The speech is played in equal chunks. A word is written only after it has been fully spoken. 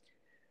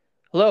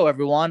Hello,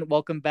 everyone.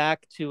 Welcome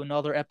back to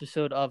another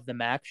episode of the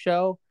Mac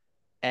Show.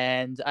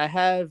 And I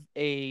have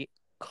a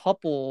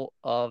couple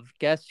of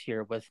guests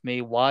here with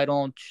me. Why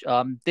don't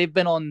they've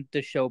been on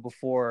the show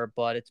before,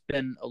 but it's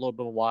been a little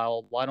bit of a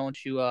while. Why don't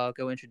you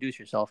go introduce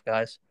yourself,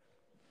 guys?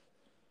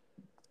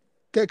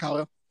 Okay,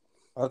 Khaleel.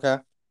 Okay.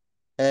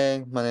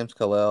 Hey, my name's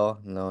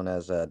Khaleel, known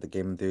as the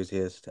Game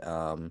Enthusiast.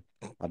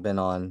 I've been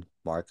on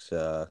Mark's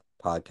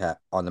podcast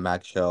on the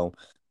Mac Show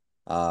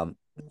um,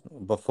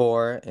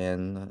 before,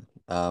 and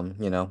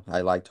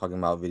I like talking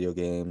about video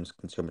games,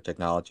 consumer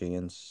technology,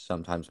 and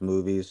sometimes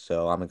movies.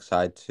 So I'm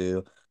excited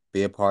to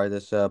be a part of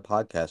this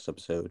podcast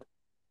episode.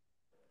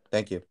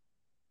 Thank you.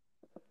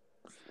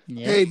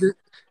 Yeah. Hey,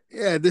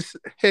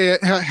 hey,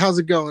 how's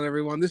it going,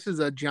 everyone? This is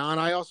John.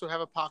 I also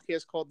have a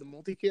podcast called the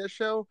Multicast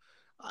Show.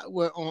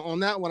 On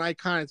that one, I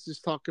kind of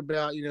just talk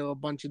about a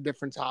bunch of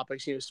different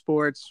topics,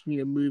 sports,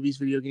 movies,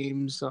 video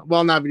games.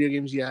 Well, not video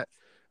games yet.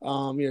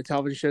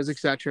 Television shows,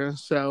 etc.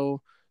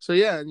 So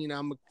yeah,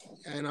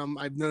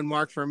 I've known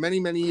Mark for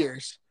many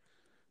years.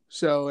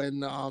 So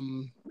and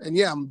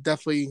yeah, I'm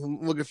definitely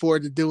looking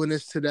forward to doing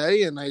this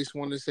today. And I just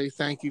wanted to say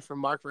thank you for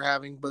Mark for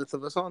having both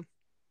of us on.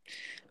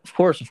 Of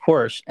course, of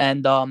course.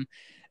 And I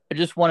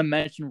just want to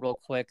mention real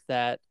quick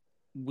that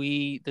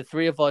the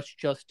three of us,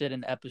 just did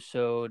an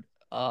episode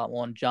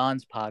on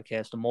John's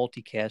podcast, the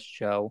Multicast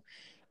Show.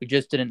 We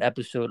just did an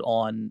episode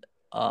on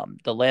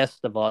the Last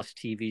of Us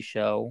TV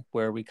show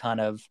where we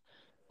kind of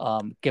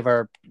give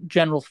our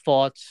general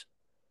thoughts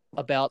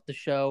about the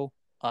show.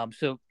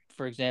 So,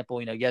 for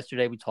example,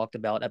 yesterday we talked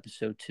about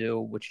episode 2,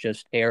 which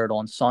just aired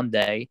on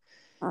Sunday.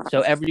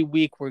 So every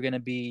week we're going to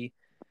be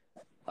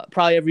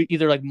probably every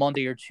either like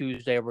Monday or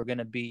Tuesday, we're going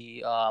to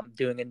be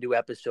doing a new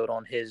episode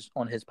on his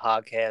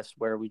podcast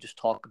where we just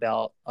talk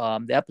about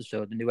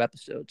the new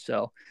episode.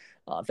 So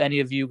if any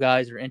of you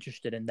guys are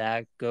interested in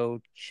that, go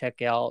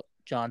check out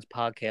John's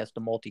podcast, the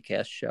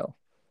Multicast Show.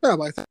 Yeah,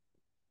 but I think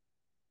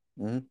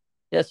Mhm.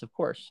 Yes, of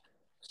course.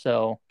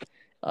 So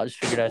I just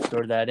figured I'd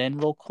throw that in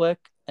real quick.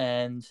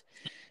 And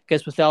I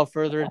guess without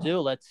further ado,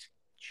 let's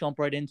jump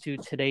right into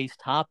today's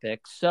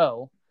topic.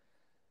 So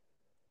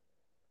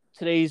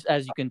today's,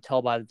 as you can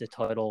tell by the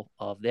title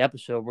of the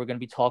episode, we're going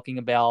to be talking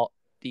about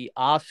the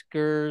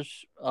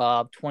Oscars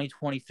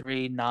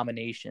 2023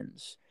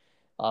 nominations.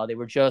 They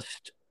were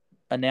just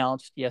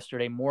announced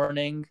yesterday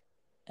morning,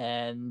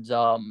 and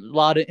a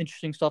lot of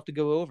interesting stuff to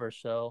go over.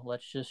 So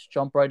let's just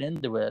jump right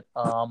into it.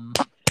 I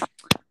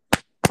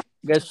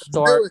guess let's do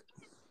start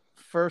it.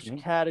 first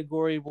Mhm.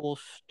 category we'll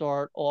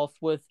start off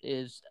with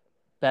is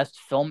best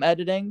film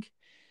editing.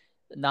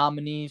 The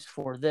nominees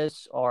for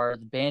this are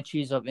The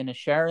Banshees of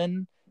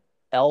Inisherin,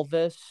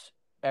 Elvis,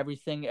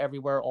 Everything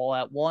Everywhere All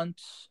at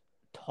Once,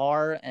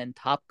 Tar, and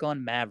Top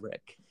Gun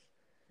Maverick.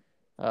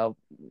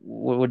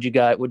 What would you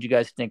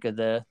guys think of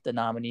the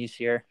nominees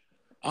here?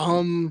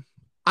 Um,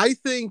 I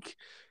think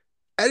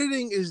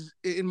editing is,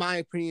 in my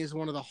opinion, is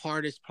one of the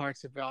hardest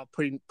parts about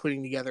putting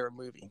together a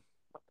movie.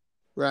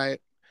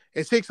 Right?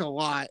 It takes a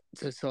lot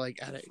to like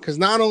edit because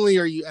not only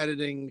are you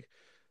editing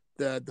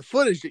the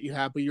footage that you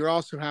have, but you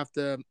also have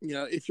to,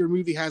 if your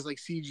movie has like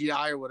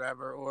CGI or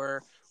whatever,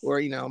 or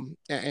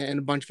and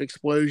a bunch of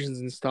explosions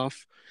and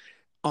stuff,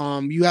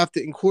 you have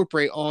to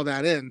incorporate all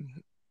that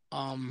in.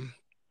 Um,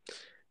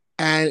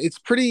 and it's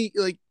pretty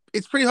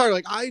hard.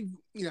 Like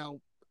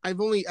I've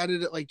only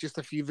edited like just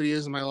a few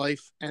videos in my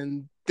life,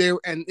 and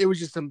it was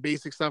just some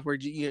basic stuff where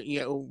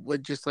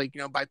with just like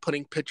by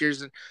putting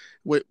pictures and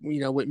with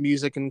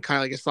music and kind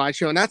of like a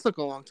slideshow, and that took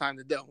a long time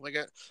to do. Like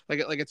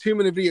a 2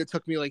 minute video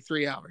took me like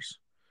 3 hours.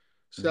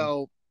 Mhm.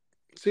 So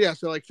yeah,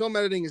 so like film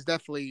editing is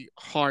definitely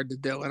hard to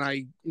do, and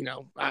I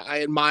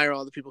admire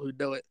all the people who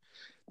do it.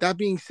 That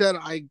being said,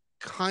 I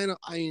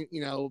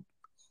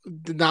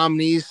the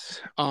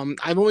nominees.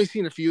 I've only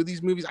seen a few of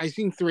these movies. I've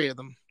seen three of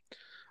them.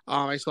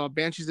 I saw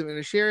Banshees of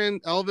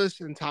Inisherin, Elvis,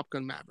 and Top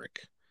Gun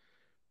Maverick.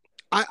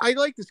 I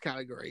like this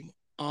category.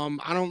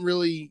 I don't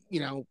really,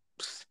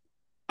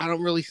 I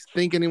don't really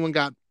think anyone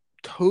got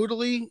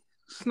totally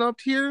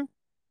snubbed here.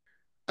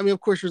 I mean, of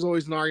course, there's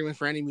always an argument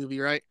for any movie,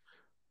 right?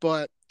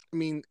 But I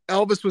mean,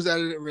 Elvis was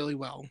edited really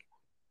well.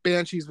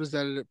 Banshees was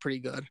edited pretty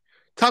good.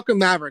 Top Gun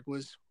Maverick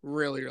was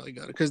really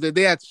good because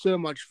they had so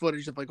much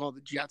footage of like all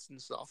the jets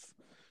and stuff.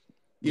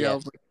 Yeah,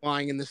 Like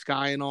flying in the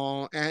sky and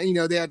all. And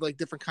they had like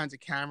different kinds of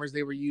cameras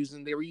they were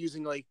using. They were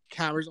using like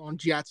cameras on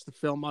jets to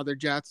film other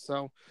jets.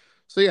 So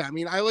yeah, I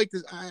mean, I like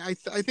this. I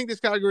think this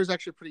category is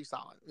actually pretty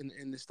solid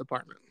in this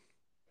department.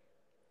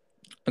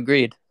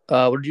 agreed.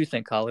 What did you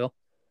think, Khalil?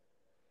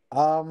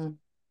 Um,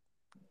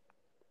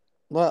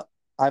 well,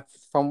 I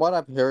from what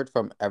I've heard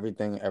from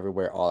Everything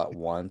Everywhere All at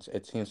Once,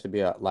 it seems to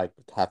be like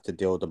have to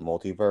deal with the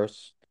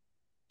multiverse.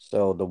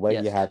 So the way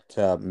you Yes. had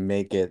to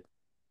make it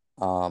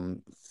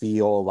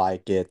feel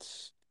like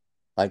it's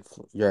like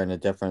you're in a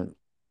different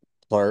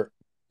plur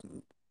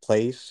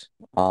place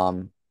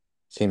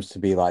seems to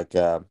be like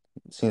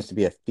seems to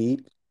be a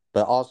feat,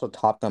 but also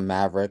Top Gun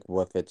Maverick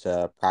with its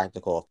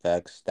practical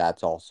effects,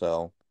 that's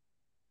also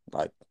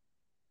like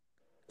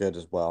good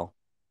as well.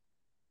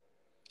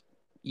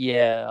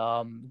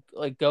 Yeah,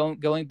 like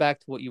going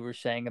back to what you were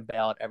saying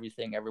about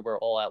everything everywhere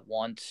all at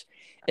once,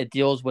 it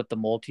deals with the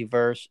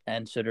multiverse,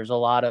 and so there was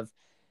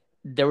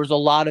a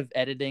lot of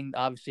editing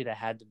obviously that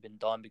had to been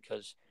done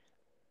because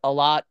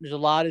there's a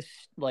lot of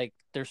like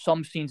there's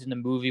some scenes in the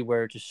movie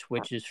where it just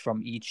switches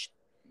from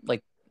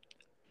like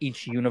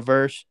each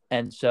universe,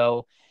 and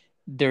so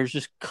there's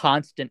just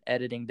constant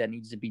editing that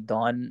needs to be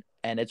done,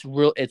 and it's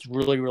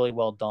really really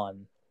well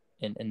done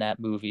in that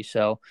movie.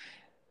 So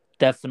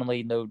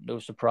definitely no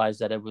surprise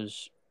that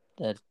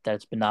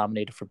that's been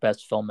nominated for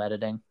best film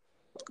editing.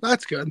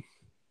 That's good.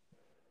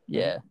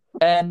 Yeah,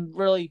 and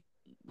really,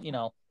 you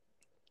know,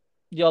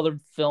 the other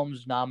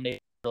films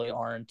nominated really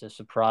aren't a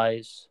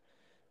surprise.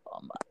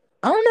 Um,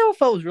 I don't know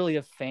if I was really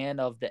a fan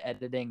of the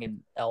editing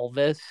in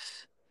Elvis.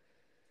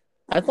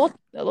 I thought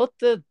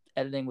the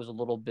editing was a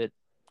little bit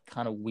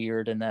kind of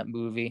weird in that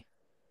movie.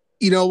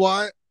 You know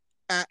what?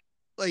 At,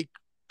 like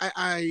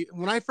I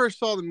when I first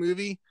saw the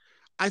movie,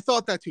 I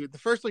thought that too. The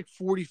first like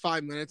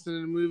 45 minutes in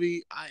the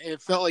movie,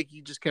 it felt like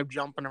you just kept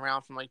jumping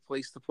around from like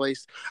place to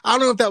place. I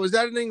don't know if that was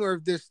editing or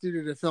if this due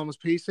to the film's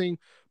pacing,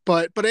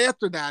 but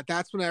after that,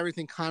 that's when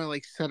everything kind of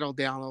like settled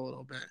down a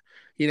little bit.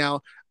 You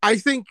know, I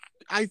think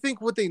I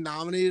think what they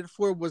nominated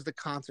for was the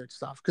concert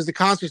stuff because the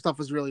concert stuff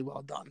was really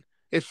well done.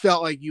 It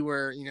felt like you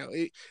were,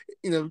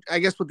 I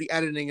guess with the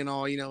editing and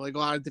all, like a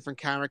lot of different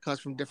camera cuts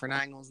from different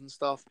angles and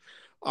stuff.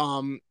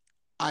 Um,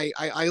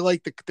 I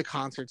like the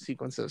concert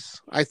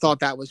sequences. I thought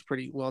that was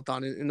pretty well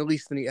done, at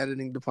least in the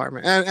editing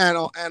department and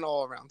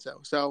all around.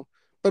 So,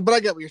 but I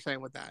get what you're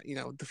saying with that.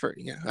 The first,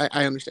 yeah,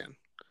 I understand.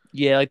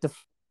 Yeah, like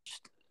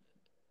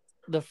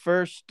the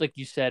first like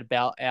you said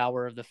about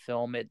hour of the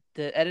film,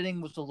 the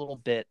editing was a little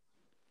bit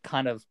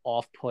kind of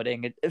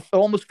off-putting. It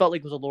almost felt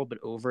like it was a little bit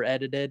over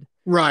edited.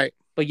 Right.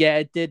 But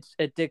yeah, it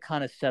did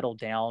kind of settle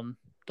down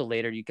the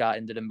later you got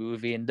into the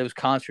movie, and those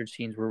concert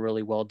scenes were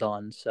really well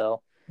done.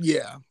 So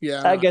Yeah,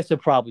 yeah, I guess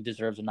it probably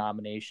deserves a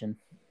nomination.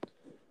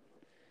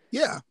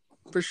 yeah,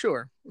 for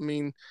sure. I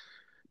mean,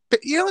 but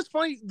it's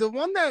funny. The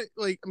one that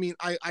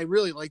I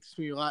really like this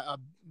movie a lot.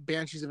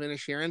 Banshees of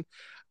Inisherin.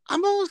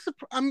 I'm almost.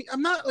 I'm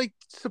not like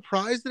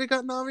surprised that it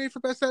got nominated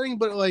for best editing,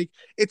 but like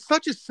it's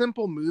such a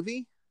simple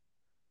movie.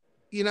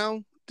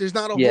 There's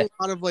not a Yeah. whole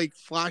lot of like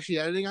flashy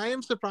editing. I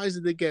am surprised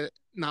that they get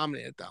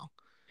nominated though.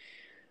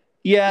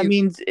 Yeah, I You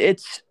mean,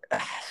 it's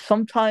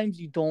sometimes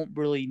you don't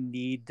really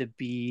need to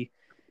be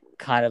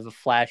kind of a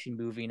flashy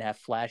movie and have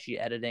flashy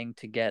editing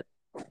to get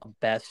a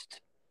best,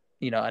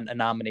 a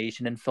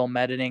nomination in film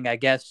editing. I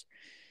guess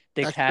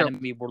the That's true.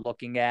 Academy were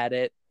looking at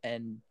it,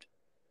 and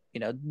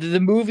the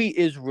movie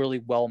is really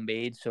well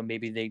made, so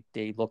maybe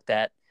they looked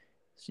at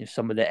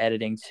some of the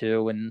editing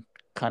too and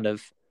kind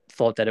of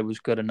thought that it was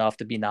good enough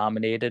to be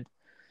nominated.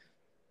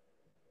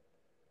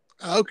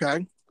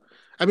 Okay.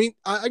 I mean,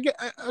 I get.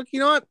 You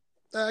know what?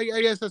 I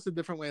guess that's a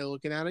different way of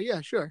looking at it.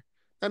 Yeah, sure.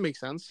 That makes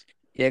sense.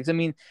 Yeah, because I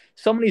mean,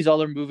 some of these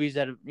other movies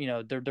that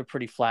they're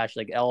pretty flash,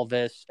 like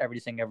Elvis,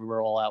 Everything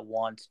Everywhere All at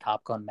Once,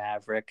 Top Gun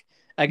Maverick.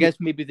 I Yeah. guess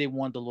maybe they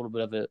wanted a little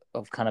bit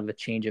of kind of a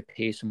change of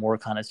pace, a more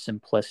kind of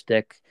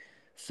simplistic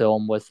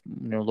film with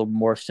a little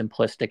more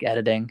simplistic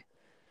editing.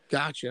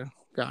 Gotcha.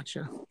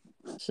 Gotcha.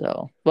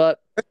 So,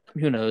 but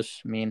who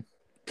knows? I mean,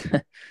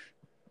 all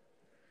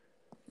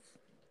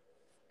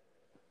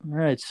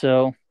right.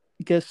 So,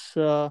 I guess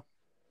we'll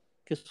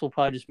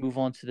probably just move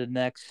on to the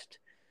next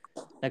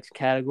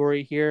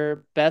category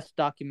here. Best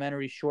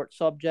documentary short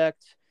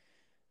subject.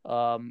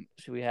 So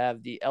we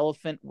have The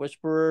Elephant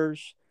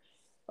Whisperers,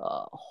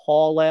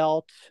 Haul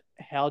Out,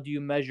 How Do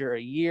You Measure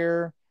a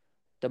Year,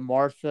 The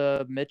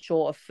Martha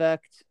Mitchell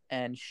Effect,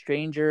 and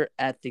Stranger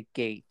at the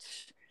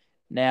Gates.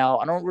 Now,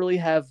 I don't really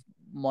have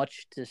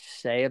much to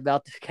say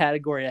about this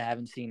category. I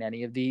haven't seen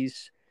any of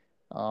these.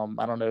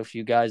 I don't know if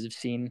you guys have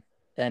seen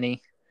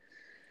any.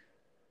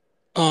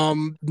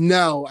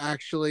 No,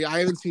 actually, I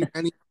haven't seen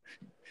any.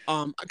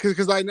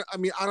 Because I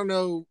mean, I don't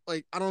know.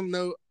 Like, I don't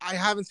know. I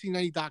haven't seen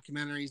any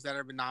documentaries that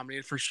have been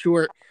nominated for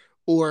short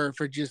or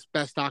for just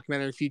best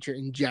documentary feature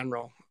in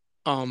general.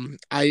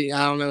 I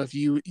don't know if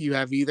you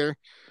have either.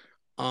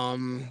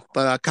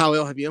 But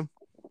Khalil, have you?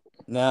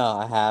 No,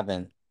 I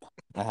haven't.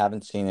 I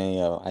haven't seen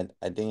any of.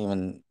 I didn't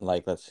even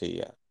like. Let's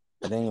see.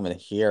 I didn't even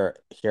hear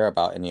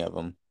about any of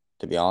them,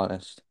 to be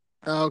honest,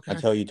 Oh, okay.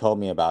 until you told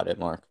me about it,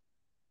 Mark.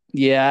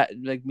 Yeah,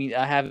 like me,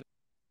 I haven't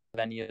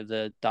any of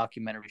the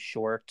documentary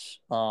shorts.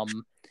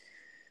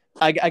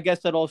 I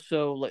guess that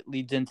also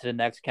leads into the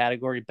next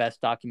category,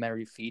 best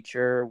documentary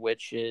feature,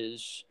 which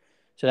is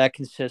so that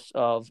consists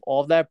of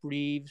All That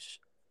Breathes,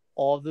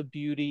 All the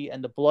Beauty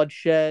and the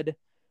Bloodshed,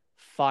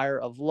 Fire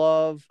of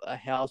Love, A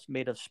House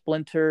Made of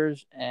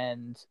Splinters,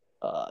 and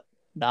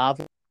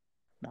Nav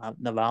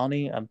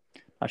Navalny. I'm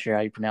not sure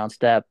how you pronounce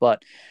that,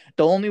 but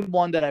the only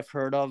one that I've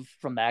heard of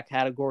from that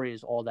category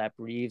is All That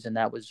Breathes, and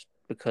that was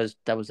because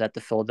that was at the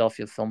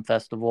Philadelphia Film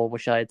Festival,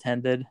 which I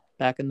attended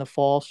back in the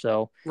fall.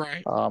 So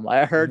Right.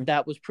 I Hmm. heard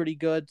that was pretty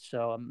good,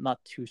 so I'm not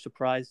too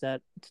surprised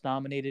that it's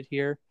nominated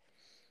here.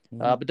 Hmm.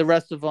 But the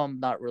rest of them,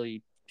 not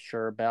really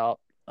sure about.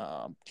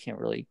 Can't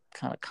really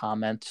kind of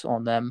comment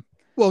on them.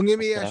 Well, let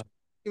me ask Okay.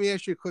 let me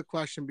ask you a quick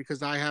question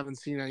because I haven't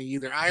seen any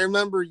either. I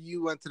remember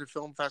you went to the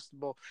film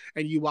festival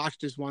and you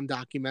watched this one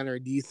documentary.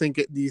 Do you think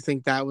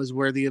that was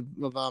worthy of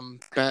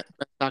best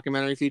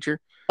documentary feature?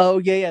 Oh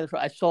yeah.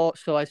 I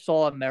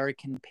saw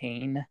American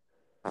Pain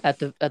at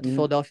the Mm,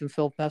 Philadelphia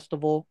Film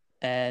Festival,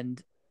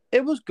 and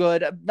it was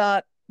good.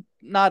 Not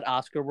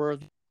Oscar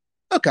worthy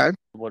Okay.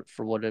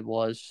 for what it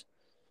was.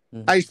 I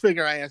mhm. just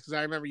figure I asked because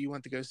I remember you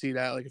went to go see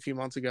that like a few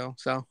months ago.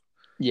 So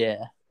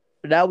Yeah,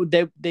 that would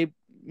they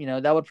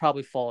that would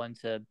probably fall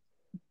into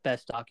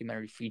best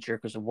documentary feature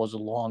because it was a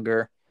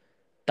longer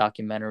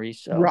documentary.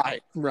 So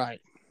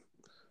right.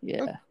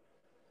 yeah, I mean,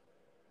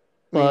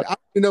 but I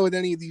don't know what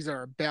any of these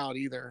are about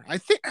either. I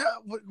think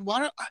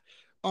why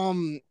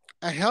don't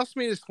a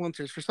housemate of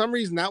splinters for some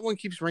reason that one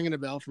keeps ringing a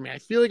bell for me. I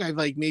feel like I've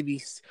like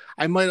maybe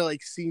I might have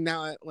like seen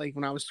that like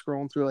when I was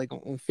scrolling through like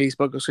on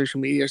Facebook or social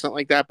media or something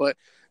like that, but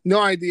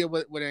no idea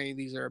what any of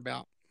these are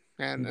about.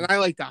 And I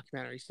like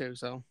documentaries too,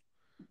 so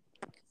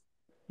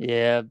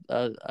yeah,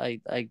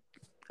 I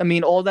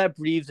mean, all that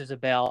breathes is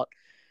about.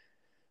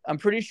 I'm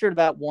pretty sure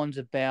that one's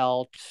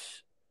about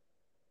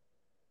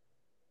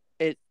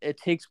it. It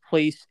takes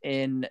place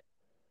in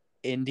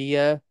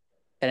India,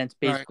 and it's right.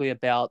 basically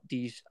about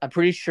these. I'm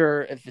pretty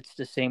sure if it's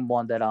the same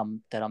one that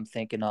I'm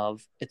thinking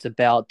of, it's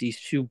about these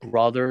two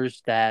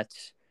brothers that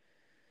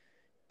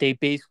they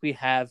basically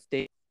have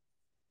they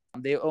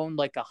own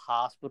like a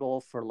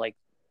hospital for like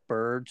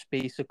birds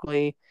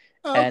basically,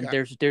 Oh, and okay.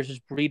 there's this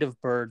breed of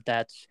bird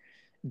that's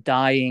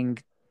dying,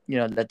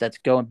 that's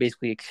going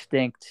basically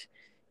extinct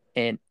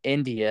in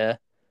India,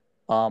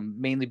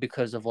 mainly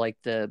because of like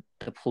the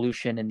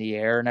pollution in the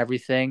air and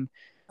everything.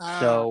 Ah,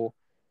 So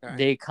okay.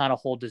 they kind of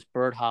hold this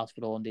bird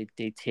hospital and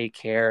they take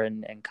care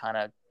and kind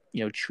of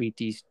treat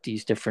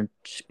these different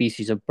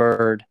species of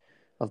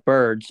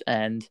birds,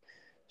 and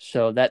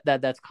so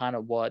that's kind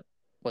of what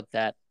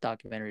that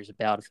documentary is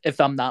about, if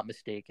I'm not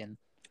mistaken.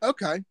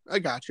 Okay. I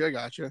got you. I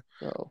got you.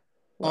 So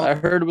Um, I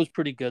heard it was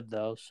pretty good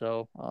though,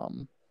 so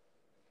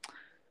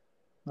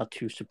not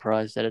too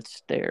surprised that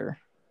it's there.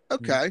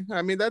 okay.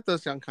 I mean, that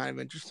does sound kind of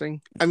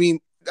interesting.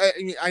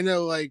 I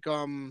know like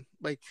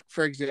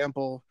for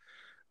example,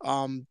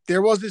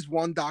 there was this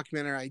one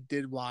documentary I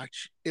did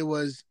watch.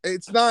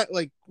 It's not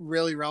like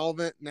really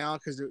relevant now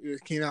because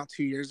it came out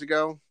 2 years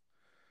ago,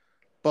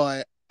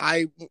 but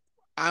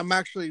I'm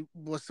actually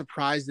was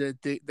surprised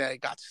that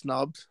it got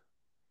snubbed.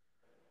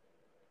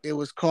 It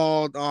was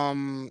called oh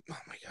my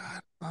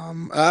god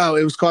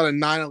it was called a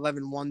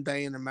 9/11 One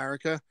Day in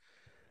America,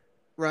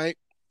 right?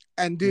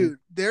 And Mm, dude,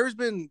 there's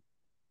been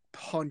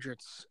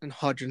hundreds and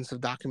hundreds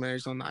of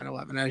documentaries on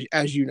 9/11,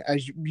 as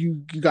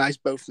you guys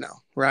both know,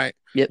 right?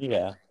 Yep.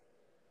 yeah.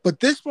 But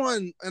this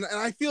one, and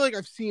I feel like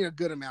I've seen a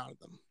good amount of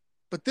them,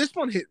 but this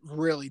one hit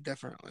really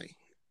differently.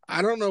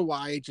 I don't know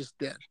why, it just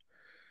did.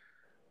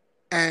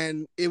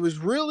 And it was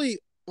really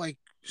like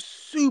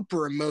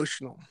super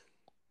emotional.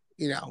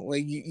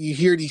 Like you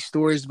hear these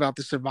stories about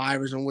the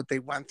survivors and what they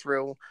went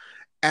through.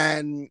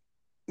 And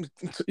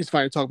it's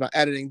fine to talk about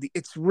editing.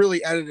 It's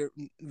really edited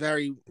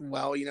very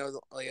well.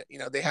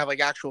 They have like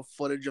actual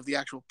footage of the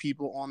actual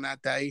people on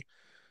that day.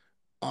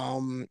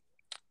 Um,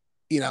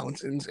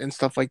 and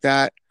stuff like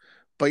that.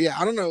 But yeah,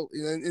 I don't know,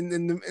 and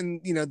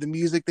the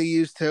music they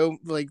used too,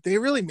 like they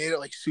really made it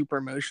like super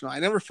emotional. I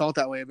never felt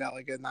that way about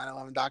like a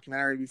 9/11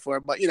 documentary before,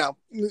 but like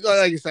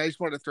I said, I just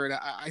wanted to throw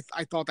that.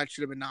 I thought that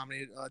should have been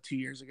nominated 2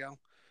 years ago.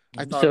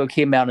 I Mhm. thought, So it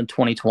came out in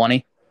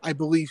 2020. I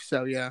believe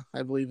so. Yeah,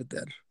 I believe it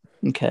did.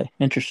 Okay,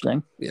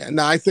 interesting. Yeah,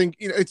 no, I think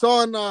it's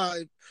on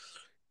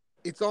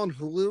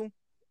Hulu.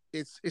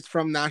 It's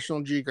from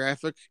National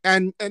Geographic,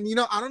 and I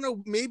don't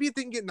know, maybe it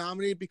didn't get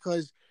nominated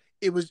because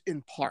it was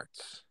in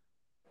parts.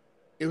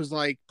 It was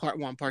like part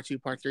one, part two,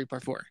 part three,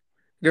 part four.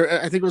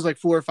 I think it was like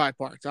 4 or 5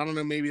 parts. I don't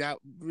know. Maybe that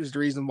was the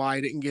reason why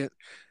I didn't get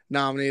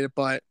nominated.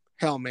 But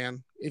hell,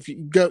 man, if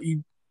you go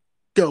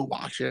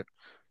watch it.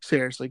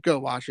 Seriously, go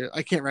watch it.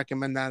 I can't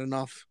recommend that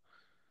enough.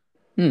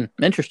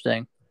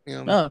 Interesting.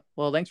 You know, Oh,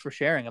 well, thanks for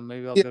sharing them.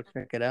 Maybe I'll yeah, go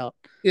check it out.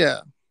 yeah.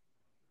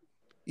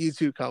 You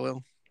too,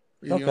 Khalil.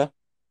 Okay.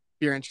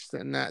 You're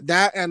interested in that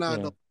and Yeah.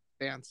 the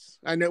dance.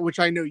 I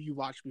know you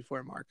watched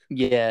before, Mark.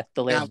 Yeah,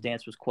 The That Last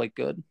Dance was quite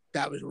good.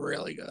 that was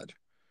really good.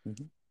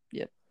 Mhm.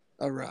 Yep.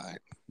 All right.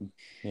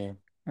 Yeah.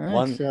 All right,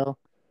 One so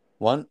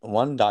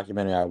one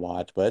documentary I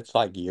watched, but it's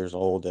like years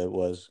old. It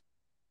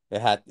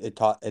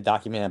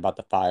documented about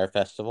the Fire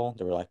Festival.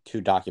 There were like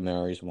two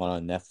documentaries, one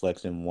on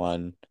Netflix and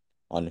one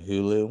on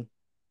Hulu.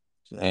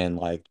 And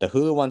like the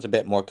Hulu one's a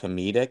bit more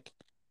comedic,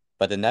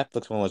 but the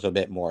Netflix one was a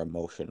bit more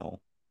emotional.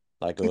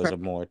 Like it was Okay. a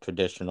more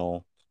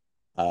traditional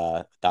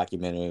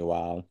documentary,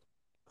 while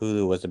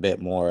Hulu was a bit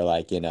more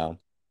like,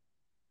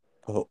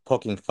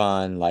 poking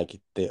fun,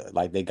 like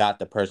they got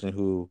the person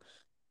who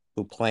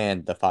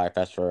planned the Fire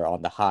Festival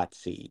on the hot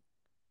seat.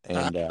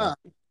 And Ah,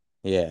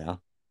 yeah.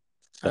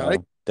 I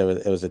like. So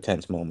it was a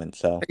tense moment.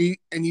 So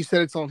And you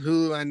said it's on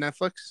Hulu and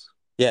Netflix.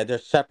 yeah,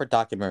 there's separate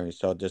documentaries.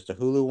 So there's the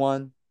Hulu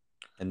one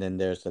and then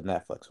there's the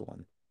Netflix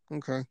one.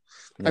 Okay.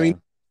 I mean, Yeah.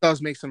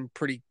 does make some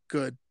pretty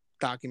good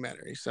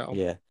documentaries. So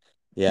Yeah.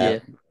 Yeah. yeah,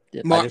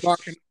 yep. I Mark,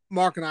 just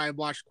Mark and I have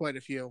watched quite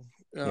a few.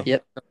 Yeah.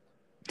 Yep.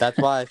 That's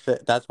why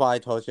that's why I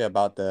told you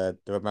about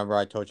remember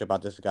I told you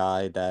about this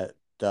guy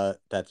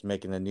that's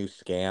making a new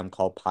scam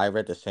called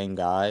Pirate, the same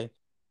guy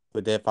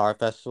who did Fire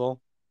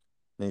Festival.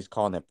 And he's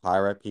calling it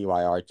Pirate,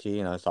 Pyrt,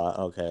 and I thought,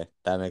 okay,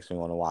 that makes me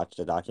want to watch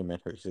the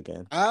documentaries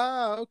again.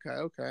 Ah,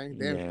 okay.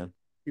 Damn, Yeah.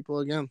 people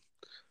again.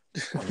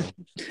 Yeah.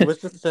 He was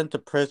just sent to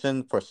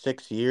prison for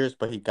 6 years,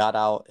 but he got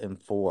out in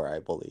 4, I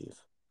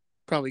believe.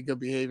 Probably good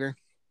behavior.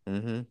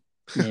 Mm-hmm.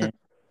 Yeah.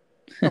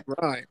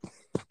 All right.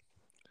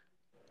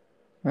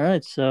 All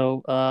right.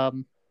 So,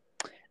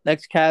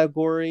 next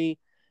category,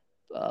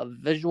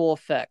 visual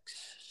effects.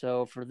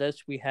 So for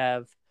this, we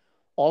have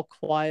All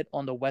Quiet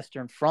on the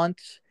Western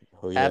Front,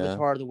 Oh yeah.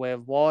 Avatar: The Way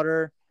of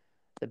Water,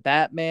 The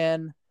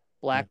Batman,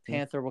 Black Mm-hmm.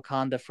 Panther: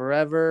 Wakanda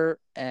Forever,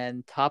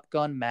 and Top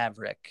Gun: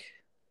 Maverick.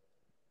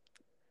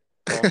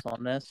 Thoughts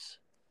on this?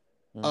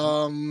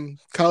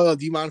 Khaleel,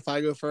 do you mind if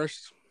I go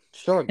first?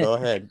 Sure, go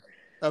ahead.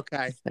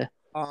 Okay.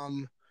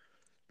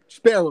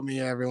 Just bear with me,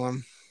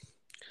 everyone.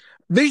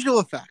 Visual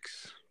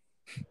effects.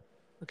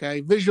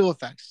 Okay, visual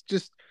effects.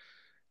 Just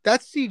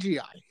that's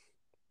CGI.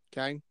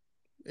 Okay,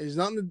 it's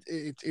not.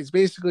 It's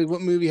basically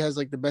what movie has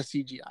like the best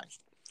CGI.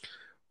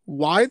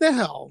 Why the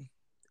hell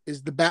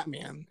is the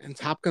Batman and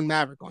Top Gun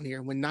Maverick on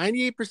here when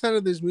 98%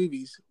 of those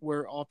movies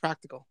were all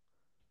practical?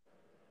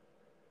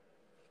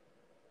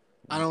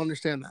 I don't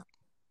understand that.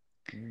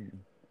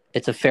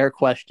 It's a fair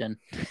question.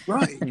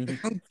 Right, I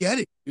don't get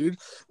it, dude.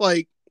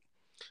 Like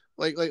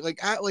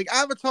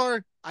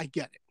Avatar, I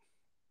get it.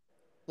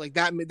 Like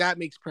that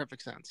makes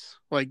perfect sense.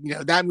 Like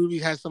that movie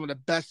has some of the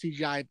best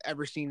CGI I've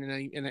ever seen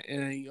in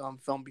any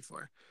film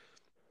before.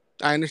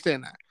 I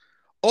understand that.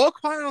 All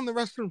Quiet on the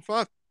Western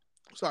Front.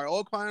 Sorry,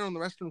 All Quiet on the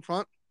Western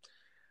Front.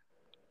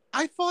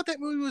 I thought that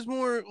movie was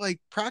more like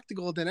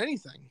practical than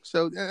anything.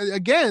 So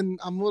again,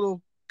 I'm a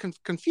little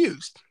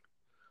confused.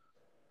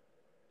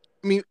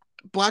 I mean,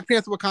 Black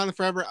Panther: Wakanda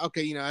Forever.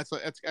 Okay, that's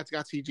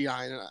got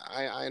CGI, and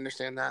I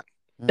understand that.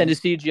 And the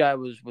CGI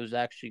was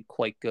actually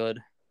quite good.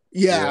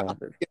 Yeah.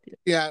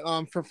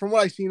 From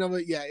what I've seen of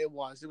it, yeah, it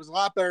was. It was a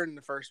lot better than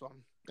the first one,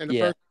 and the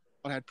first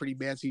one had pretty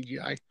bad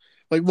CGI.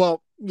 Like,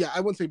 well, yeah, I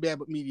wouldn't say bad,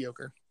 but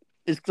mediocre.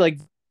 It's like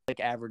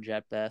average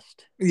at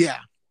best. Yeah.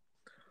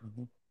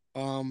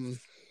 Mm-hmm.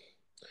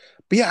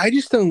 But yeah, I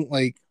just don't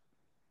like.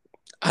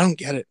 I don't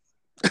get it.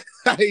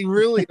 I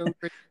really don't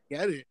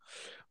get it.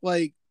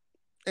 Like,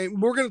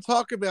 and we're gonna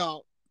talk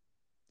about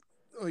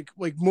like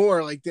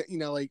more like that.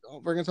 Like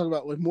we're gonna talk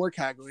about like more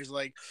categories.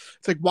 Like,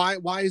 it's like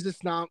why is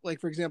this not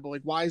like, for example,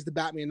 like why is the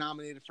Batman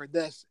nominated for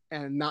this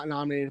and not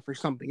nominated for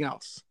something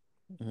else?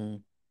 Mm-hmm.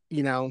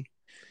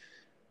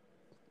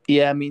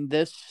 Yeah, I mean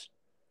this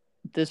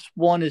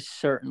one is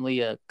certainly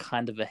a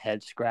kind of a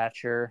head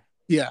scratcher.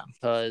 Yeah,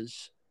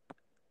 because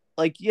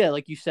like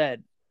you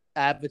said,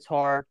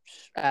 Avatar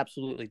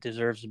absolutely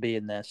deserves to be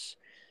in this.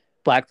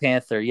 Black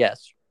Panther,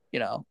 yes,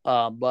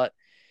 but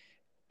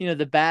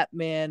the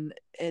Batman,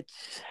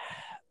 it's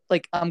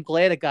like I'm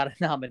glad it got a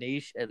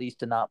nomination, at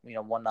least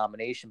one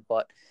nomination,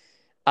 but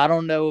I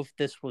don't know if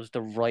this was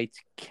the right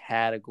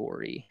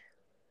category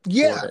for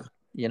it.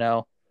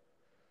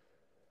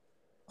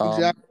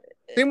 Exactly.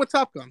 Same with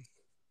Top Gun.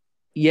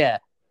 Yeah,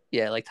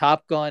 like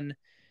Top Gun,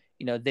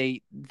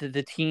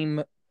 the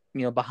team,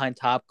 behind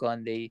Top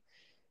Gun, they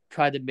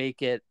tried to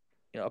make it,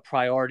 a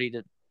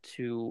priority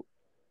to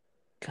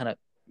kind of,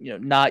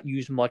 not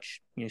use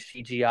much,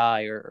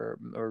 CGI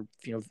or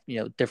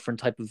different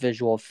type of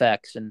visual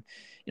effects, and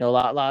a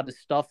lot of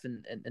stuff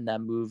in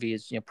that movie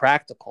is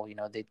practical.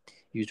 They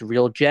use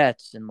real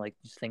jets and like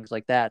things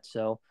like that.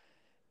 So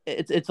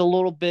it's a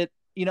little bit.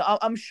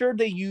 I'm sure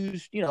they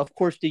use, of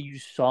course they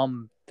use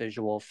some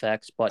visual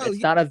effects, but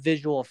it's not a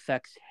visual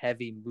effects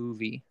heavy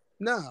movie.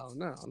 No,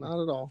 not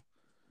at all.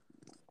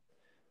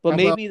 But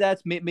maybe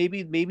that's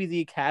maybe the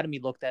Academy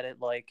looked at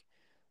it like,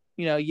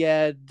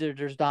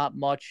 there's not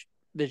much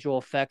visual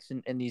effects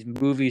in these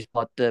movies,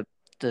 but the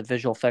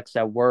visual effects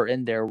that were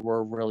in there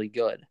were really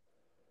good.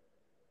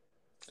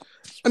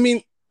 I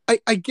mean,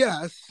 I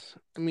guess.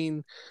 I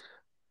mean,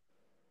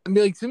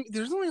 like to me,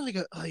 there's only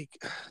like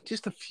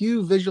just a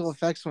few visual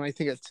effects when I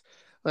think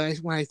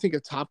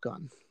of Top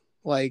Gun,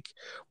 like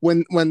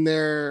when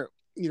they're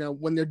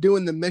when they're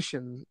doing the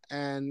mission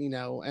and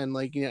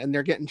and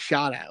they're getting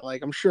shot at.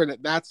 Like I'm sure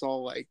that's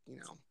all like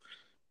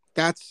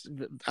that's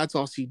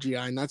all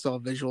CGI and that's all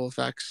visual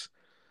effects.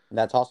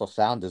 That's also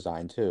sound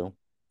design too.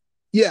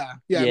 Yeah.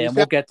 I mean,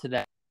 we'll get to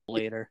that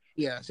later.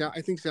 Yeah, so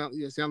I think sound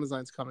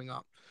design's coming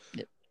up.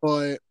 Yep.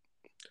 But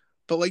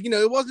like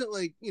it wasn't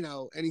like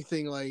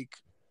anything like.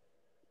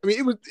 I mean,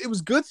 it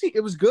was good.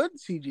 It was good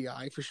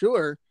CGI for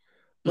sure.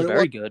 But it was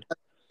very good.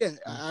 Yeah,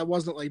 I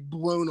wasn't like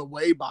blown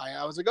away by it.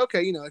 I was like,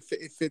 okay,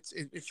 it fits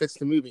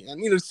the movie,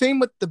 and same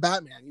with the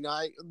Batman.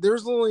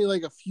 There's only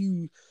like a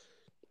few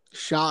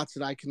shots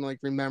that I can like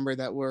remember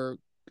that were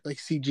like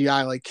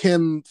CGI, like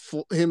him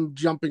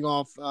jumping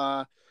off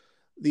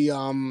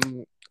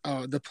the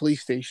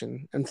police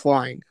station and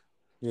flying.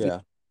 Yeah,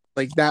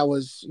 like that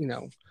was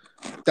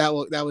that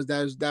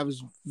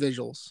was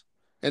visuals,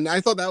 and I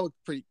thought that was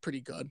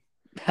pretty good.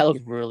 That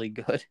was really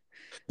good.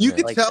 You Yeah.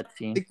 could Like tell that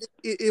scene.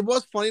 it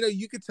was funny though.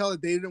 You could tell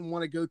that they didn't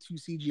want to go too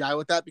CGI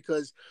with that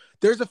because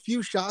there's a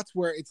few shots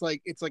where it's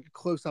like a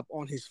close up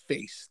on his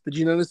face. Did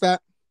you notice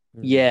that?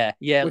 Yeah,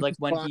 yeah. Which Like is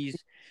when fine.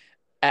 he's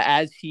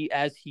as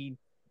he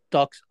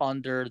ducks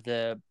under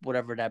the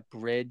whatever that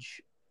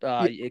bridge,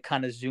 Yeah. it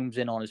kind of zooms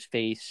in on his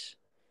face.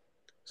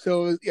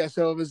 So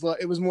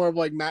it was more of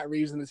like Matt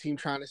Reeves and the team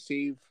trying to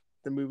save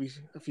the movie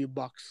a few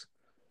bucks.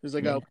 It was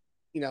like, Yeah.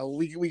 oh,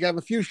 we have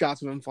a few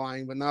shots of him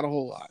flying, but not a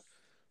whole lot.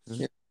 Mhm.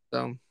 Yeah,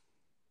 so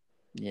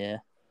Yeah.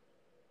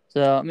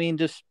 So I mean,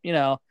 just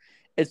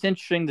it's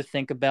interesting to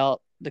think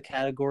about the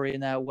category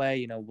in that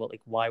way.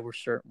 Like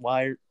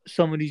why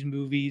some of these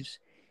movies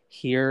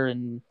here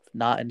and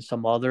not in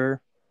some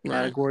other right.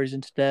 categories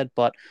instead.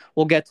 But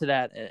we'll get to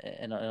that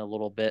in a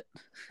little bit.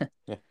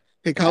 Yeah.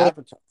 Hey, And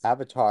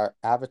Khaleel,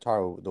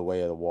 Avatar, The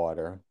Way of the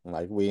Water.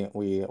 Like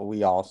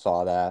we all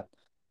saw that,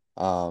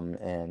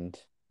 and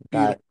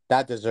beautiful.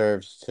 that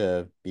deserves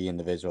to be in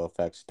the visual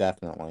effects,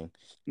 definitely.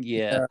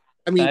 Yeah, Yeah.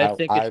 I mean, I I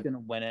think it's I gonna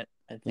win it.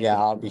 I think yeah, it's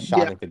I'll gonna be win it. yeah,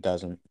 shocked if it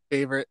doesn't.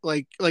 favorite.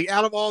 Like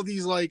out of all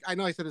these, like I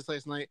know I said this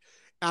last night.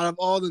 Out of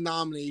all the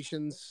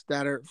nominations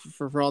that are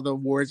for all the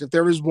awards, if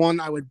there was one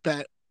I would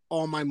bet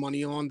all my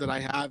money on that I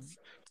have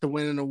to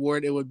win an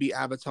award, it would be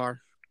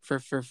Avatar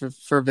for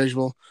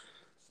visual.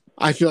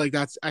 I feel like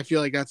that's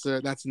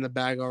in the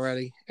bag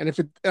already. And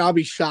I'll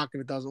be shocked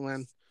if it doesn't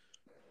win.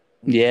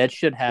 Yeah, it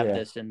should have Yeah.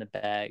 this in the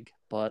bag,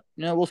 but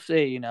we'll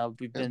see.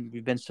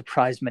 We've been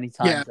surprised many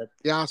Yeah, times that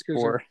the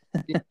Oscars are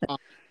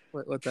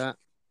for. with that.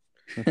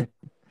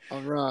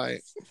 All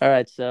right. All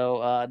right,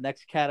 so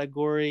next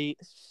category,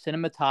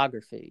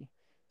 cinematography.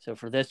 So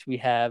for this, we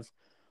have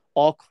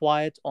All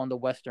Quiet on the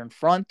Western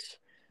Front,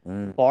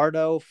 Mm.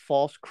 Bardo,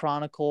 False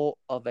Chronicle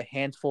of a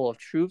Handful of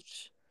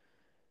Troops,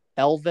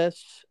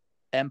 Elvis,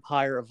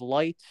 Empire of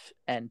Light,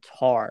 and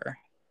Tar.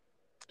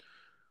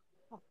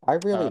 I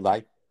really Uh,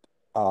 like.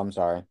 Oh, I'm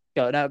sorry.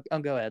 go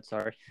ahead.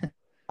 Sorry.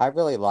 I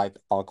really like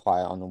All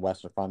Quiet on the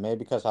Western Front, maybe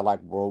because I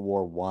like World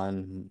War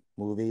One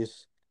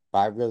movies, but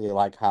I really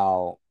like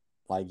how,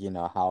 like,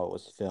 how it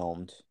was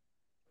filmed.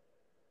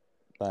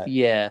 But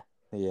Yeah,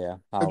 yeah,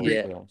 how it was Agreed.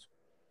 yeah, filmed.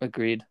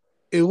 agreed.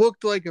 It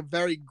looked like a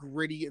very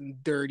gritty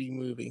and dirty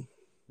movie.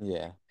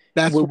 Yeah.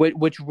 That's what,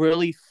 Which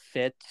really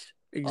fit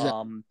exactly.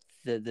 um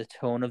the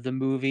tone of the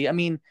movie. I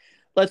mean,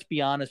 let's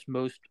be honest,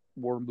 most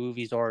war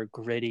movies are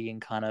gritty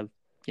and kind of,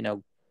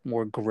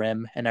 more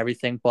grim and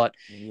everything, but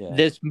Yeah.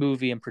 this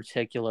movie in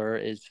particular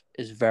is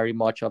very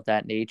much of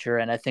that nature,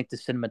 and I think the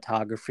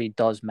cinematography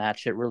does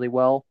match it really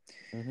well.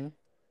 Mm-hmm.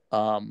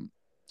 Um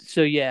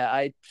so yeah,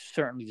 I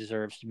certainly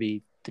deserves to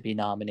be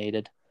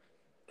nominated.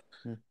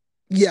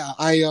 Yeah,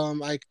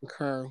 I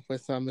concur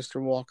with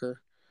Mr.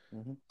 Walker.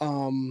 Mm-hmm.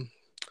 Um,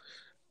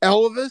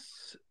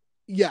 Elvis,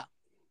 yeah,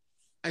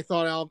 I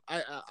thought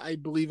I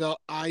believe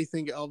I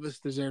think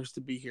Elvis deserves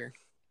to be here.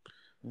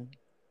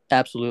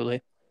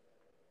 Absolutely.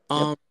 Yep.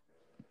 Um,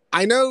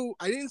 I know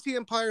I didn't see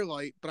Empire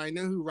Light, but I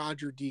know who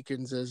Roger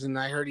Deakins is, and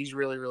I heard he's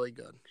really really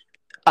good.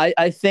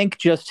 I think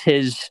just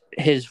his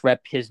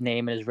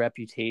name and his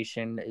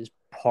reputation is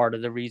part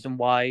of the reason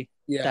why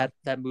Yeah.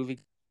 that movie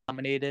got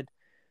nominated.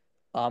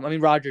 I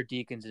mean, Roger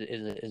Deakins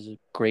is a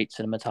great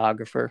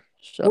cinematographer. What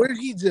So did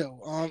he do?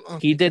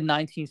 he did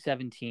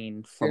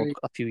 1917 from Yeah,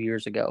 a few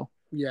years ago,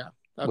 yeah.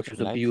 which Okay. was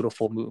a Nice.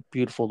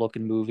 beautiful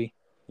looking movie.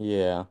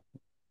 Yeah.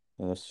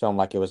 And it filmed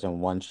like it was in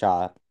one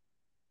shot.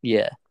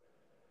 Yeah,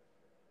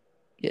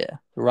 yeah.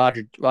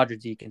 Roger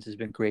Deakins has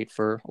been great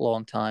for a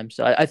long time.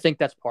 So I think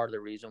that's part of the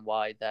reason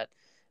why that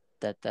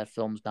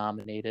film's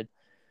nominated.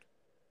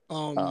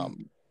 Um,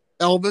 Um,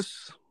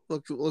 Elvis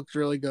looked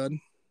really good.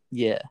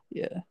 yeah,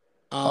 yeah.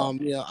 Um,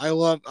 Yeah,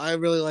 I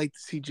really like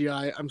the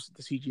CGI. I'm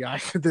the CGI,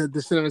 the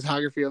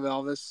cinematography of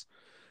Elvis.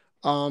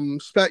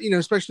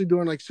 Especially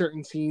during like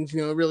certain scenes,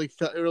 it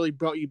really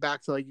brought you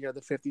back to like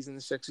the 50s and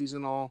the 60s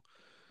and all,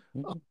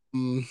 Mhm.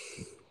 um,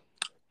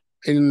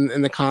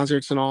 in the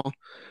concerts and all.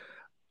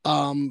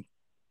 Um,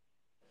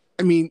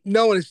 I mean,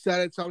 no one has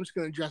said it, so I'm just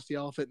gonna address the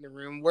elephant in the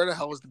room. Where the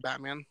hell was the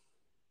Batman?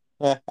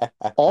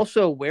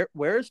 Also,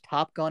 where is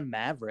Top Gun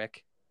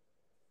Maverick?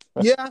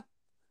 Yeah,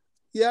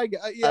 yeah,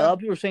 A yeah. lot of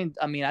people are saying.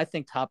 I mean, I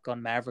think Top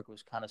Gun Maverick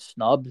was kind of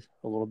snubbed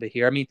a little bit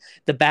here. I mean,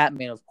 the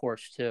Batman, of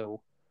course, too.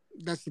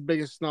 That's the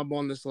biggest snub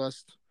on this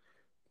list.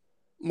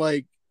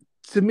 Like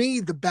to me,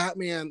 the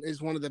Batman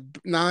is one of the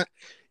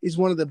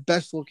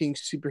best looking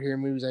superhero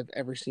movies I've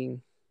ever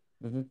seen.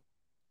 Hmm.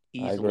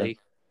 I agree.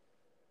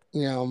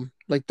 Easily.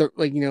 Like the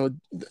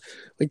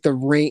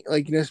rain,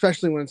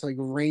 especially when it's like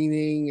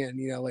raining and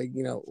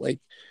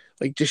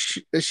like just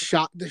the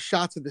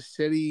shots of the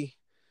city.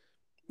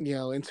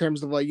 In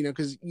terms of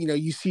because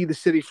you see the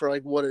city for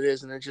like what it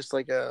is, and it's just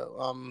like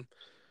oh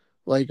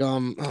my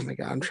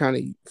god, I'm trying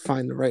to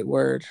find the right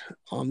word.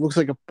 Looks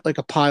like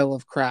a pile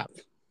of crap.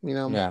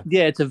 Yeah.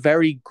 Yeah, it's a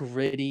very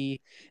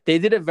gritty. They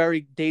did a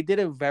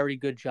very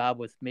good job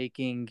with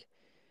making,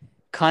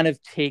 kind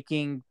of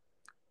taking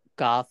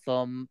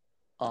Gotham,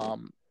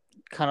 um,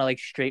 kind of like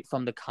straight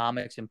from the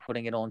comics and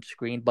putting it on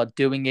screen, but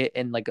doing it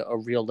in like a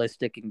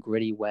realistic and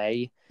gritty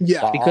way.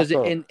 Yeah, But Because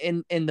also,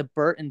 in the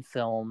Burton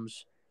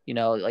films,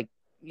 like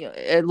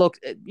it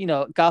looked,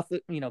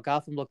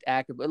 Gotham looked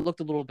accurate, but it looked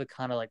a little bit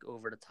kind of like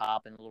over the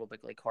top and a little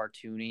bit like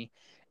cartoony.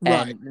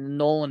 right. And in the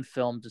Nolan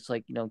films, it's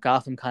like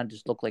Gotham kind of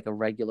just looked like a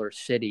regular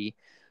city,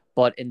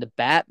 but in the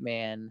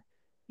Batman,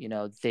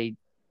 they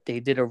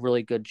did a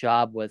really good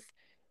job with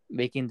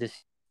making this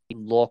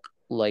look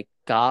like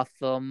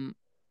Gotham,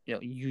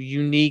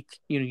 unique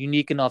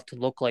enough to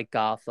look like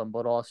Gotham,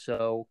 but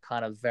also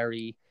kind of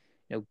very,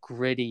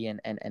 gritty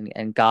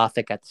and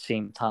gothic at the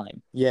same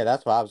time. yeah,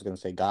 that's what I was gonna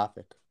say.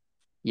 Gothic.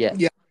 Yeah.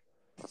 Yeah,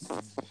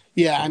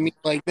 yeah. I mean,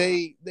 like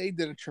they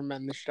did a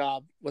tremendous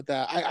job with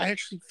that. I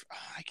actually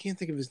I can't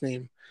think of his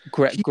name.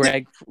 Greg He did.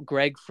 Greg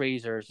Greg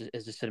Fraser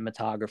is the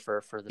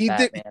cinematographer for the He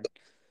did. Batman.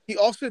 He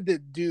also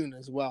did Dune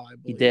as well, I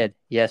He believe. did,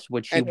 yes,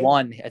 which he And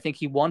won. I think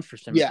he won for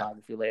yeah,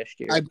 cinematography last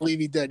I year. believe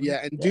he did.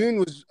 Yeah, and Yeah. Dune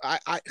was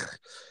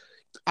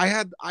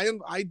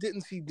I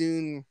didn't see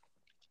Dune.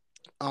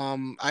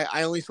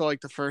 I only saw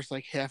like the first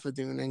like half of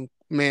Dune, and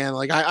man,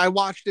 like I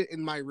watched it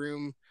in my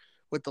room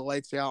with the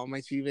lights out on my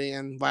TV,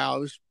 and wow, it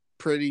was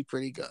pretty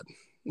good.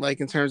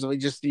 Like in terms of like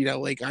just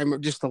like I'm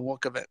just the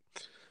look of it,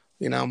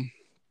 you know.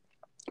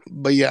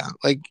 But yeah,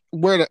 like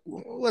what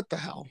the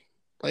hell?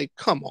 Like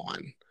come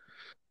on.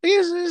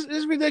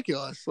 It's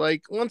ridiculous.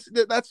 Like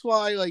that's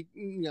why, like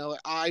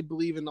I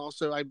believe, and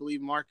also I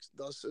believe Mark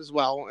does as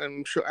well, and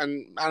I'm sure,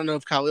 and I don't know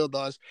if Khalil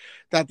does,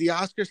 that the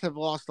Oscars have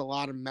lost a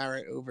lot of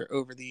merit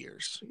over the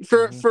years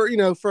for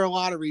Mm-hmm. for a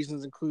lot of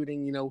reasons,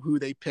 including who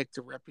they pick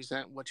to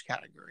represent which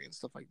category and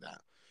stuff like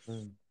that.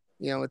 Mm.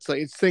 It's like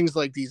it's things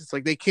like these. It's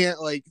like they can't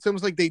like. It's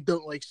almost like they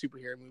don't like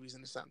superhero movies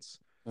in a sense.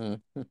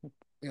 Mm.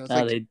 It's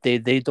No, like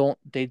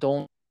they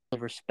don't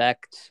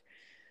respect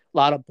a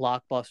lot of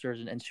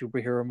blockbusters and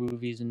superhero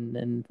movies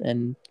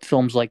and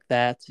films like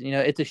that.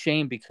 It's a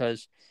shame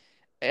because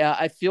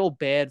I feel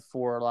bad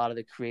for a lot of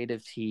the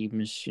creative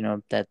teams,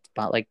 that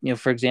like,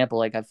 for example,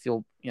 like I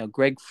feel,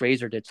 Greg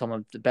Fraser did some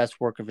of the best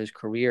work of his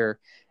career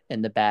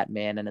in the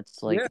Batman, and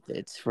it's like yeah,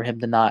 it's for him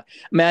to not.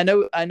 I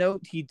mean, I know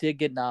he did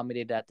get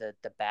nominated at the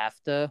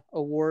BAFTA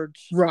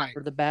awards right.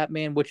 for the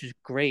Batman, which is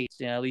great.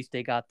 At least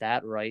they got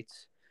that right.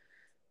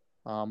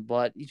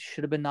 But he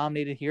should have been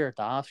nominated here at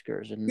the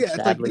Oscars, and Yeah, it's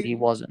like sadly he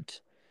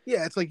wasn't.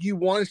 yeah, it's like you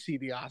want to see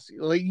the Oscars.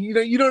 Like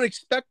you don't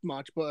expect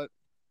much, but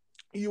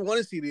you want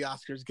to see the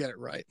Oscars get it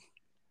right,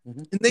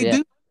 Mm-hmm. and they Yeah.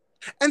 do.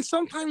 And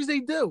sometimes they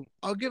do.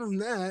 I'll give them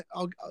that.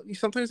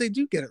 Sometimes they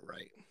do get it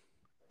right.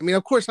 I mean,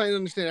 of course, I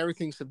understand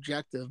everything's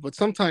subjective, but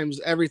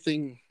sometimes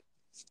everything.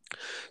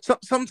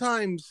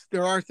 Sometimes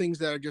there are things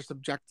that are just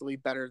objectively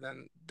better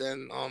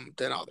than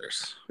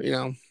others.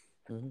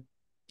 Mm-hmm.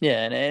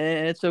 Yeah, and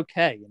it's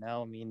okay.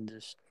 I mean,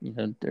 just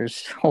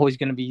there's always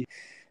going to be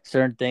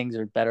certain things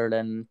are better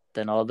than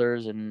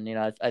others, and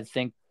I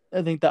think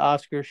the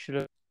Oscars should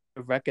have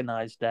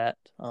recognized that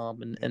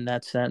in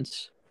that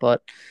sense.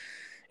 But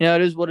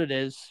it is what it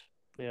is.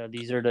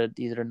 These are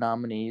the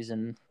nominees,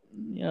 and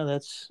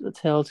that's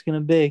how it's going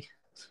to be.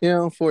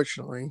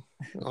 Unfortunately,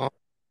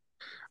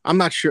 I'm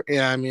not sure.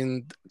 Yeah, I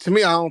mean, to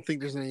me, I don't think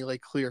there's any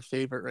like clear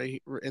favorite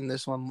right in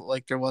this one,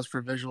 like there was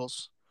for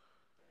visuals.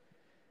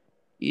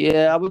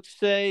 Yeah, I would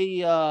say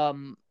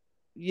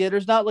yeah,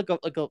 there's not like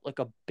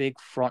a big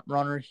front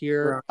runner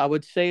here. Right. I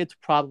would say it's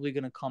probably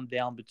going to come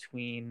down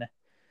between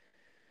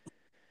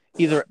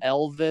either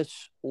Elvis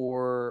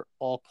or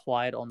All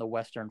Quiet on the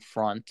Western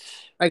Front.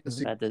 I can If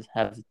see. I had to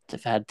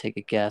if I had to take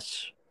a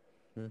guess,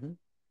 Mm-hmm.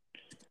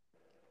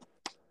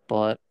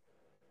 but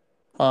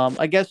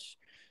I guess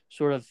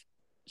sort of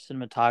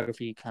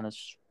cinematography kind of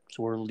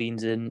sort of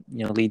leads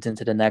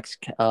into the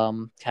next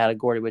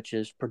category, which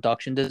is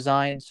production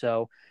design.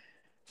 So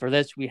for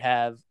this, we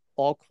have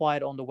All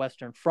Quiet on the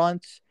Western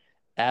Front,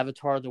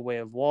 Avatar: The Way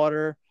of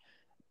Water,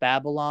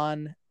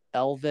 Babylon,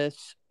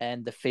 Elvis,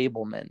 and The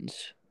Fablemans.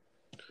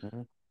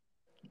 Mm-hmm.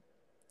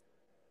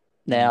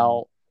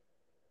 Now,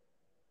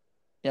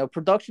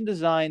 production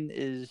design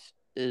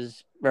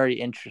is very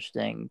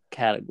interesting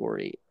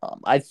category.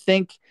 I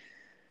think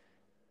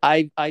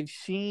I've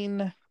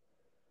seen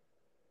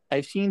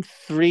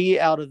three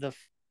out of the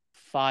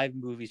five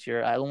movies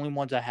here. The only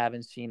ones I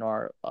haven't seen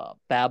are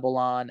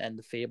Babylon and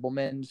The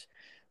Fablemans,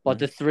 but Mm-hmm.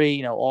 the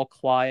three, All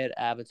Quiet,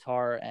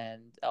 Avatar,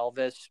 and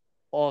Elvis,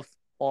 all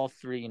all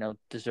three,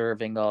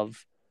 deserving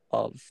of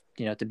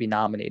to be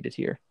nominated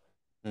here.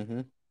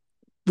 Mm-hmm.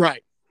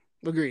 Right.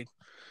 Agreed.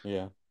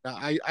 Yeah.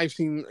 I've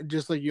seen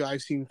just like you.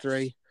 I've seen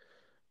three.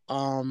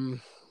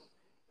 Um.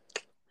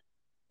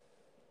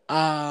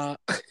 Uh.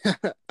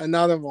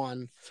 Another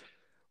one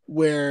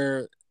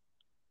where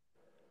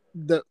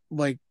the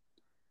like.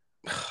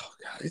 Oh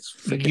God, it's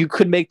freaking. You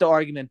could make the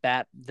argument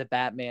the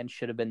Batman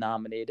should have been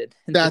nominated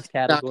in this That's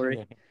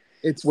category,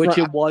 it's. which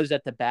it was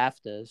at the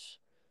BAFTAs.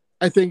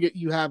 I think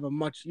you have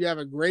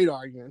a great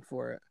argument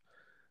for it.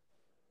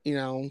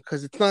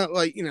 Because it's not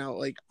like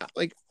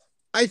like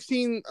I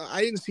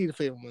didn't see the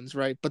Fablemans,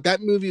 right? But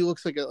that movie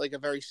looks like a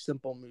very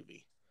simple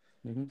movie.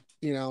 Mm-hmm.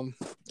 You know,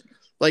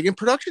 like in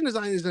production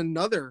design is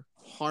another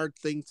hard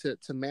thing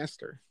to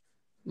master,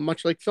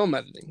 much like film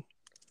editing.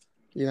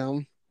 You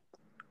know,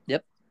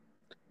 Yep.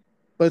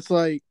 but it's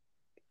like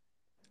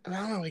I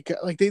don't know,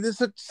 like they did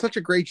such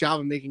a great job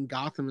of making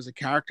Gotham as a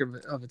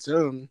character of its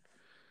own.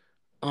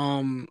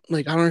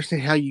 Like I don't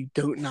understand how you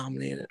don't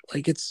nominate it.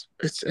 Like it's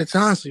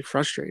honestly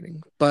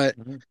frustrating, but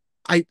Mm-hmm.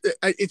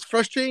 it's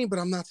frustrating, but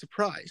I'm not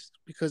surprised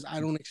because I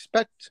don't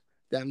expect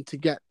them to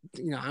get,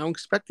 I don't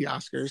expect the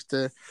Oscars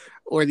to,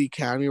 or the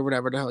Academy or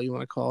whatever the hell you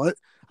want to call it.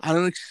 I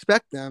don't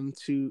expect them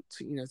to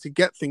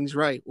get things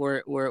right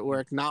or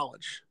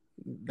acknowledge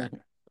that.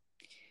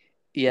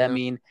 Yeah, I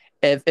mean,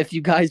 if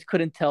you guys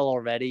couldn't tell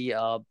already,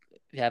 if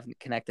you haven't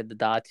connected the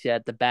dots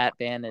yet, the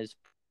Batman is,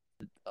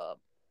 uh,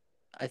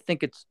 I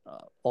think it's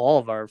all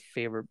of our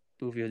favorite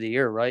movie of the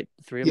year, right?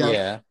 The three of Yeah, us.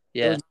 Yeah.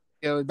 it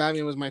Yeah, was.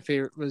 Batman was my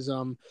favorite. Was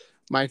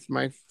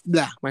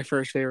my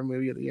first favorite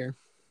movie of the year.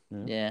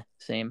 yeah,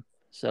 same.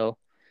 So,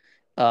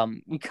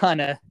 we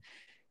kind of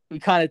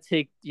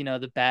take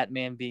the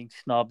Batman being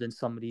snubbed in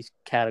some of these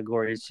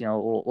categories, a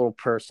little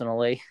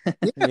personally.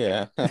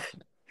 Yeah, Yeah.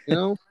 you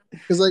know,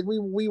 because like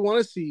we want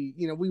to see,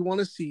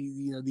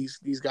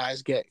 these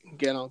guys get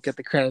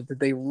the credit that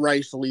they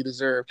rightfully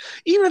deserve,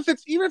 even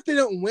if they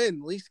don't win,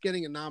 at least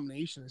getting a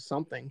nomination is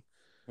something.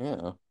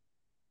 Yeah.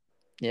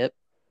 Yep.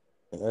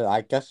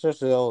 I guess there's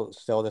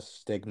still this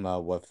stigma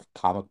with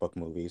comic book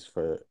movies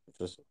for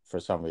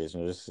some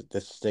reason. There's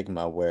this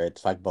stigma where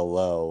it's like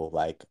below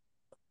like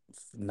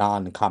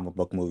non-comic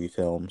book movie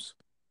films.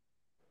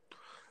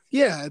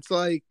 Yeah, it's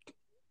like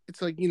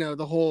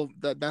the whole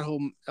that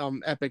whole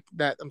epic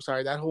that I'm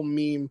sorry that whole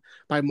meme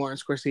by Martin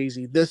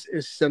Scorsese. This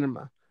is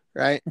cinema,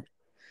 right?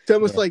 It's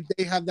almost Yeah. like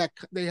they have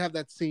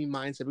that same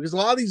mindset because a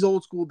lot of these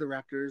old school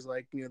directors,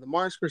 like the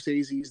Martin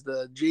Scorsese's,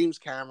 the James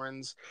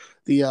Camerons,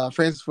 the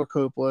Francis Ford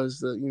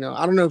Coppola's,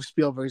 I don't know if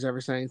Spielberg's ever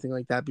said anything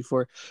like that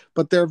before,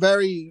 but they're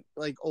very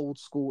like old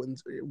school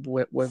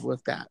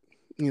with that.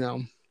 You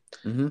know,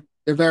 Mm-hmm.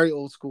 they're very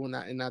old school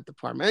in that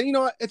department, and you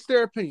know what? It's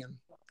their opinion.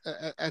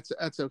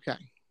 That's okay.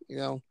 You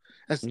know,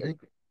 that's I Mm-hmm.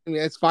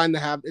 mean it's fine to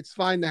have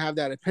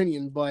that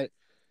opinion, but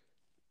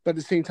at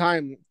the same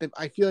time,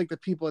 I feel like the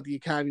people at the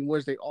Academy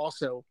Awards they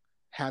also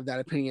have that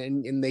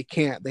opinion, and they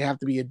can't. They have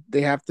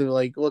to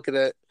like look at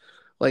it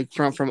like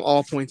from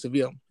all points of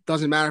view.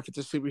 Doesn't matter if it's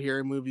a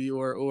superhero movie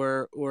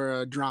or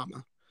a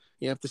drama.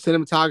 If the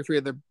cinematography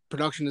or the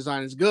production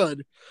design is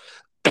good,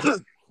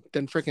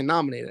 then freaking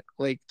nominate it.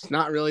 Like it's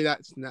not really that.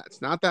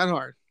 It's not that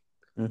hard.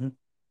 Mm-hmm.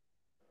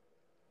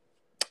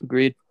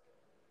 Agreed.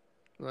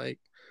 Like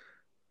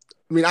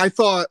I mean, I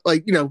thought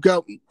like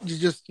go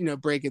just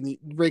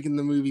breaking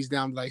the movies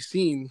down that I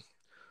seen.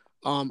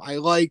 I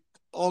like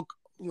all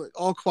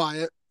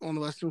quiet on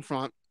the Western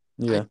Front.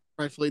 I Yeah.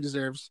 rightfully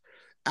deserves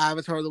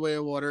Avatar: The Way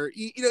of Water.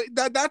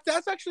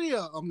 That's actually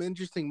an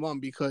interesting one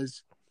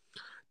because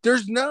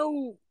there's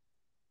no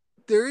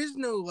there is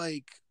no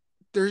like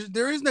there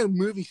is no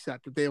movie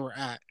set that they were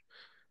at.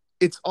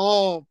 It's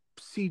all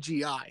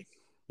CGI.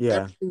 Yeah.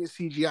 Everything is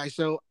CGI.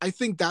 So I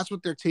think that's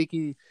what they're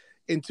taking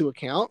into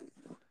account.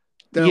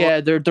 They're like,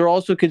 Yeah, they're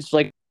also could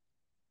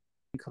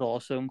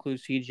also include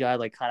CGI,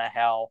 like kind of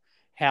how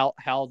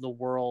the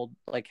world,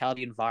 like how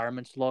the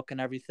environments look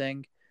and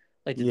everything,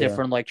 like the Yeah.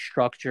 different like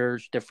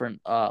structures, different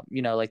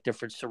like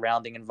different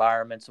surrounding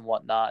environments and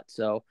whatnot.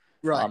 So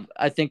right.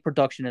 I think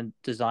production and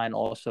design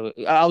also.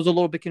 I was a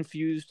little bit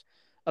confused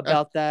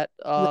about that,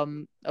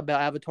 Right.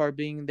 about Avatar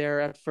being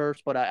there at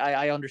first, but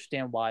I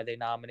understand why they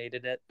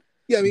nominated it.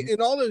 Yeah, I mean, Mm-hmm.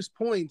 in all those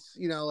points,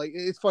 like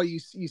it's funny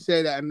you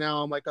say that, and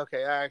now I'm like,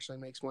 okay, that actually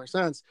makes more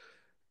sense.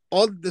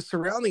 All the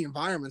surrounding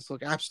environments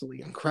look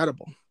absolutely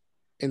incredible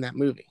in that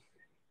movie.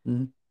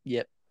 Mm-hmm.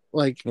 Yep.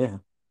 Like, Yeah.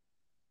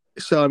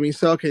 so I mean,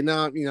 so okay,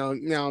 now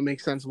it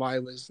makes sense why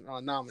it was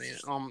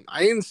nominated.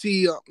 I didn't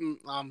see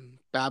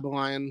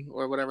Babylon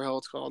or whatever hell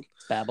it's called.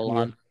 Yeah.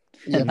 Babylon.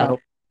 Yeah. not Nope.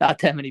 not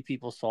that many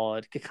people saw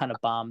it. It kind of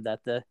bombed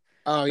at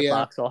Oh the yeah.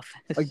 box office.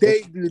 Like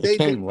It they did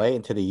came late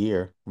into the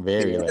year.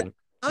 Very Yeah, late. came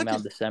not out in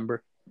just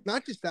December.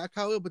 not just that,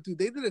 Khalil, but dude,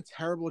 they did a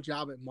terrible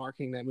job at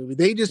marketing that movie.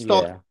 They just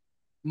thought Yeah.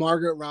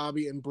 Margaret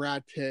Robbie and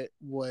Brad Pitt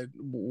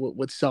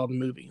would sell the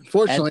movie. And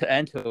Unfortunately,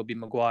 Tobey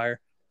Maguire.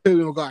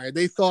 Tobey Maguire.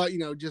 They thought,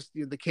 just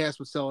the cast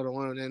would sell it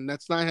alone, and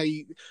that's not how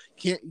you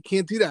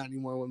can't do that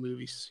anymore with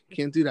movies. You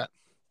can't do that.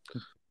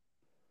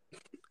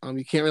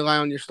 You can't rely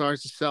on your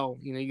stars to sell.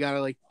 You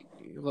gotta like,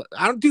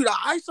 I don't, dude.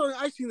 I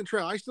seen the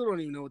trailer. I still don't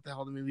even know what the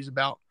hell the movie's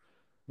about.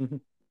 Mm-hmm.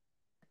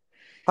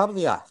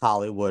 Probably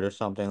Hollywood or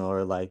something,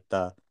 or like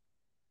the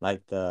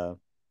like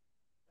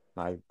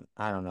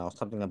I don't know,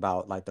 something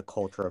about like the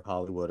culture of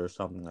Hollywood or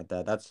something like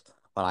that. That's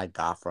what I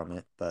got from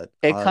it. But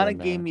It other kind than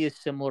of gave that, me a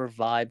similar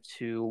vibe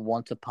to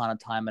Once Upon a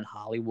Time in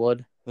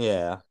Hollywood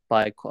yeah.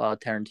 by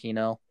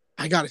Tarantino.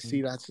 I gotta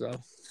see that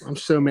stuff. I'm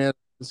so mad I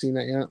haven't seen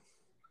that yet.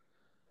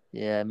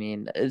 Yeah, I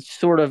mean,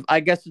 I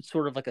guess it's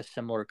sort of like a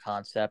similar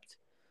concept,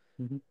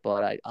 Mm-hmm.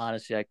 but I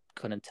honestly I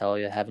couldn't tell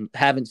you.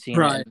 Haven't seen it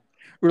Right. and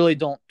really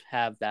don't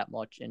have that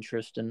much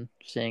interest in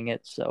seeing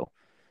it. So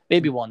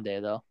maybe one day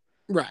though.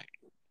 Right.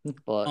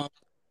 But Um,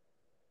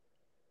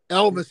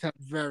 Elvis had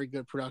very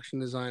good production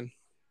design.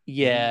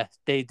 Yeah,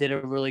 they did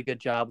a really good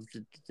job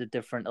with the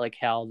different, like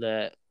how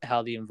the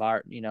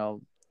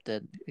environment,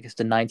 the I guess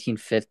the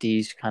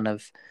 1950s kind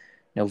of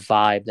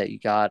vibe that you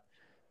got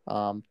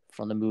from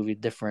the movie,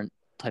 different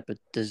type of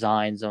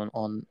designs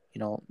on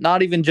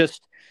not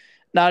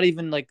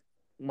even like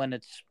when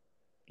it's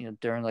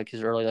during like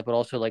his early life, but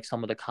also like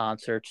some of the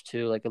concerts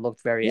too. Like it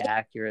looked very Yeah,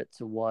 accurate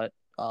to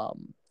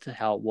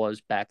how it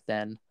was back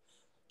then.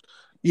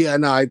 yeah,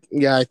 no,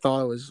 I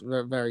thought it was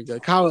very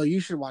good. Kyle, you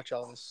should watch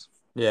Elvis.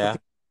 I Yeah,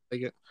 think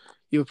like it.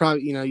 You would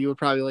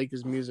probably like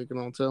his music and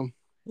all too.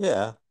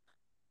 yeah.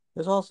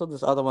 There's also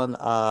this other one,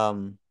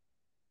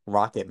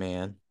 Rocket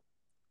Man.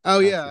 Oh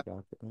yeah, Classic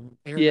Rocket Man.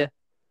 I heard Yeah,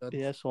 that. Good.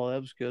 yeah, so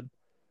that was good.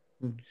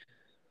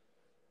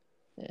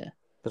 Yeah,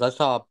 Because I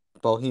saw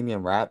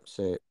Bohemian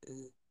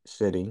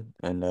City,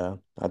 and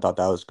I thought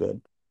that was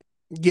good.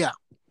 Yeah.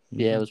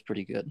 yeah, it Hmm. was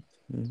pretty good.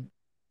 Hmm.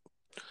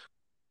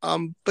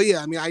 But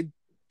yeah, I mean, I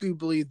do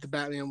believe the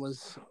Batman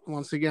was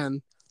once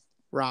again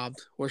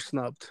robbed or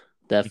snubbed.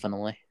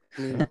 Definitely.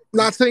 I mean,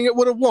 not saying it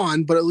would have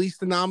won, but at least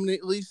the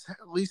nominate, at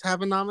least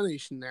have a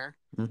nomination there.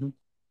 Hmm.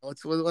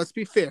 Let's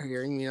be fair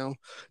here,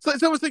 So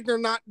it's almost like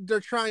they're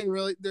trying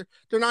really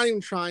they're not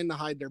even trying to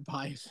hide their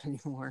bias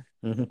anymore.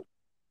 Hmm.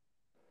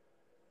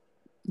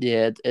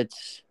 Yeah,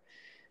 it's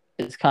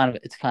kind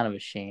of a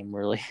shame,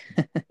 really.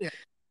 Yeah,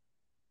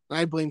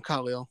 I blame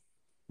Khalil.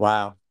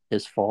 Wow.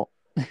 His fault.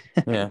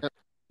 Yeah.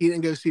 He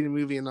didn't go see the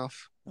movie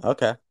enough.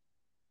 Okay.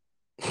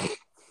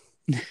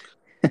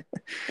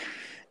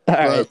 All But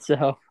right,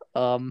 so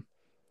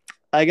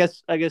I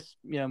guess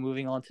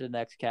moving on to the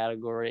next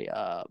category,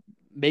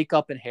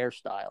 makeup and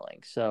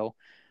hairstyling. So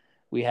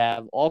we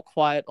have All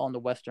Quiet on the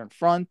Western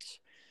Front,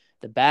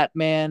 The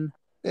Batman,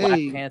 Black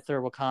hey,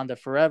 Panther: Wakanda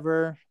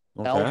Forever,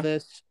 Okay.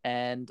 Elvis,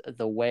 and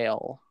The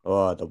Whale.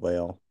 Oh, the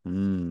whale.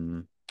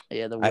 Hmm.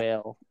 Yeah, The I,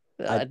 Whale.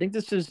 I, I think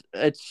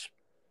it's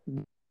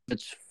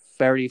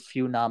very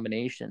few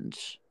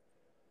nominations.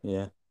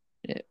 yeah.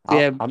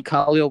 Yeah, I'm,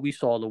 Khalil, we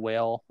saw The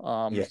Whale.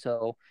 yeah.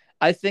 So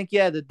I think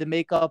the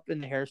makeup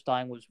and the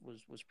hairstyling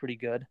was pretty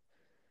good.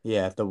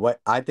 Yeah.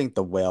 I think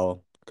the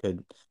whale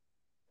could,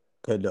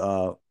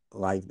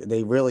 like,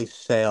 they really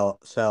sell,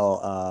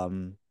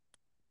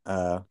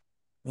 uh,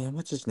 man,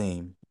 what's his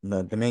name?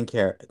 The main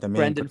Brendan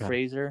protagonist.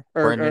 Fraser,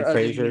 Brendan you mean the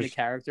Fraser's.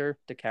 character?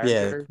 The Yeah.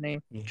 character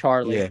name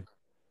Charlie. Yeah.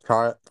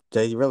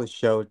 They really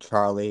show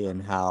Charlie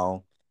and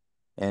how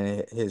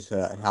his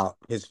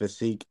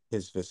physique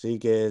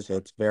is.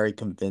 It's very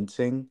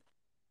convincing.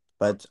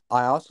 But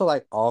I also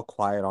like All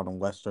Quiet on the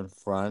Western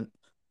Front.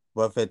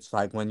 But if it's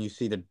like when you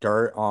see the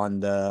dirt on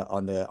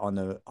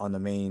the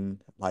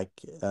main, like,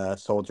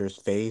 soldier's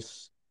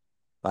face,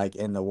 like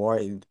in the war,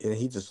 and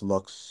he just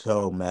looks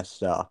so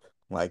messed up.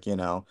 Like, with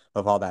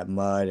all that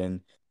mud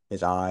in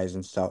his eyes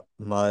and stuff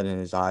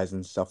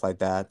like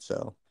that.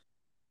 So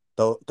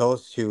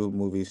those two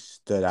movies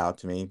stood out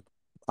to me.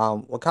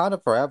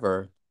 Wakanda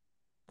Forever,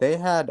 they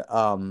have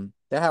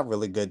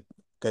really good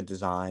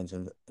designs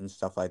and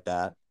stuff like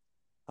that.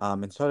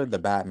 And so did the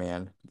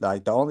Batman.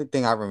 Like, the only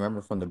thing I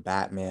remember from the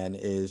Batman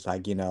is,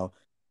 like,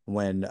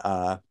 when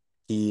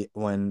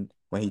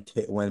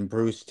when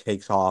Bruce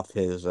takes off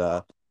his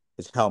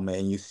helmet,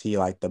 and you see,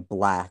 like, the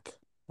black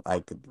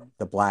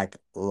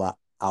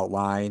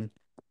outline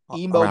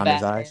Emo around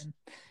his eyes. Batman.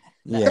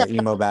 Yeah,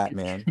 emo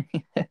Batman.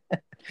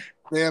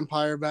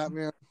 Vampire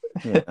Batman.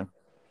 Yeah.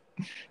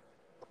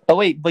 Oh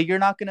wait, but you're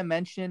not gonna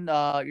mention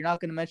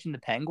the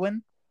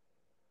Penguin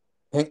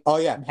Oh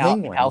yeah, and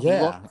Penguin. how he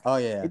looked. Yeah. Oh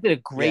They yeah. did a Yeah,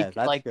 great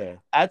that's like good.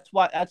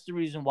 that's the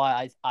reason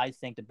why I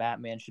think the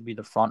Batman should be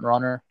the front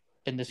runner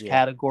in this Yeah.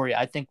 category.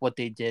 I think what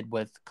they did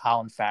with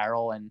Colin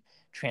Farrell and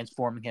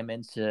transforming him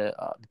into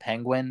the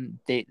Penguin,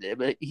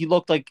 he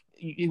looked like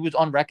he was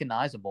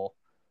unrecognizable.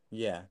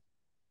 Yeah.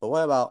 But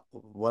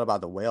what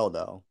about the whale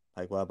though?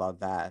 Like, what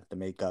about that? The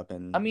makeup I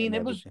and mean,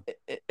 everything.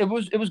 it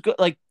was good.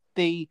 Like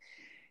they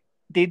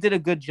did a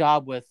good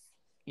job with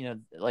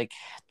like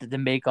the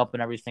makeup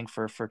and everything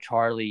for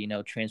Charlie.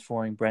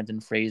 Transforming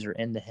Brendan Fraser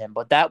into him.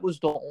 But that was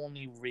the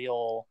only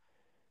real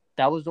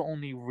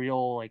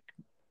like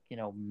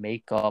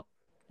makeup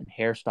and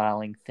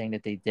hairstyling thing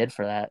that they did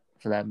for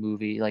that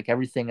movie. Like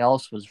everything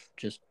else was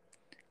just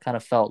kind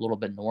of felt a little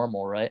bit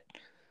normal, right?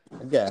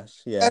 I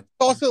guess, yeah. That's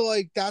also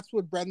like that's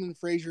what Brendan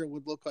Fraser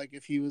would look like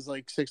if he was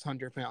like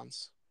 600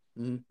 pounds.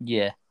 Hmm.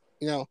 Yeah.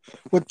 You know,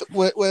 with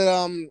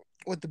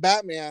the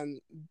Batman,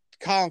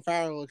 Colin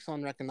Farrell looks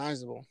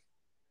unrecognizable.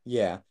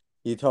 Yeah.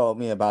 You told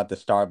me about the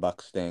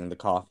Starbucks thing, the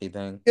coffee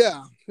thing.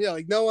 Yeah,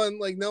 like no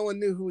one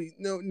knew who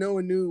no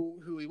one knew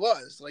who he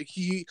was. Like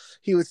he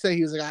would say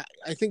he was like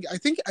I think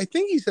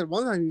he said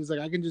one time he was like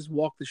I can just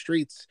walk the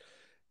streets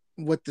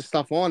with the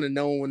stuff on and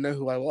no one would know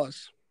who I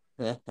was.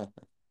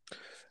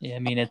 Yeah. I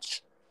mean,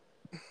 it's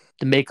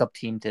the makeup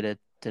team did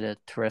a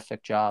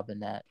terrific job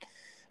in that.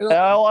 You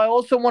know, I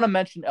also want to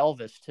mention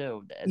Elvis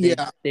too.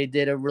 yeah, They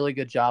did a really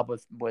good job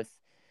with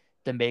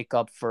the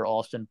makeup for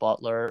Austin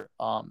Butler,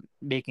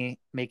 making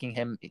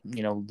him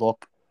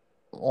look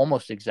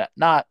almost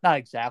not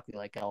exactly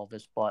like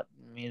Elvis, but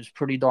I mean, it was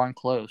pretty darn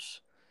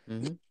close.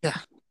 Mm-hmm. Yeah.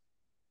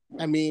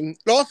 I mean,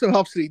 it also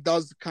helps that he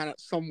does kind of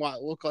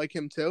somewhat look like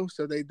him too,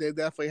 so they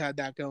definitely had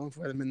that going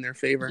for them in their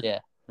favor. Yeah.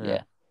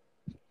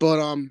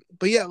 But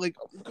yeah, like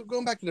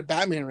going back to the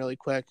Batman really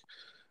quick,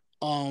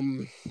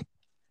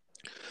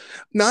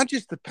 not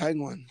just the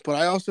Penguin, but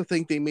I also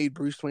think they made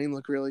Bruce Wayne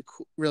look really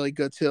really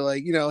good too.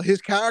 Like, you know,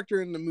 his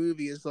character in the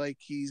movie is like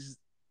he's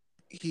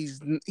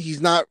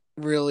not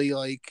really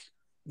like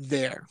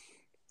there.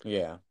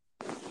 Yeah.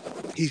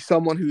 He's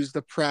someone who's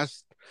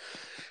depressed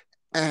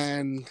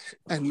and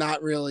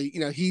not really, you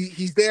know,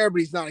 he's there but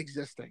he's not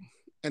existing.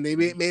 And they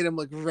made him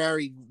look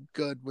very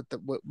good with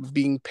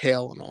being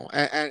pale and all,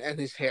 and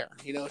his hair.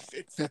 You know,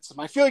 it fits him.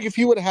 I feel like if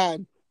he would have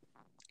had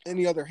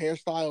any other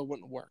hairstyle, it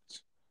wouldn't have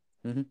worked.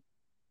 Mm-hmm.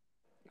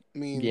 I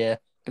mean, Yeah,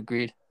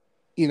 agreed.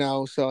 you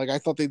know, so like I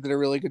thought they did a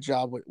really good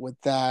job with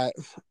that.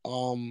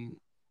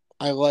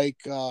 I like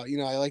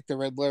I like the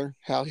Riddler,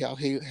 how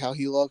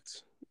he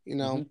looked, you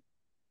know.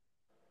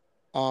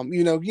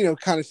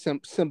 Kind of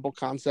simple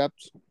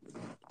concept.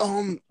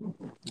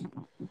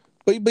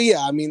 But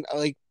yeah, I mean,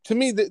 like to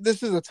me,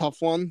 this is a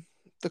tough one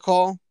to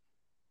call.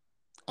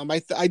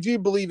 I do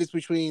believe it's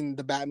between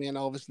the Batman,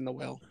 Elvis, and the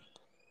Will.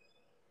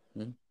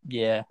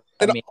 Yeah,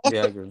 I And mean, also,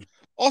 Yeah, I agree.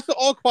 also,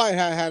 All Quiet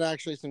had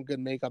actually some good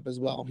makeup as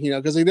well. You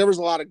know, because like, there was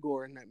a lot of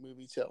gore in that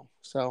movie too.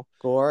 So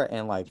Gore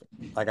and like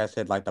I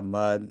said, like the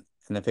mud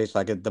in the face,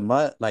 like the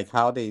mud, like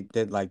how they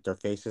did like their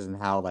faces and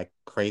how like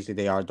crazy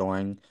they are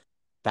during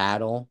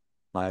battle,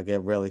 like it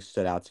really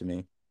stood out to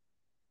me.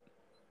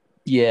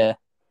 yeah,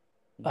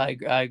 I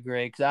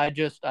agree because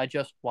I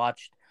just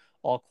watched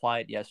All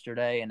Quiet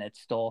yesterday, and it's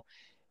still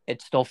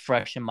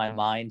fresh in my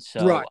mind.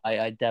 So right,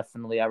 I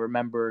definitely I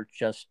remember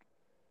just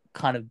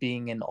kind of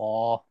being in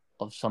awe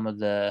of some of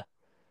the,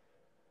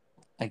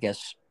 I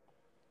guess,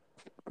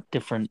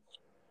 different,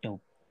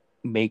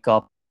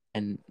 makeup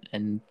and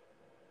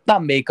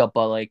not makeup,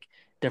 but like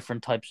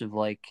different types of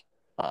like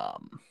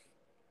um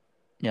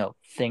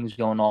things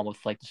going on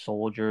with like the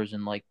soldiers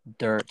and like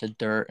the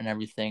dirt and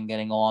everything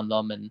getting on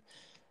them, and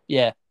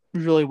yeah, it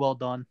was really well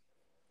done.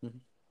 Mhm.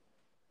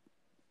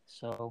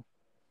 So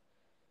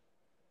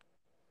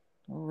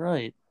all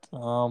right,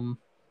 I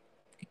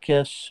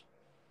guess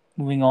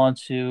moving on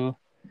to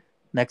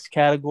next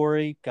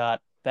category,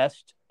 got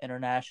best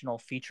international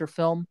feature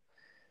film.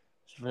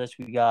 So for this,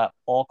 we got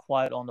All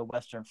Quiet on the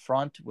Western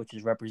Front, which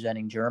is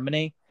representing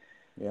Germany.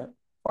 Yeah.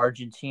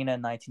 Argentina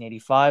in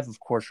 1985, of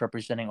course,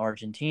 representing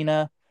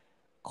Argentina.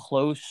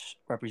 Close,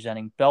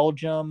 representing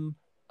Belgium.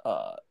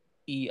 Uh,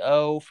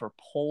 EO for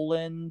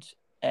Poland.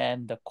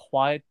 And The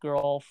Quiet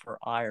Girl for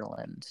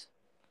Ireland.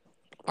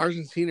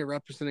 Argentina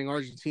representing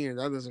Argentina.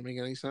 That doesn't make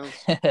any sense.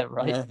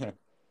 Right?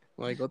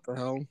 Like what the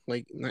hell?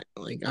 Like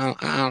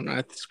I don't know.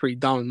 It's pretty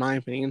dumb in my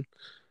opinion.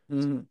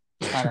 Mhm.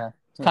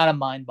 Kind of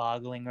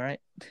mind-boggling, right?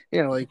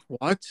 Yeah, like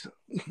what?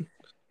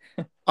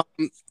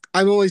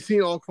 I've only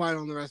seen All Quiet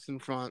on the Western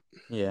Front.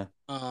 Yeah.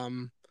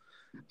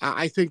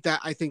 I think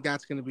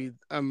that's going to be.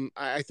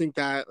 I think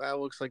that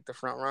looks like the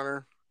front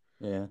runner.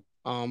 Yeah.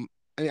 I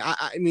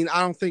mean,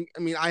 I don't think.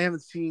 I mean, I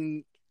haven't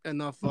seen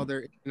enough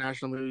other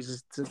international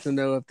movies to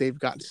know if they've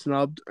got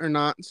snubbed or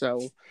not. So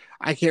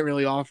I can't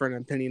really offer an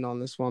opinion on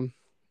this one.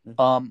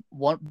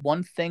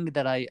 One thing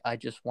that I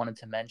just wanted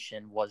to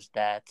mention was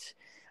that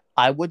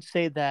I would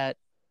say that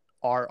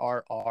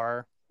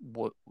RRR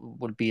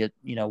would be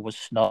was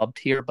snubbed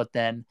here, but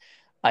then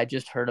I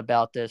just heard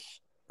about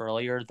this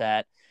earlier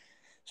that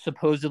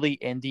supposedly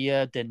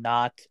India did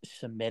not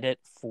submit it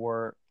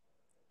for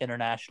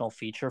international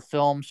feature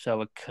film,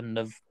 so it couldn't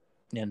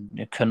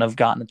have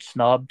gotten it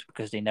snubbed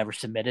because they never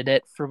submitted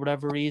it for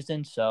whatever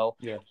reason. So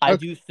Yeah. I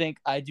Okay.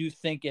 do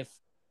think if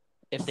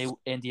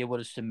India would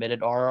have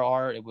submitted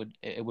RRR, it would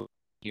be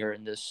here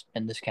in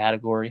this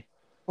category.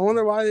 I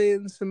wonder why they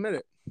didn't submit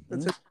it.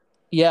 That's it.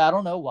 Yeah, I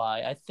don't know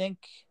why. I think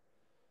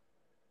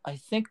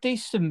they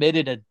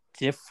submitted a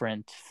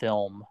different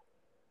film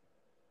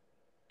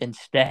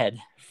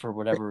instead for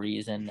whatever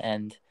reason,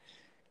 and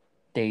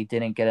they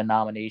didn't get a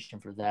nomination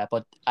for that.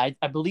 But I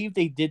believe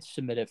they did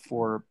submit it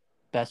for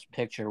Best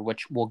Picture,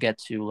 which we'll get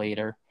to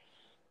later.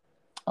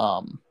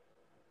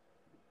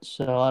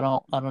 So I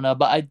don't know,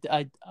 but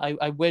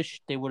I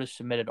wish they would have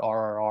submitted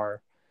RRR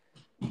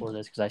for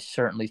this because I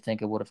certainly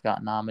think it would have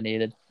got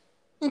nominated.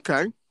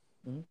 Okay.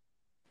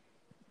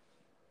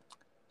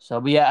 So,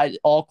 but yeah,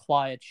 All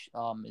Quiet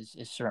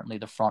is certainly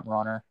the front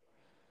runner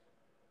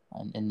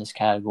in this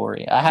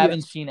category. I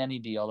haven't seen any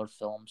of the other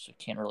films, so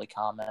can't really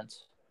comment.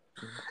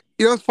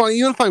 You know, it's funny.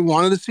 Even if I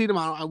wanted to see them,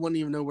 I wouldn't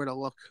even know where to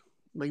look.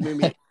 Like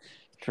maybe.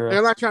 True. Like,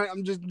 I'm not trying.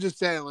 I'm just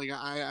saying. Like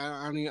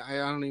I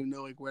don't even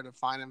know like where to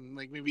find them.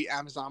 Like maybe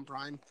Amazon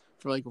Prime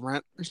for like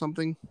rent or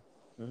something.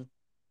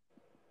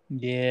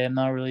 Yeah, I'm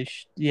not really.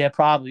 Yeah,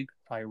 probably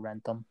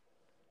rent them.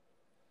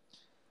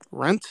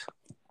 Rent.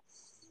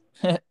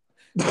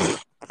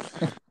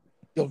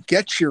 You'll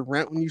get your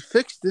rent when you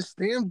fix this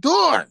damn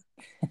door.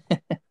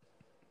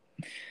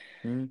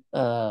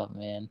 Oh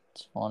man,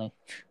 it's funny.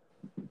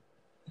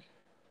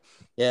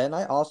 Yeah, and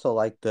I also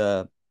like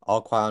the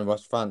All Quiet on the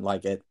Western Front.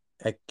 Like it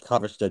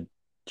covers the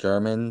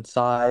German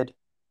side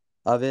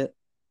of it,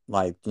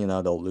 like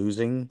the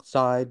losing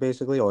side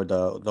basically, or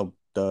the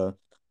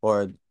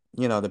or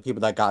the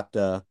people that got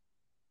the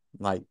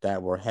like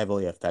that were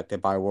heavily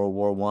affected by World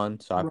War I.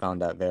 So I Right.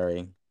 found that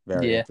very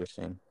Yeah.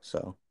 interesting.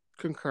 So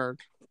Concurred.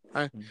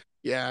 I mm,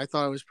 Yeah, I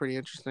thought it was pretty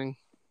interesting.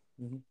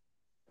 mhm.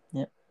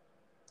 Yeah.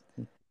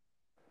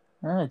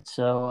 All right.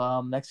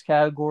 So next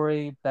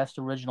category, best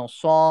original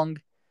song.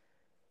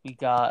 We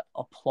got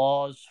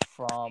Applause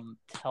from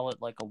Tell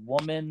It Like a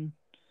Woman,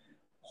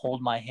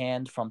 Hold My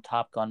Hand from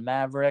Top Gun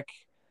Maverick,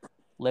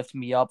 Lift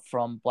Me Up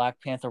from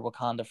Black Panther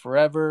Wakanda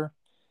Forever,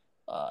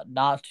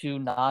 Not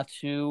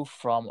To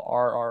from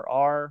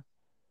RRR,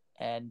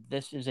 and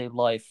This Is a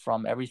Life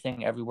from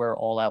Everything Everywhere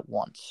All at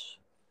Once.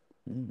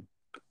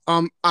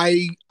 Mm,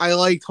 I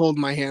liked Hold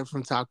My Hand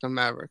from Top Gun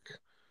Maverick.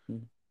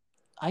 mm.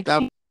 I That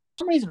can't, for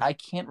some reason, I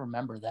can't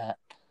remember that.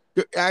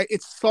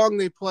 it's a song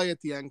they play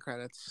at the end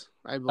credits,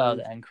 I Oh, believe.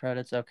 the end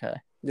credits. Okay.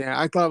 Yeah,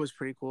 I thought it was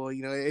pretty cool.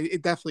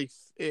 It definitely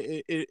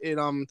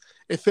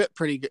it fit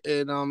pretty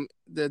good.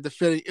 The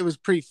fitting, it was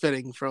pretty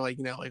fitting for like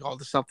all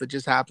the stuff that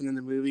just happened in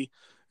the movie.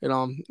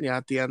 Yeah,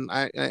 at the end,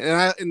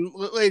 and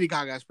Lady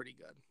Gaga's pretty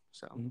good.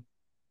 So Mhm.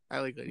 I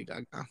like Lady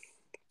Gaga.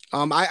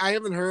 I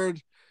haven't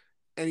heard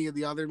any of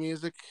the other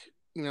music.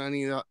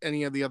 Any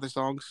of the other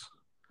songs.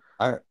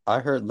 I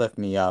heard "Lift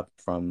Me Up"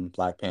 from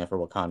Black Panther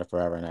Wakanda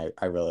Forever, and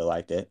I really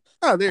liked it.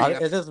 Oh, there you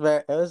go.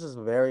 It was just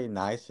very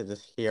nice to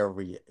just hear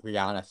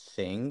Rihanna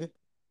sing because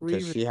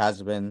Reason.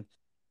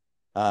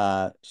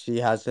 she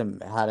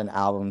hasn't had an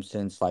album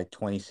since like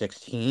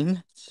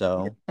 2016.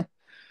 So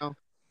Oh.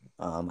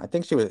 I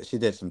think she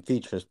did some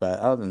features, but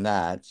other than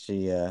that,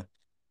 you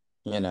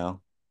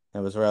know, it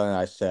was really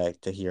nice to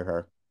hear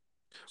her.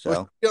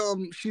 Well,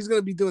 So she's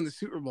gonna be doing the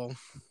Super Bowl.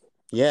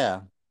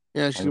 yeah,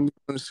 Yeah, she's um, gonna be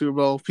doing the Super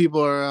Bowl.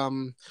 People are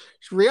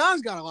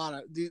Rihanna's got a lot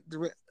of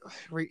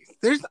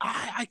there's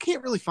I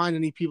can't really find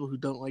any people who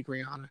don't like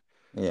Rihanna.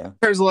 yeah,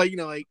 There's like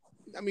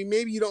I mean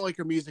maybe you don't like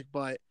her music,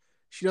 but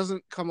she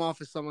doesn't come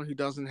off as someone who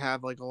doesn't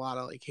have like a lot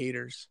of like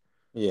haters.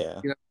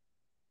 yeah. You know?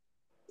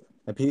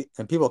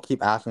 And people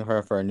keep asking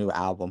her for a new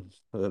album,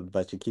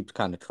 but she keeps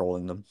kind of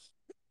trolling them.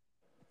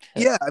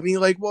 Yeah, I mean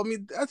well I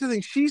mean that's the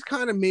thing. She's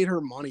kind of made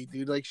her money,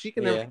 dude. Like she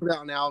can never Yeah, put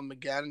out an album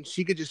again, and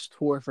she could just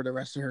tour for the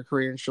rest of her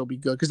career and she'll be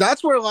good. Because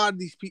that's where a lot of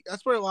these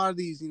that's where a lot of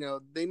these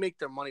they make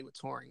their money with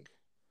touring.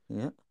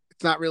 yeah,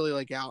 It's not really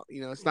like out,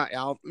 it's not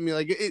out. I mean,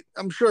 like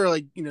I'm sure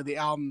like the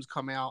albums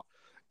come out,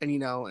 and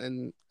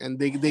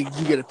they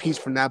do get a piece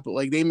from that, but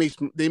like they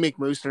make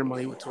most of their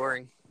money with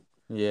touring.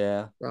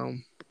 yeah, So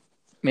I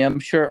mean,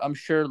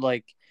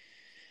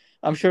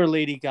 I'm sure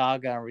Lady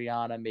Gaga and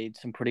Rihanna made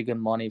some pretty good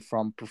money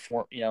from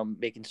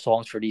making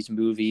songs for these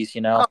movies.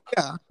 oh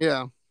yeah,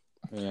 yeah,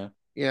 yeah,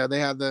 yeah. They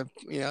had the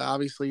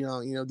obviously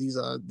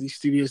these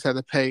studios had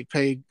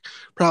to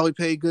probably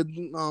pay good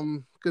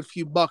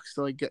few bucks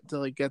to get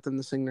them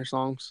to sing their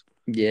songs.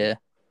 Yeah.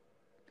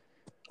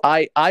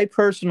 I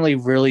personally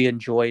really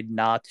enjoyed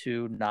Not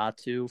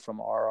To from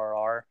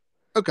RRR.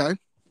 Okay,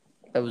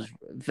 It was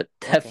okay.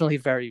 definitely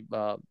very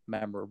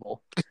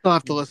memorable. I still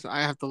have to listen.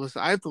 I have to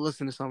listen. I have to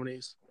listen to some of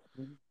these.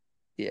 Mhm.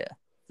 Yeah.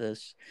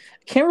 This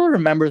I can't really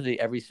remember the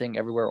Everything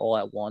Everywhere All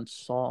at Once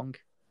song.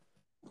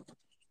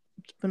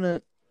 It's been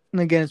a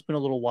and again it's been a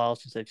little while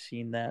since I've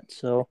seen that,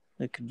 so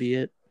it could be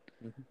it.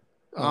 Mhm.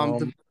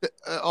 Um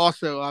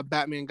Also,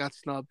 Batman got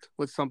snubbed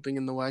with Something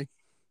in the Way.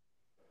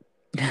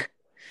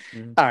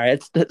 Mhm. all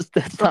right,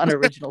 that's not an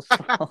original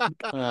song.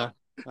 Uh,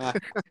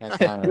 that's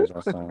not an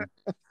original song.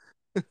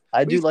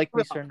 I What are you do like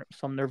talking me about?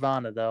 some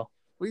Nirvana though.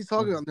 What are you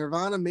talking about?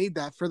 Nirvana made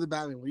that for the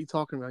Batman. What are you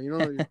talking about? You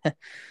know,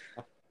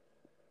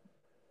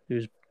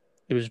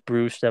 It was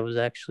Bruce that was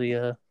actually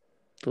the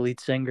lead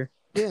singer,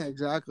 yeah,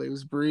 exactly. It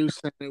was Bruce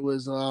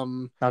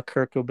and not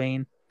Kurt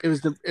Cobain. it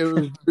was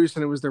Bruce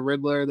and it was the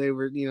Riddler. They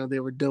were doing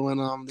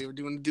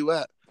a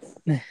duet.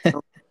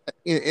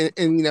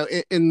 In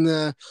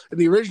the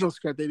original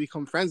script, they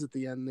become friends at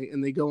the end,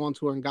 and they go on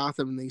tour in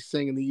Gotham and they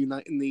sing and they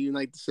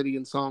unite the city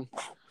in song.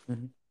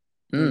 Mhm.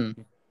 And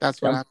Mm,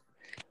 that's what sounds happened.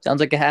 sounds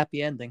like a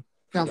happy ending.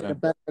 Sounds like Yeah. a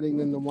better ending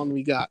than the one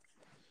we got.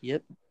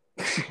 Yep.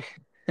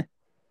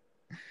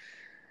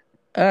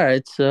 All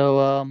right,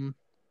 so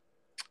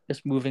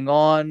just moving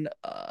on.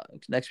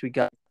 Next we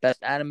got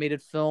best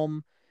animated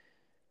film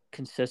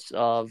consists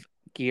of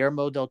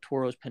Guillermo del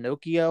Toro's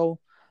Pinocchio,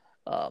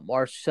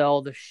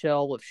 Marcel the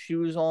Shell with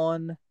Shoes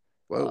On,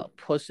 Whoa.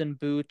 Puss in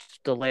Boots: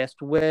 The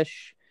Last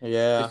Wish, The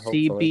Yeah,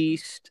 Sea hopefully.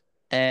 Beast,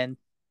 and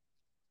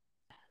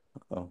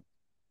Oh,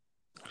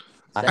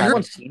 I has I heard. anyone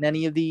haven't. seen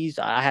any of these?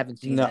 I haven't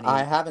seen No, any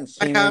I of. haven't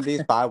I seen any have. of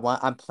these, but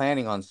I'm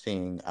planning on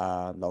seeing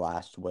The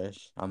Last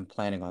Wish. I'm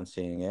planning on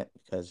seeing it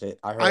because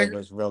I heard I it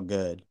was real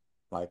good.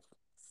 Like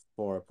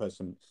for a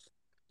person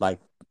like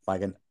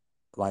like an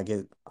like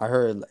it I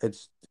heard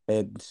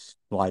it's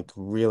like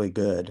really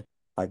good.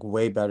 Like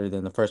way better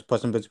than the first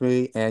Puss in Boots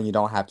movie, and you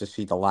don't have to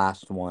see the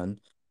last one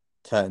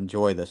to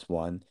enjoy this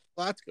one.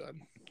 Well, that's good.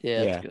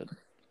 Yeah, it's Yeah. good.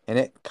 And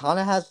it kind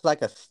of has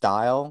like a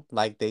style,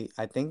 like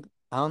I think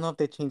I don't know if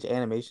they changed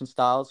animation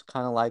styles,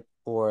 kind of like,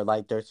 or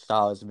like their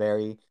style is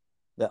very,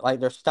 that like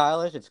they're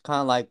stylish. It's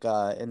kind of like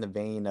in the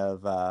vein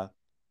of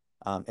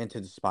Into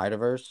the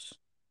Spider-Verse,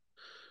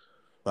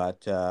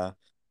 but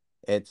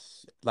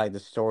it's like the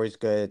story's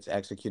good, it's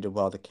executed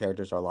well, the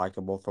characters are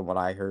likable from what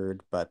I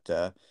heard, but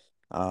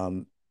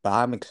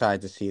I'm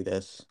excited to see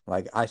this.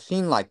 Like I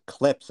seen like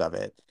clips of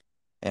it,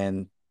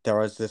 and there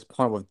was this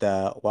point with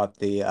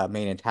the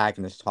main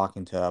antagonist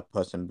talking to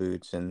Puss in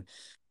Boots, and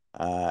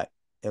uh,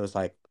 it was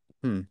like,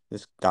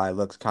 this guy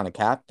looks kind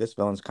of this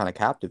villain's kind of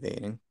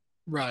captivating.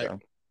 Right. So, Well,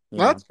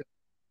 yeah, that's good.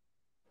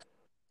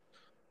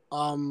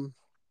 Um,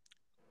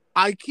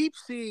 I keep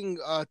seeing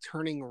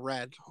Turning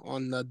Red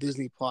on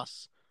Disney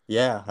Plus.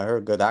 yeah, I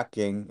heard good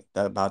acting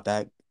about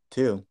that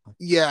too.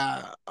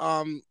 Yeah.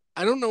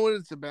 I don't know what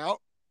it's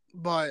about,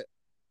 but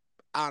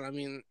I don't know, I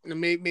mean,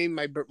 maybe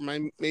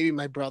maybe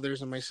my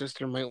brothers and my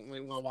sister might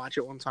want to watch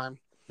it one time.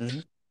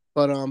 Hmm.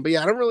 But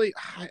yeah, I don't really.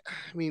 I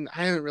mean,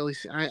 I haven't really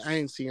seen. I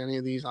didn't see any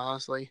of these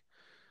honestly.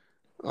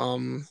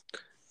 Um,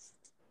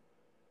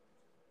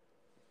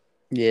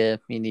 Yeah,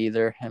 me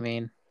neither. I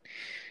mean,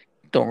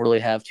 don't really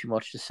have too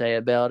much to say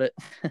about it.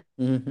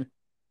 Hmm.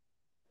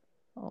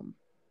 Um,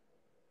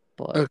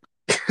 but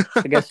okay.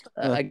 I guess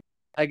Uh,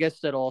 I guess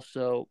that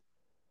also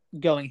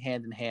going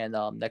hand in hand.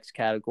 Next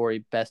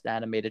category, best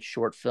animated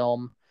short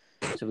film.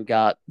 So we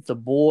got The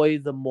Boy,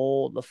 the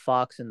Mole, the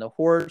Fox, and the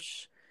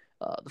Horse,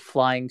 The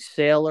Flying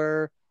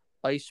Sailor,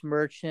 Ice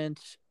Merchant,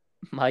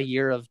 My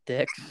Year of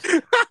Dicks,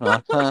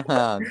 oh,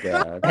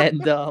 God.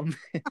 and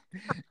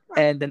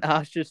and then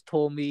Ash just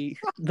told me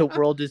the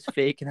world is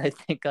fake, and I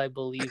think I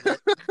believe it.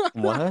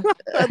 What?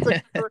 That's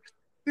a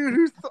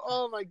dude.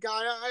 Oh my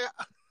god,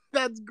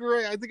 that's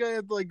great. I think I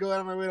have to like go out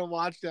of my way to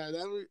watch that.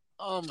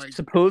 Oh my.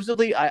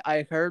 Supposedly,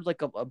 I heard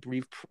like a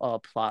brief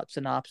plot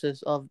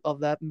synopsis of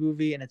that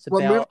movie, and it's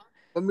What movie? about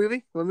What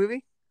movie? What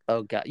movie?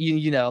 oh god,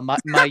 you know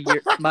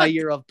my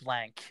year of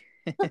blank.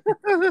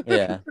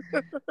 Yeah.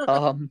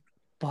 um,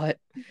 but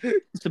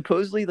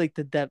supposedly like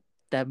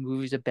that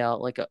movie's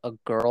about like a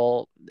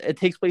girl. It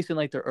takes place in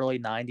like the early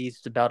 '90s.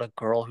 It's about a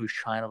girl who's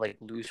trying to like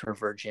lose her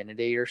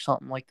virginity or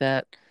something like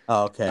that.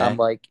 I'm Okay.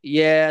 like,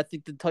 yeah, I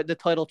think the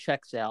title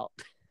checks out.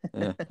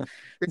 Yeah.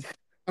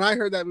 When I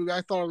heard that movie,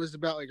 I thought it was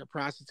about like a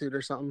prostitute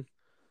or something.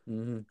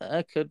 Hmm.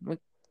 Could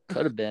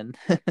have been.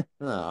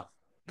 Oh.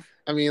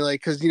 I mean, like,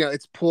 because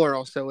it's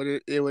plural, so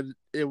it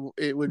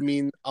would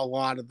mean a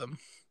lot of them.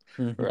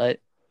 Hmm. Right.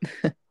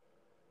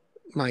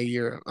 My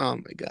year. Oh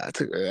my god,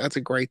 that's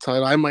a great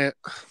title. I might.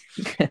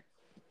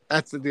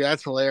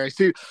 That's hilarious,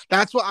 dude.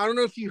 That's what I don't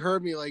know if you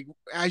heard me. Like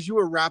as you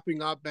were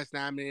wrapping up best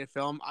animated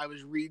film, I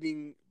was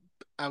reading.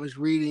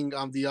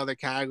 The other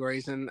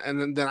categories, and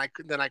then I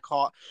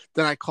caught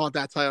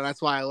that title.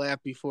 That's why I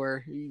laughed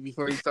before you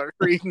started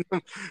reading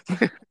them.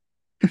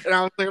 And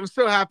I was like, I'm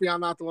so happy I'm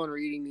not the one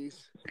reading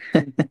these.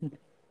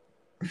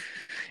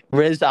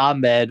 Riz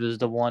Ahmed was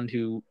the one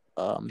who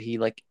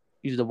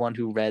he's the one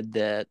who read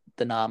the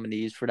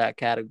nominees for that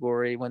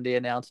category when they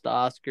announced the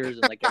Oscars,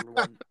 and like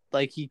everyone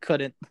like he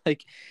couldn't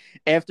like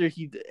after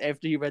he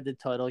read the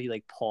title, he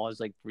like paused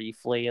like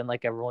briefly, and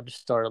like everyone just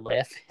started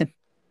laughing.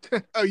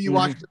 Oh, you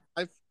watched it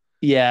live?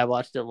 Yeah, I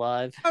watched it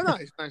live. Oh,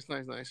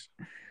 nice.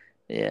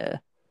 Yeah,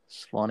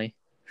 it's funny.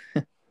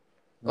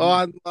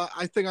 Oh,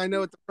 I think I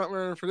know what the front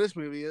runner for this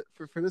movie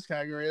for this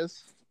category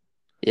is.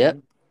 Yep.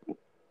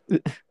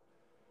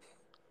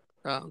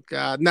 Oh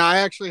God, no, I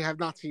actually have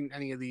not seen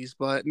any of these,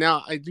 but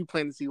now I do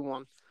plan to see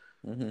one.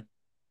 Hmm.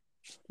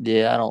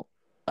 Yeah,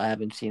 I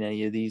haven't seen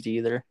any of these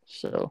either.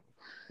 So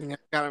Yeah,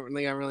 I got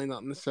really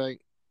nothing to say.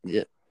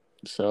 yeah.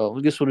 So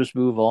I guess we'll just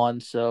move on.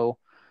 So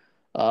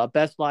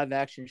best live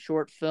action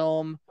short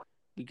film.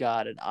 We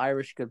got An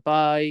Irish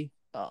Goodbye,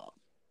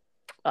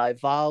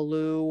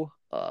 Ivalu,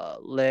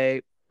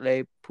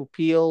 Le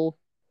Pupille,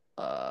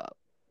 uh,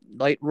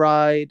 Night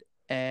Ride,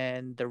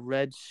 and The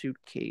Red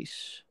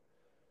Suitcase.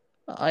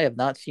 I have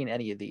not seen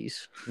any of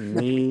these.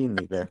 Me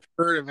neither.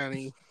 Heard of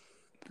any?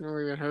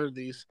 Never even heard of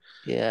these.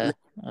 Yeah.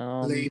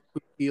 Lay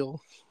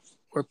pupil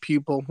or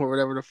pupil or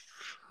whatever the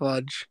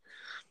fudge.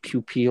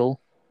 Pupille.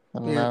 I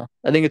don't Yeah,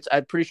 know.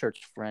 I'm pretty sure it's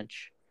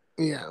French.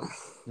 yeah,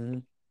 Hmm.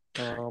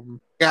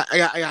 yeah. I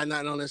got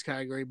nothing on this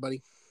category,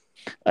 buddy.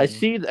 I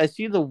Hmm.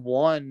 see the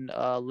one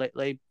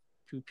Le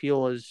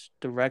Pupille is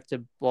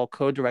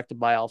co-directed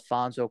by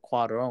Alfonso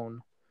Cuarón,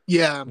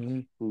 Yeah, Hmm.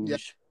 yeah.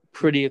 who's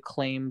pretty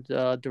acclaimed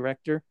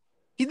director.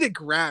 He did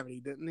Gravity,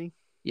 didn't he?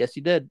 Yes,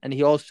 he did, and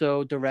he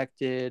also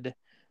directed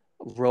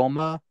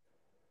Roma,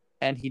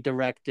 and he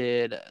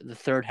directed the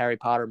third Harry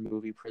Potter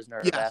movie, Prisoner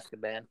of Yes.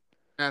 Azkaban.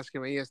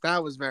 Asking me. Yes,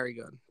 that was very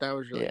good. That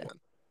was really Yeah, good.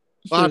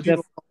 A lot so of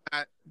people call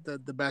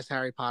that the best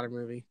Harry Potter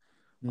movie.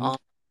 Hmm. Um,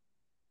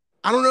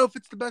 I don't know if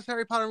it's the best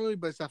Harry Potter movie,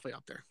 but it's definitely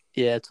up there.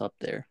 yeah, it's up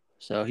there.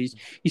 So he's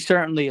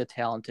certainly a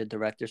talented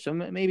director. So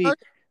maybe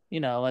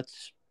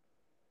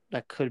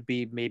that could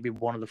be maybe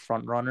one of the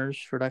front runners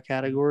for that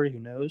category. Who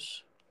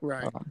knows?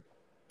 Right.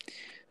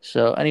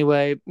 So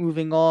anyway,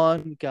 moving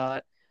on, we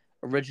got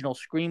original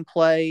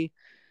screenplay.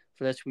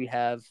 For this, we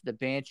have The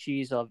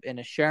Banshees of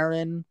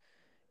Inisherin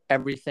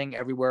Everything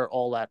Everywhere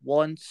All at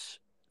Once,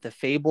 The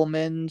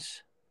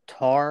Fablemans,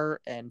 Tar,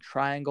 and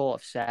Triangle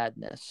of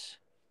Sadness.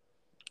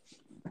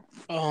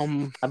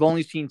 I've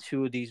only seen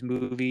 2 of these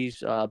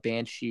movies,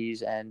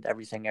 Banshees and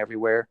Everything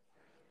Everywhere.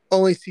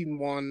 Only seen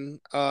one.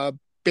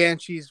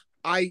 Banshees.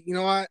 You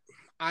know what?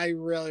 I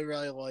really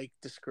like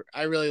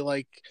I really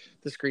like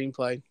the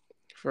screenplay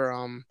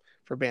for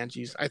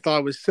Banshees. I thought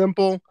it was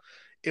simple.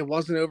 It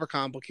wasn't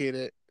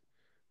overcomplicated.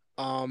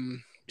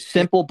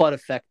 Simple but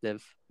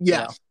effective.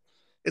 Yes.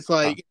 It's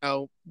like,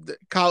 Huh.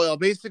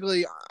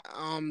 basically,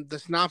 the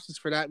synopsis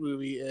for that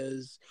movie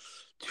is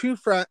two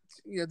friends.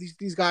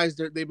 These guys,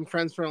 they've been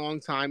friends for a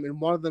long time, and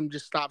one of them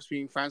just stops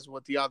being friends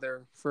with the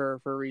other for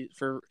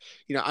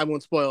I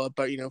won't spoil it,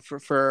 but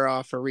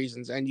for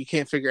reasons, and you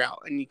can't figure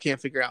out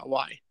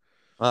why.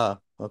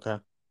 Okay.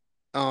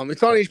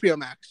 It's on HBO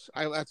Max.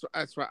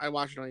 That's right. I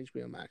watched it on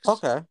HBO Max.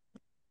 Okay.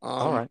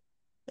 All right.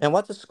 And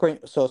what's a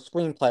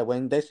screenplay?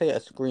 When they say a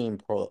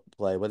screenplay,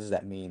 what does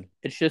that mean?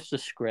 It's just a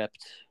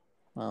script.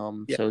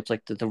 So it's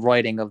like the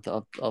writing of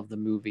the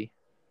movie.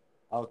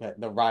 Okay,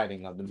 the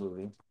writing of the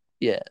movie.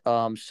 Yeah.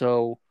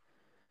 So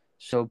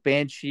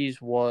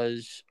Banshees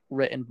was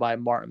written by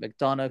Martin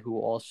McDonagh, who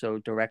also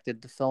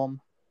directed the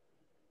film.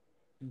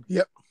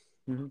 Yep.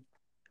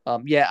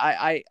 Mm-hmm. Yeah.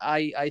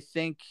 I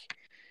think.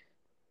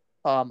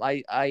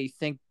 I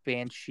think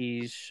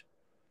Banshees,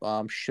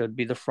 should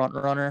be the front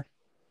runner.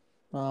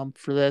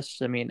 For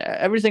this. I mean,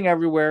 Everything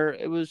Everywhere.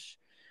 It was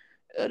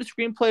the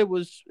screenplay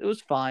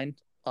was fine.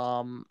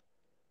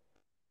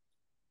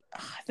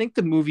 I think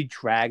the movie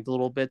dragged a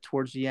little bit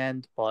towards the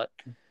end, but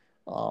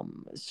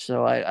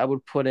so I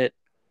would put it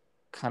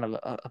kind of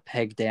a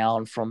peg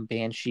down from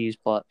Banshees,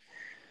 but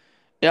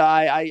yeah,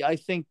 I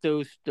think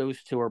those 2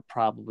 are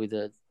probably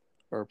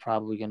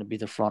going to be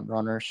the front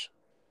runners.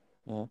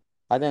 Yeah,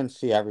 I didn't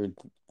see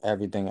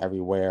everything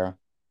everywhere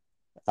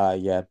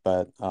yet,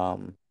 but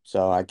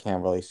so I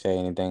can't really say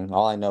anything.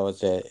 All I know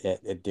is that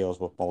it deals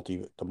with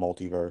the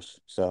multiverse.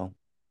 So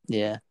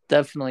yeah,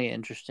 definitely an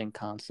interesting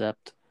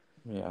concept.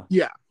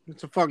 Yeah,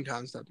 it's a fun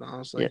concept,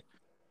 honestly.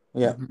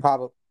 Yeah,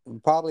 Mm-hmm.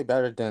 probably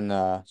better than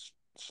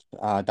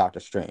Doctor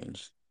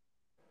Strange.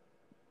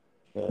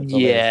 The latest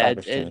Yeah,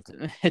 Doctor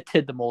Strange. it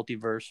did the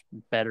multiverse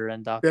better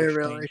than Doctor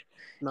Really? Strange.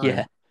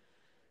 Nice.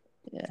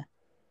 Yeah.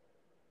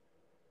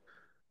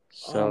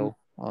 So,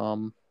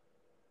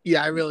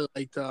 yeah, I really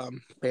liked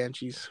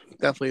Banshees.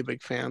 Definitely a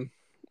big fan.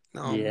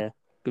 Yeah,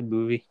 good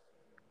movie,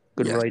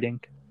 good writing.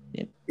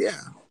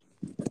 Yeah.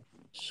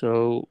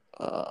 So,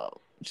 let's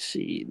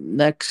see.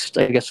 Next,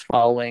 I guess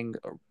following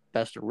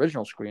Best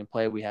Original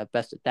Screenplay, we have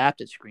Best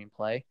Adapted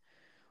Screenplay.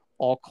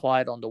 All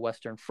Quiet on the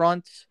Western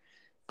Front,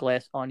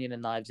 Glass Onion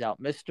and Knives Out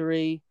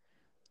Mystery,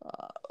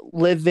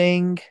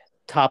 Living,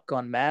 Top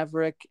Gun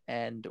Maverick,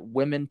 and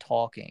Women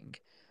Talking.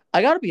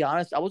 I gotta be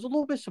honest, I was a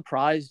little bit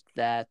surprised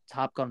that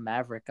Top Gun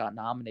Maverick got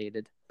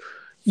nominated.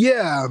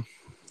 Yeah.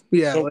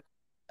 So,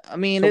 I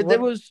mean,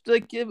 it was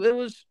like it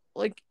was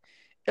like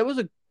it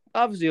was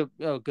obviously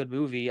a good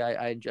movie.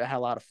 I had a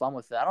lot of fun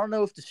with it. I don't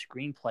know if the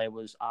screenplay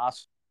was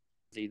awesome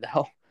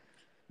though.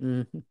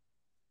 Mm-hmm.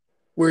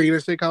 What are you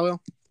gonna say, Khaleel?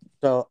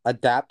 So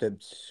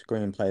adapted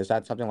screenplay, is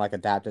that something like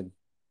adapted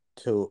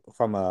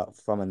from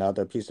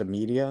another piece of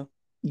media?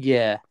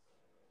 Yeah.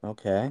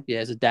 Okay.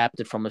 Yeah, it's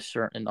adapted from a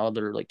certain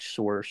other like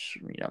source,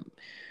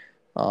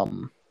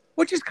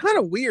 Which is kind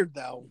of weird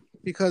though,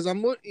 because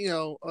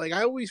like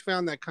I always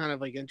found that kind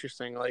of like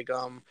interesting. Like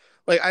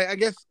I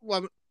guess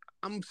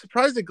I'm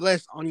surprised that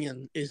Glass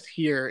Onion is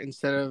here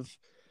instead of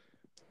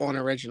on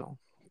original,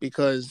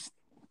 because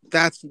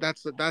that's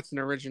an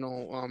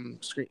original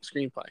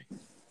screenplay.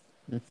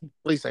 Mm-hmm.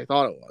 At least I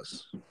thought it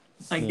was.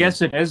 I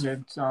guess it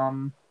isn't.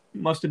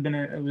 Must have been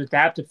it was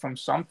adapted from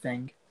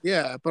something.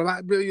 Yeah, but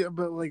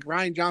like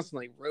Ryan Johnson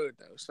like wrote it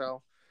though,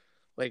 so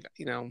like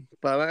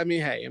but I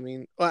mean, hey, I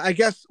mean, well, I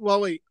guess.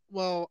 Well, wait,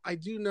 well, I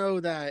do know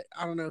that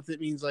I don't know if it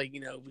means like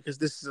because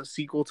this is a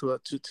sequel to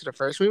the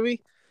first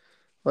movie.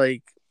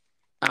 Like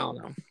I don't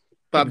know,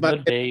 It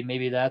could be.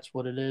 Maybe that's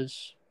what it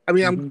is. I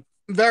mean, Mm-hmm.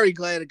 I'm very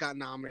glad it got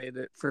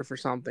nominated for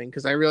something,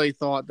 because I really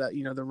thought that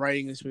the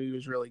writing in this movie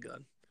was really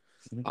good.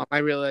 Mm-hmm. I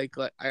really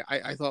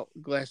I thought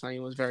Glass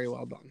Onion was very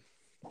well done.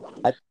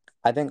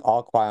 I think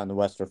All Quiet on the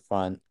Western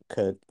Front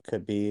could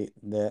be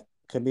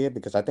it,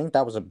 because I think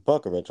that was a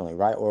book originally,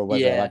 right? Or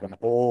was it Yeah. like an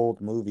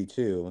old movie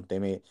too?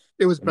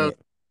 It was both.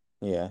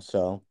 Yeah,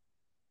 so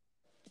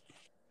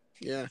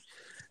Yeah.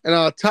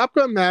 And Top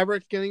Gun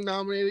Maverick getting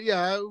nominated,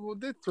 yeah, it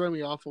did throw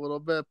me off a little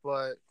bit,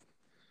 but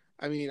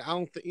I mean, I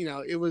don't think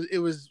it was it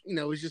was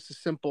just a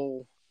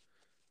simple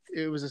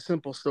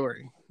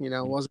story.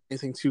 It wasn't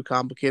anything too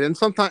complicated, and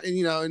sometimes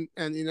and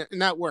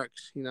that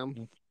works.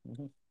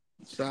 Mm-hmm.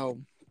 So,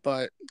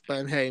 but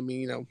hey, I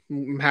mean,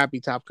 I'm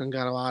happy Top Gun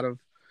got a lot of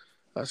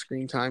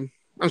screen time.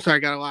 I'm sorry,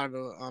 got a lot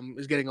of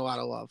is getting a lot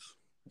of love.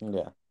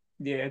 Yeah.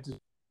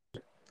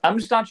 I'm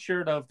just not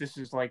sure though if this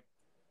is like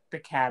the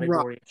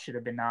category it should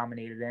have been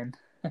nominated in.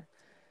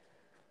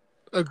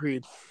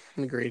 Agreed.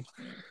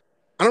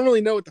 I don't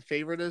really know what the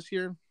favorite is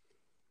here,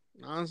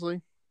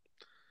 honestly.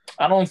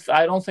 I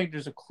don't think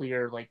there's a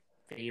clear like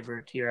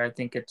favorite here. I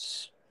think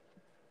it's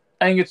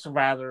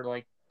rather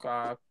like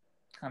kind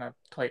of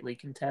tightly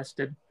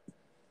contested.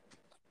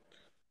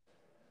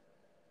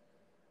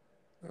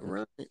 All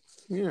right.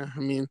 Yeah, I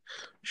mean,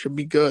 should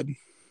be good.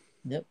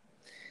 Yep.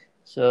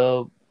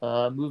 So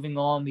moving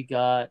on, we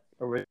got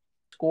original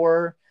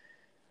score,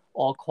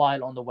 All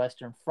Quiet on the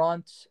Western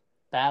Front,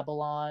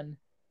 Babylon,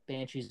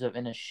 Banshees of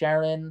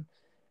Inisherin,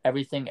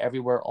 Everything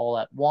Everywhere All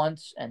at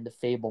Once, and The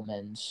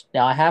Fablemans.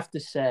 Now I have to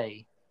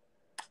say,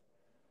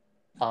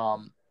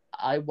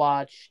 I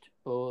watched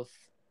both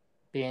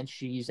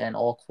Banshees and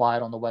All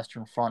Quiet on the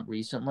Western Front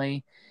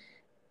recently,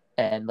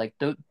 and like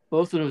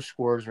both of those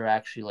scores are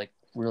actually like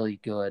really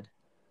good.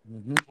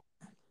 Mm-hmm.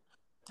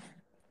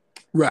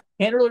 Right.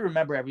 Can't really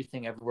remember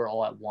Everything Everywhere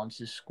All at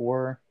Once's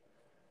score.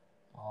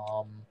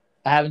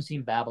 I haven't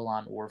seen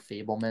Babylon or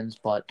Fablemans,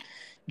 but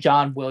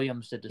John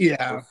Williams did the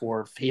score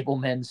for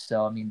Fablemans,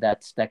 so I mean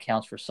that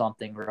counts for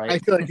something, right? I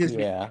feel like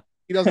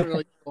he doesn't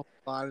really go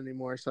a lot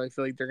anymore, so I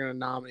feel like they're gonna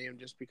nominate him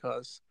just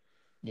because.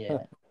 Yeah,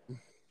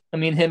 I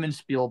mean him and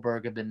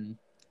Spielberg have been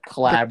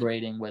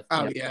collaborating with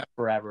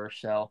forever,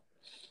 so.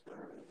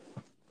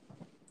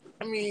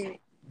 I mean,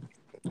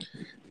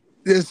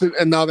 this is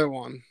another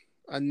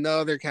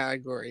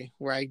category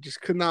where I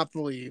just could not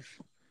believe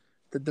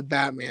that the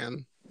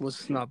Batman was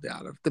snubbed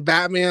out of. The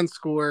Batman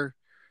score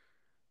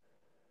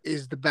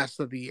is the best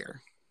of the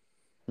year.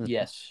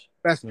 Yes.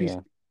 Best piece.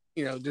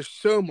 Yeah. There's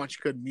so much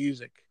good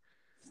music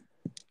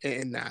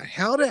in that.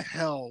 How the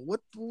hell? What?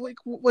 Like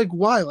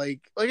why?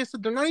 Like I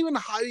said, they're not even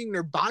hiding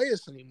their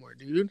bias anymore,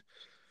 dude.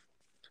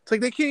 It's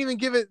like they can't even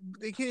give it.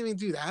 They can't even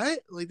do that.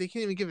 Like they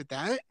can't even give it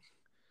that.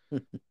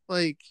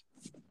 Like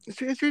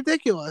it's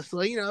ridiculous.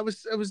 Like it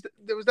was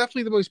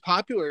definitely the most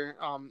popular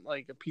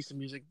like a piece of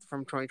music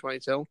from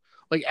 2022.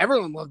 Like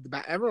everyone loved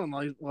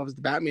everyone loves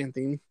the Batman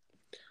theme.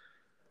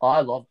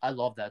 Oh, I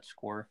love that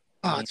score.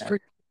 Oh, it's freaking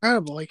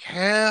incredible. Like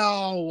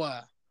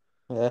how?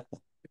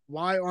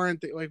 Why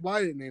aren't they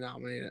why didn't they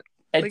nominate it?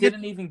 It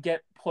didn't even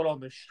get put on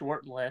the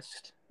short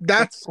list.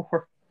 That's I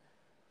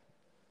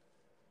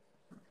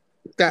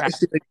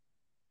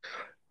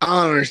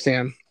don't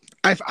understand.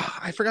 I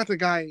forgot the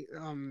guy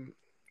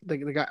the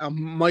guy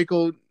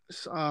Michael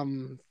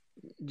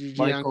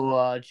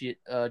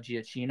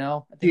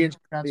Giacchino, I think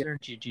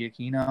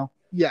Giacchino.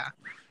 Yeah.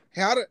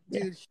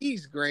 Dude,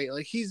 he's great.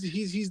 Like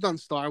he's done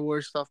Star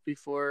Wars stuff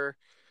before.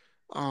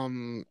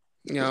 Like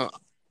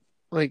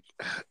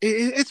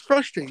it's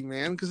frustrating,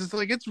 man, because it's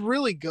like it's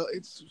really good.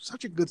 It's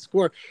such a good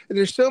score, and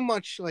there's so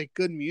much like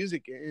good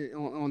music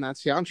on that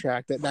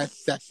soundtrack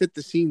that fit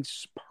the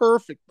scenes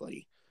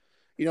perfectly.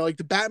 Like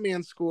the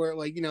Batman score,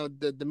 like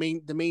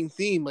the main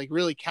theme like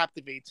really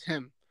captivates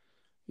him.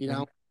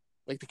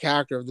 Like the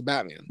character of the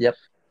Batman. Yep.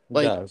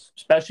 Like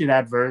especially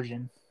that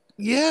version.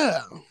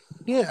 Yeah.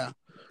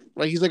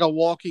 Like he's like a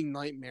walking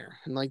nightmare,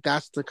 and like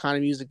that's the kind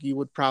of music you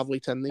would probably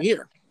tend to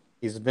hear.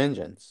 He's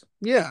vengeance.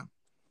 Yeah.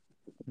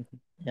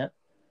 Yep.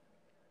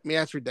 I mean,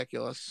 that's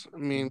ridiculous. I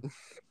mean,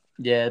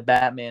 yeah,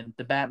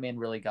 the Batman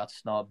really got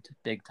snubbed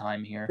big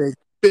time here.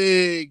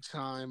 Big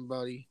time,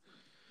 buddy.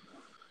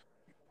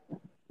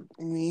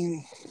 I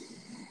mean,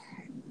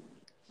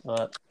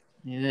 but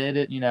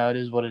it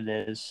is what it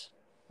is.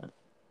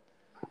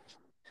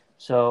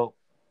 So,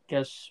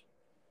 guess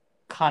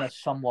kind of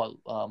somewhat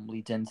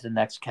leads into the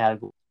next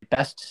category.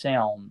 Best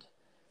sound.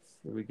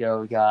 Here we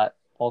go. We got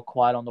All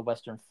Quiet on the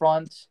Western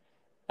Front,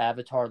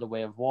 Avatar: The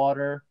Way of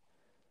Water,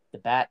 The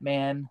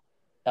Batman,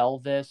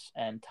 Elvis,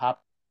 and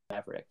Top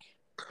Maverick.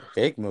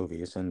 Big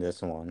movies in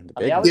this one.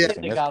 I would say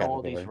they got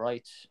all these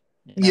rights.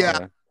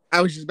 Yeah,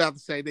 I was just about to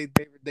say they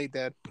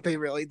did. They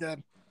really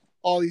did.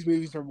 All these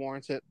movies are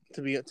warranted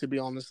to be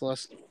on this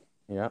list.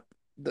 Yeah.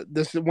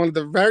 This is one of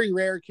the very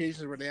rare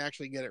occasions where they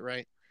actually get it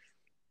right.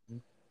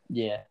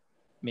 Yeah,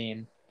 I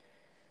mean,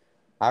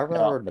 I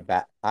remember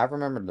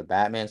the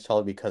Batman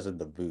solo because of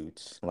the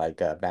boots, like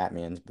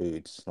Batman's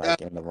boots,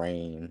 like in the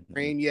rain.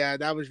 Yeah,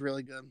 that was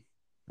really good.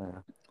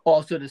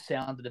 Also, the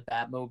sound of the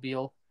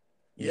Batmobile.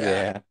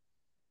 Yeah.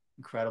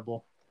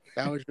 Incredible.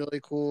 That was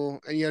really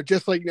cool. And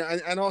just like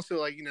and also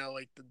like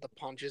like the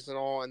punches and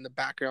all and the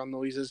background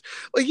noises.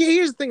 Like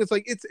here's the thing, it's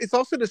like it's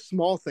also the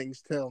small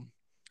things too.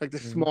 Like the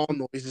small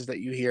noises that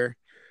you hear,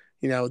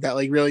 that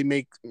like really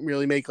make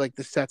like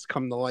the sets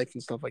come to life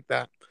and stuff like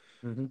that.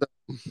 Mm-hmm. So,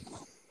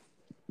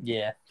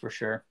 yeah, for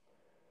sure.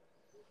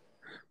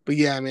 But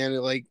yeah, man,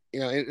 like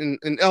and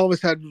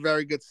Elvis had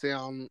very good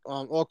sound.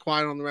 All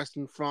Quiet on the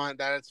Western Front,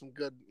 that had some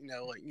good,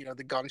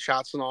 the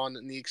gunshots and all,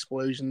 and the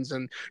explosions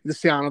and the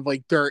sound of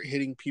like dirt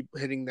hitting people,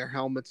 hitting their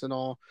helmets and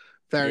all.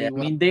 Very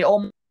well. I mean, they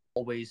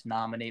always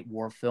nominate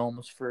war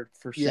films for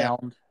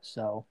sound.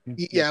 So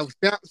yeah,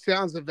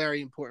 sound's a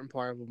very important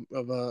part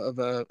of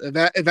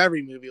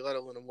every movie, let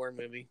alone a war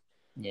movie.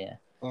 Yeah.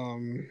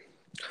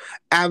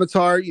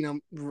 Avatar,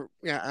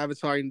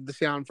 Avatar. The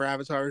sound for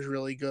Avatar is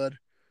really good.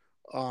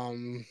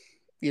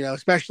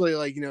 Especially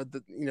like a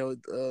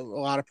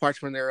lot of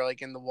parts when they're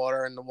like in the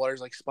water and the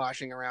water's like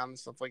splashing around and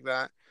stuff like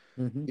that.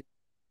 Mm-hmm.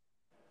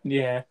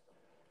 Yeah.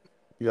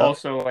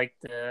 Also, like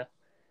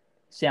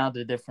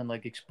sounded different,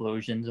 like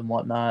explosions and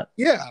whatnot.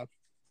 Yeah,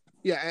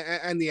 yeah,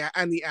 and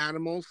the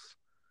animals,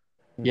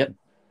 Yep.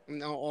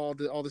 all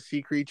the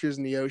sea creatures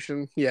in the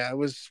ocean. Yeah, it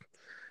was.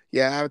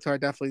 Yeah, Avatar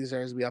definitely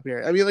deserves to be up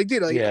here. I mean, like,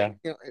 dude, like, Yeah.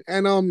 you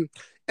know,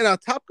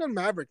 and Top Gun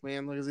Maverick,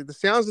 man, like the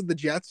sounds of the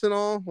jets and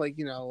all, like,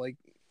 you know, like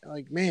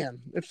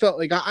man, it felt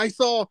like I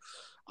saw.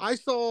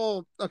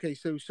 Okay,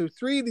 so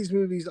three of these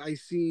movies I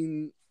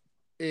seen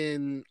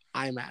in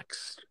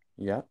IMAX,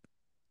 Yeah.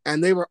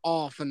 and they were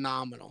all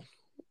phenomenal.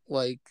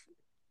 Like,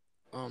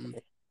 um,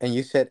 And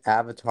you said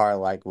Avatar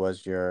like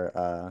was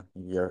your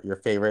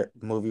favorite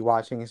movie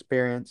watching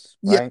experience,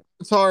 yeah, right?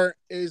 Avatar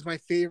is my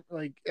favorite.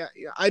 Like, yeah,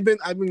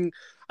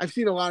 I've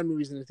seen a lot of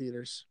movies in the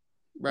theaters,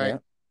 right?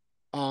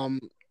 Yeah. Um,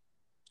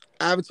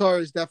 Avatar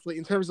is definitely,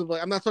 in terms of,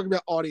 like, I'm not talking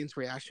about audience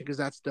reaction because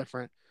that's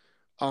different.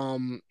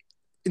 Um,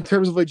 in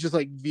terms of, like, just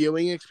like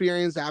viewing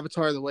experience,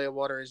 Avatar: The Way of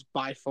Water is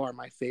by far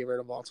my favorite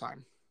of all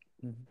time.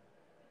 Mhm.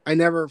 I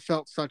never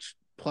felt such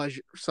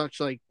pleasure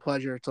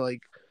to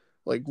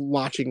like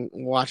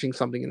watching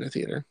something in the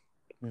theater.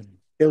 Mhm.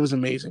 It was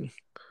amazing.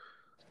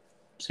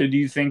 So do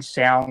you think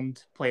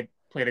sound played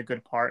a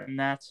good part in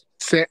that?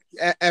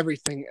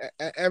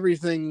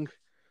 Everything,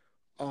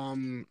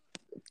 um,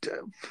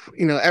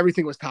 you know,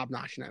 everything was top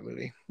notch in that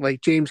movie.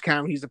 Like, James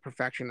Cameron, he's a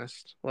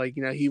perfectionist. Like,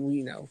 you know, he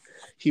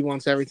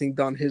wants everything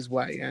done his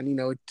way, and, you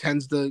know, it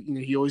tends to, you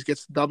know, he always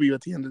gets the W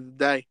at the end of the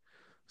day.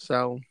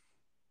 So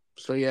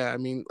yeah, I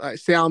mean,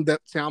 sound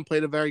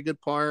played a very good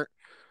part.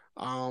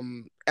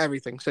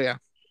 Everything. So yeah,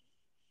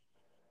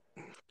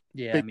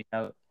 Yeah, I big, mean,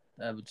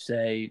 I would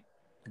say,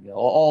 you know,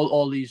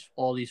 all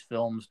these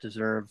films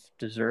deserve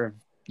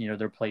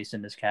their place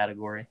in this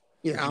category.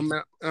 yeah.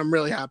 I'm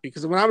really happy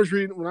because when I was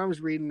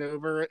reading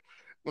over it,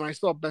 when I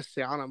saw best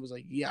sound, I was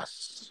like,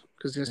 yes,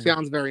 because the Mhm.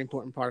 sound's a very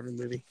important part of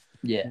the movie.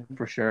 Yeah, Mhm.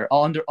 for sure.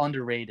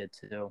 Underrated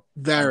too.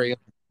 Very.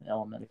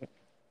 Element.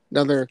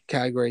 Another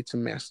category to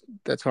master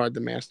that's hard to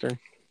master.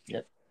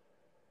 Yep.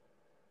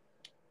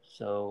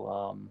 So,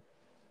 all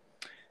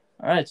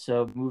right.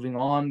 So moving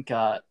on,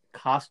 got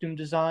costume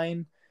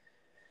design: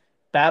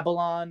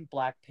 Babylon,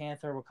 Black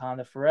Panther,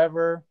 Wakanda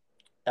Forever,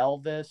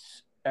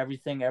 Elvis,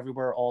 Everything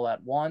Everywhere All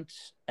at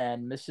Once,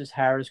 and Mrs.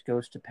 Harris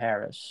Goes to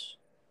Paris.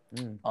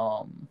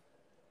 Mm.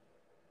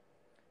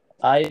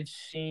 I've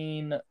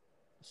seen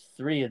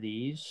three of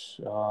these.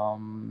 Yeah,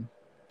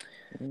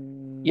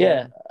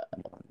 Mm.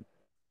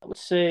 I would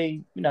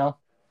say,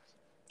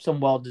 some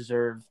well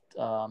deserved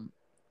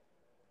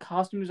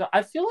costumes.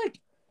 I feel like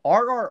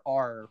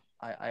RRR,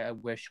 I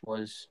wish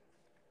was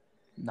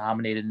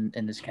nominated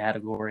in this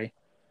category.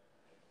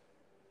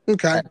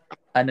 Okay.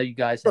 I know you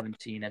guys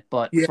haven't seen it,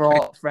 but Yeah.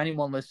 for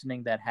anyone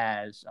listening that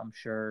has, I'm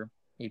sure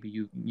maybe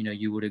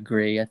you would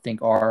agree. I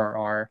think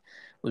RRR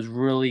was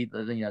really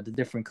the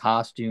different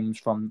costumes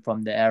from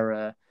the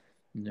era.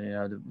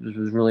 It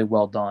was really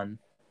well done.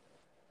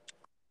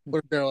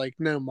 What if they're like,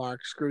 no,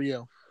 Mark, screw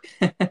you.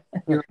 You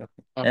know,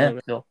 Yeah,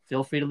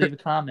 feel free to leave a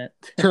comment.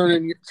 turn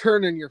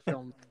in your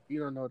film. You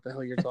don't know what the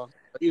hell you're talking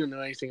about. You don't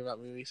know anything about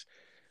movies.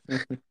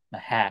 A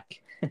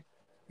hack.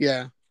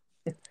 Yeah.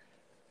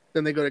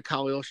 Then they go to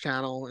Khalil's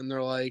channel and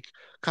they're like,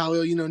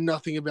 Khalil, you know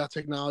nothing about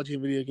technology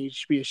and video games. You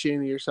should be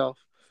ashamed of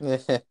yourself.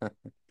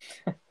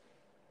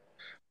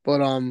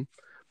 But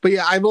but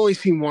yeah, I've only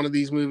seen one of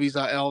these movies,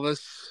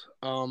 Elvis.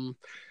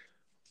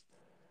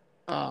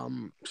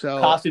 So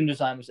Costume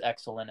design was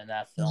excellent in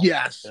that film.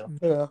 yes, Too.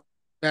 Yeah.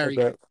 very I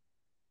good. bet.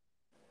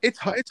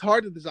 It's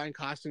hard to design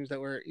costumes that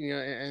were, you know,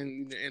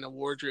 and in a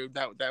wardrobe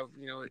that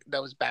you know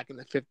that was back in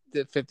the 50s,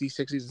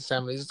 60s,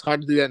 and 70s. It's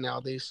hard to do that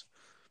nowadays.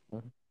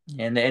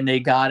 And they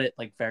got it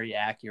like very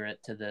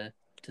accurate to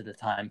the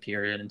time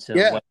period and to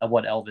Yeah,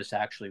 what Elvis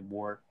actually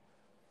wore.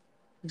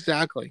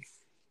 exactly.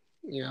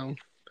 You know,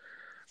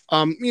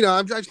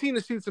 I've seen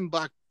the suits in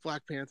Black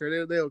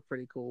Panther. They look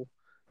pretty cool.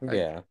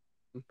 Yeah.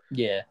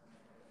 Yeah,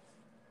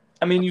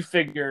 I mean, you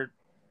figure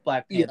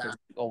Black Panther Yeah, is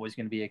always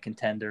going to be a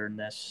contender in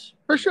this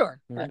for sure.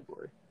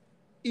 category.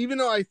 Even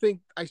though I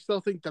still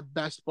think the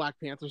best Black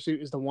Panther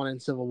suit is the one in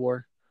Civil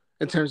War,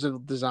 in terms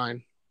of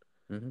design.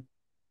 Mm-hmm.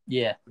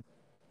 Yeah,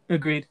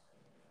 agreed.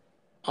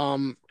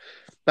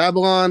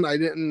 Babylon, I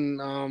didn't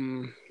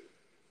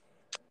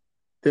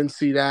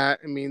see that.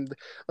 I mean,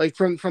 like,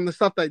 from the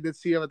stuff that I did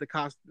see of it, the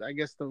cost, I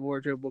guess the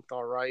wardrobe looked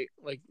all right.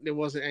 Like, there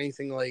wasn't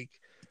anything like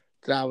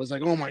that I was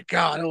like, oh my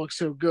god, it looks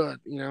so good,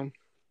 you know.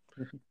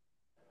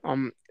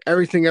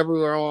 Everything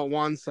Everywhere All at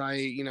Once,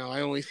 I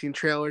only seen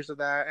trailers of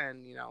that,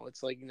 and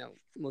it's like,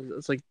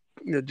 it's like,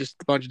 just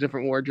a bunch of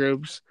different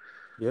wardrobes.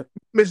 Yep.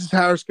 Mrs.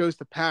 Harris Goes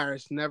to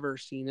Paris, never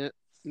seen it,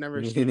 Me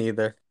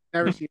neither.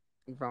 never seen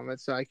anything from it,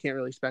 so I can't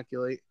really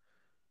speculate.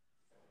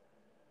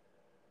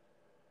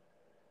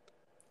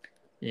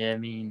 Yeah, I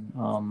mean,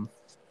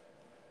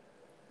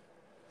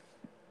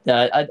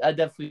 yeah, I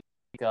definitely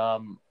think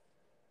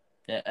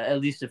at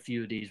least a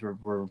few of these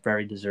were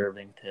very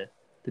deserving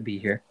to be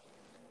here.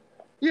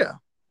 Yeah.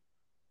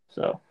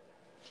 So,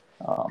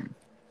 all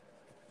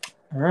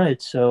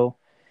right. So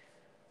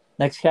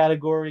next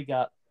category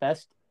got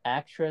Best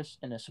Actress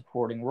in a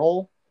Supporting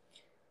Role.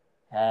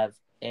 Have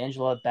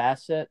Angela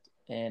Bassett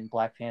in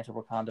Black Panther: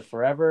 Wakanda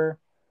Forever,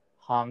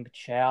 Hong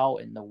Chow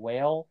in The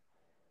Whale,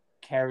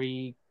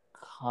 Kerry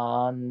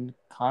Condon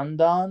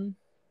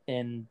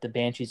in The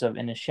Banshees of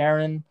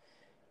Inisherin,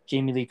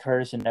 Jamie Lee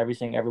Curtis in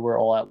Everything Everywhere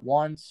All at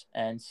Once,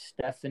 and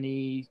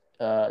Stephanie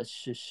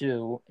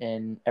Shishu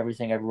in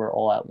Everything Everywhere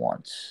All at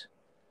Once.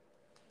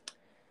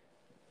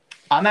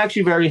 I'm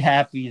actually very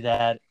happy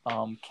that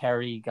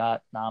Kerry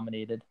got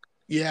nominated.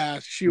 Yeah,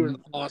 she was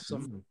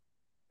awesome.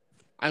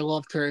 I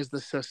loved her as the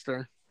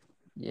sister.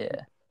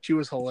 Yeah, she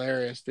was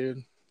hilarious,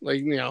 dude.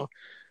 Like,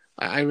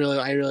 I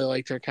really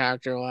liked her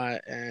character a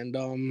lot, and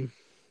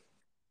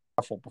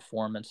powerful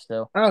performance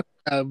though.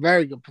 a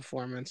very good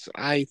performance.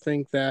 I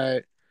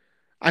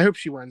hope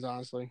she wins.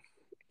 Honestly,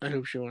 I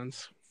hope she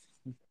wins.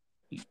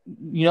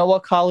 You know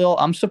what, Khaleel?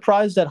 I'm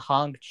surprised that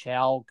Hong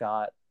Chow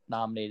got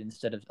nominated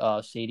instead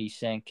of Sadie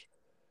Sink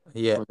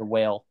for The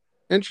Whale.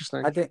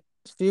 Interesting. I think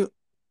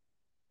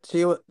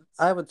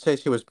I would say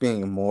she was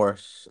being more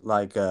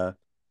like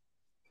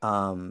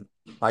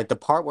like the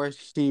part where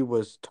she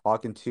was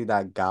talking to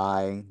that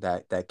guy,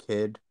 that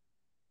kid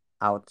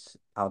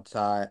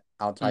outside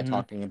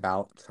talking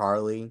about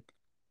Charlie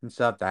and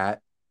stuff,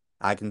 that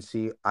I can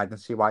see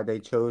why they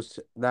chose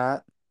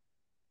that.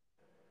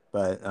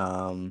 But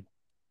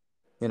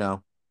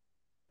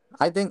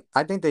I think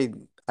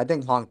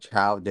Hong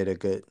Chow did a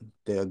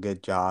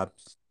good job.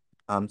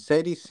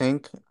 Sadie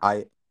Sink,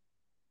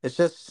 it's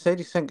just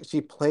Sadie Sink,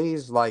 she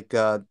plays like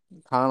kind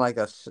of like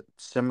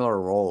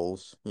similar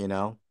roles,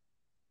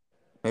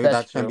 Maybe That's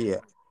that's gonna true. be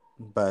it.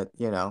 But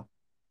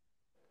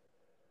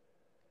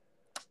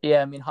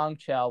Yeah, I mean Hong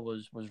Chow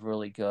was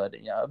really good.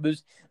 It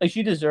was like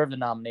she deserved the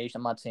nomination.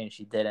 I'm not saying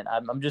she didn't.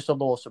 I'm just a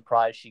little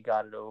surprised she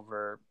got it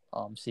over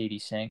Sadie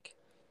Sink.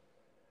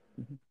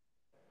 Mhm.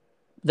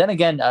 Then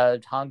again,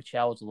 Hong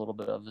Chow was a little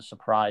bit of a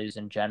surprise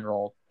in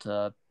general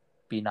to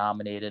be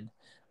nominated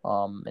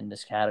in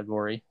this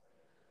category.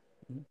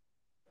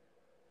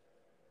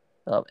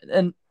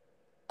 And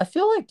I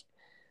feel like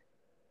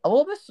a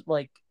little bit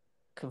like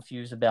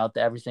confused about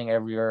the Everything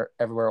Everywhere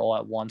All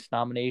at Once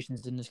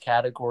nominations in this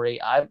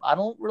category. I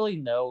don't really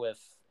know if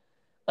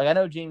I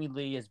know Jamie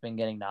Lee has been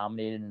getting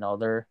nominated in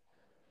other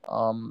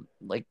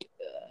I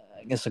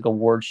guess like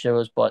award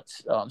shows, but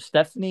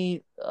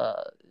Stephanie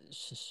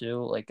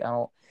Shishu, like I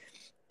don't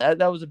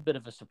that was a bit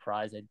of a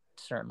surprise. I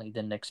certainly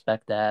didn't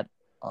expect that.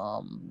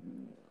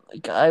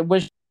 Like I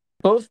wish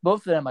both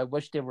of them. I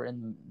wish they were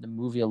in the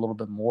movie a little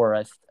bit more.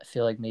 I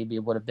feel like maybe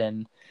it would have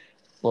been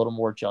a little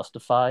more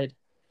justified.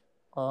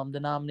 The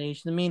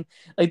nomination. I mean,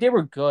 like they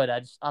were good.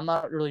 I'm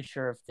not really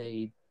sure if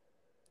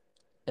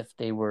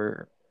they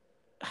were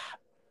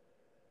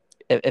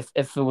if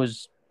it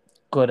was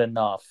good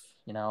enough.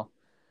 I'm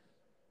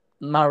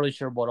not really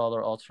sure what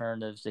other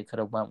alternatives they could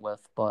have went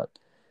with, but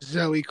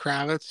Zoe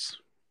Kravitz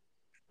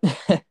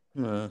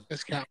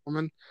as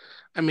Catwoman.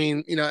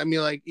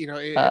 Like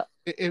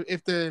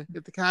if the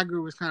category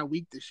was kind of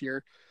weak this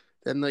year,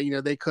 then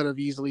they could have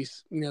easily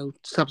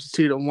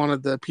substituted one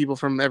of the people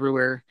from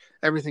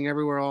Everything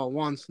Everywhere All at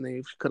Once, and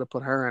they could have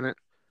put her in it,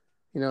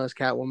 as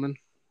Catwoman.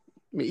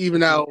 I mean,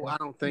 even though I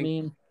don't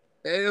think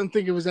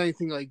it was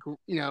anything like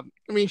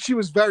she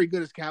was very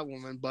good as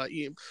Catwoman, but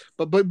you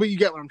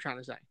get what I'm trying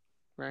to say,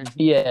 right?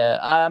 Yeah,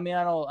 I mean,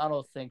 I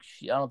don't think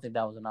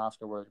that was an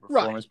Oscar worthy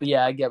performance, right. But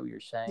yeah, I get what you're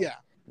saying. Yeah,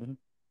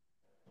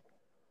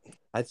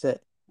 I'd say.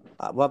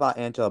 What about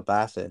Angela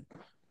Bassett?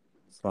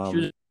 She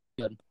was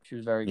good. She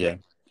was very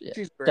good. Yeah.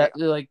 She's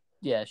great.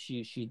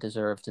 She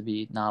deserved to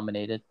be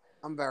nominated.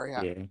 I'm very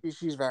happy. Yeah.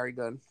 She's very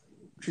good.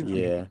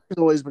 She's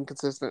always been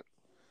consistent.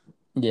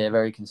 Yeah,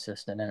 very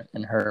consistent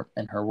in her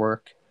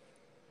work.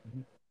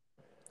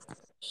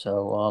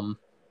 So, all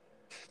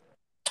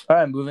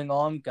right, moving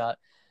on. Got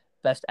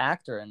Best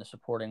Actor in a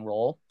Supporting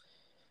Role.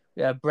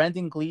 We have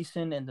Brendan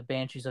Gleeson in The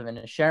Banshees of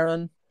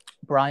Inisherin,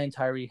 Brian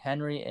Tyree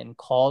Henry in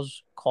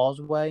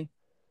Causeway,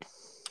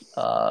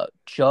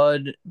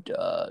 Judd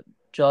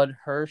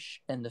Hirsch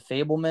in The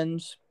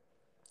Fabelmans,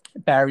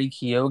 Barry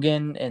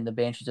Keoghan in The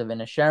Banshees of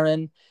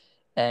Inisherin,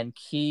 and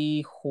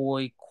Ke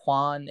Huy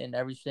Quan in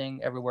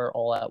Everything Everywhere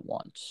All at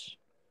Once.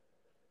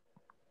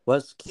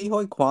 Was Ke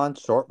Huy Quan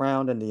Short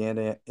Round in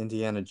the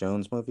Indiana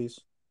Jones movies?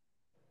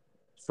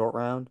 Short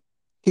Round?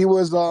 He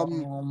was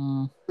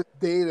with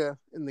Data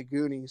in the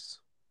Goonies.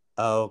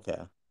 Oh,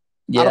 okay.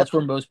 Yeah, that's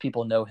where most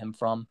people know him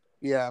from.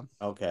 Yeah.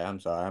 Okay, I'm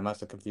sorry. I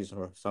must have confused him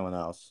with someone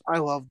else. I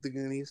love the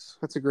Goonies.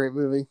 That's a great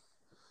movie.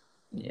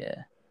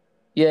 Yeah.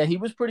 Yeah, he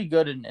was pretty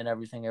good in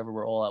Everything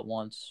Everywhere All at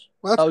Once.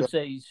 Well, I would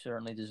say he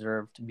certainly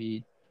deserved to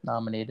be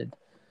nominated.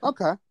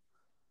 Okay.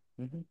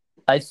 Mm-hmm.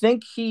 I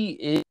think he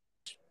is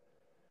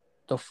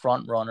the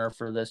front runner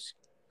for this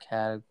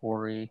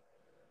category.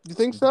 You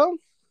think so?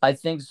 I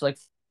think it's like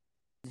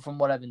from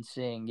what I've been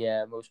seeing,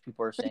 yeah, most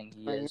people are saying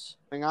he is.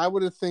 I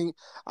would have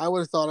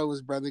thought it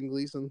was Brendan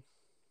Gleeson.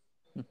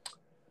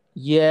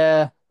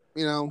 Yeah.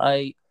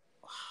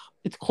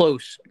 It's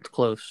close. It's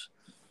close.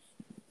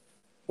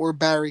 Or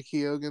Barry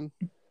Keoghan.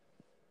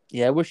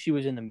 Yeah, I wish he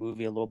was in the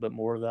movie a little bit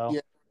more though.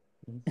 Yeah.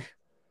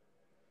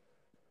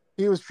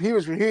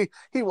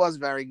 He was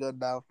very good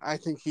though. I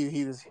think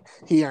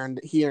he earned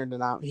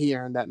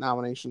that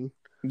nomination.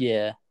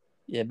 Yeah,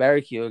 yeah.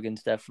 Barry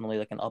Keoghan's definitely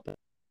like an up, like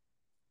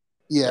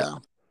Yeah,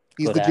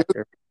 he's good the Joker.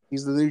 actor.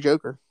 He's the new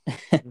Joker.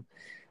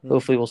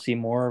 Hopefully, we'll see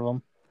more of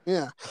him.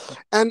 Yeah,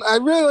 and I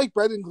really like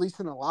Brendan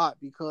Gleeson a lot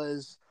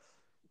because,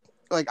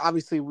 like,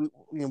 obviously we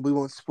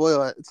won't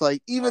spoil it. It's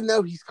like even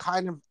though he's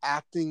kind of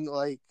acting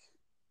like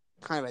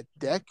kind of a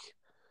dick,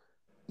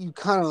 you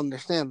kind of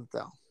understand it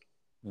though.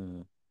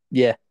 Mm.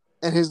 Yeah,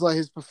 And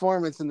his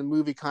performance in the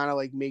movie kind of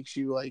like makes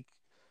you like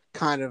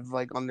kind of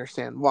like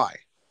understand why,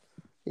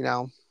 you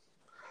know,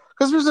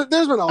 because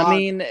there's been a lot. I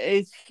mean,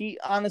 it's he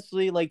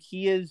honestly like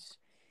he is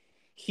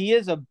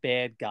a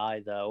bad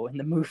guy though in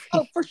the movie.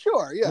 Oh, for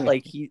sure, yeah.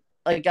 Like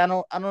I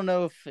don't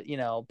know if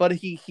but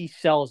he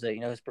sells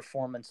it. His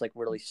performance like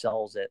really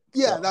sells it.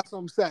 Yeah, So. that's what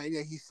I'm saying.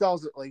 Yeah, he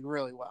sells it like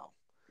really well.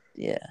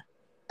 Yeah.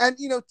 And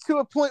to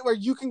a point where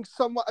you can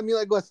somewhat. I mean,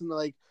 like, listen,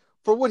 like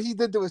for what he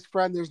did to his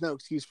friend, there's no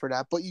excuse for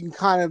that. But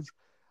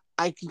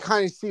I can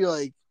kind of see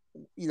like,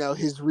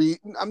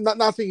 I'm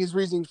not saying his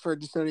reasons for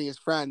disowning his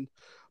friend,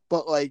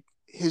 but like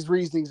his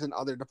reasonings in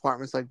other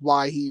departments, like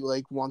why he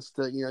like wants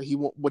to,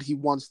 what he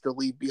wants to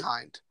leave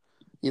behind,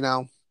 you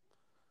know.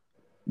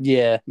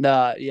 Yeah.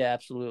 Nah. Yeah.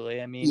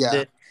 Absolutely. I mean,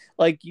 Yeah.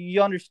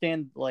 you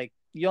understand where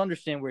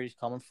he's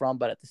coming from,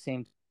 but at the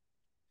same time,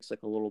 it's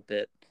like a little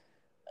bit.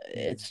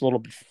 It's a little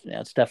bit.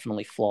 It's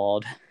definitely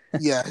flawed.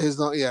 Yeah. It's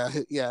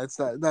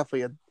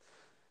definitely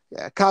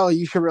Kyle,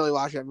 you should really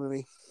watch that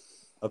movie.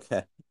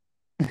 Okay.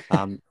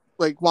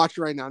 Like watch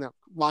it right now. No,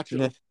 watch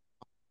it.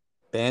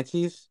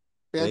 Banshees.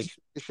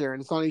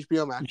 Sharon. It's on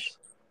HBO Max.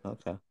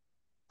 Okay.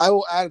 I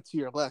will add it to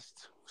your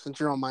list since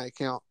you're on my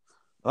account.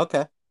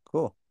 Okay.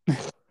 Cool.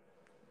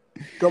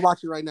 Go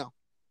watch it right now.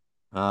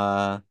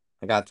 I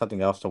got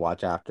something else to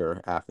watch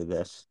after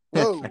this.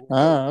 Whoa.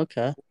 Oh,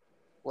 okay.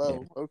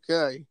 Whoa. Yeah.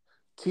 Okay.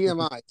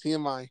 TMI.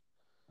 TMI.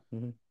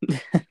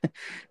 Mm-hmm.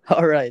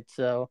 All right.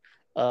 So,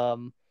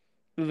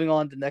 moving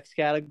on to the next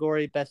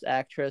category, Best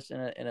Actress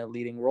in a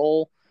Leading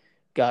Role.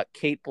 Got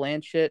Kate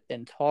Blanchett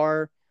in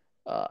Tar,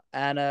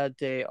 Anna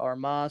de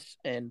Armas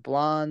in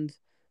Blonde,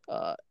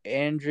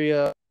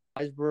 Andrea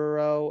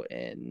Riseborough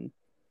in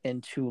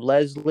To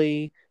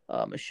Leslie,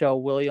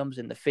 Michelle Williams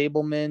in The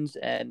Fablemans,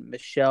 and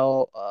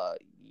Michelle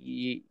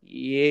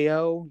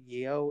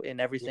Yeoh in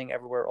Everything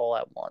Everywhere All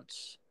at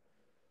Once.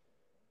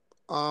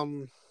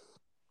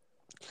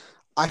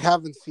 I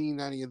haven't seen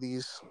any of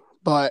these,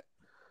 but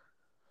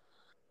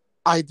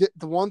I did.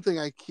 The one thing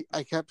I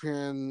kept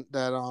hearing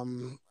that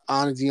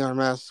Ana de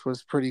Armas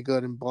was pretty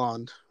good in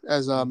Blonde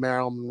as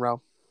Marilyn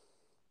Monroe.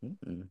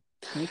 Mm-hmm.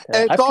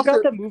 Okay. I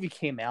forgot that movie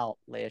came out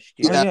last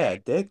year. Oh yeah,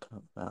 it did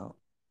come out.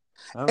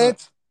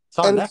 It's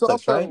on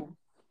Netflix, right?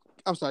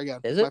 I'm sorry, yeah.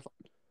 Is it?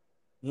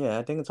 Yeah,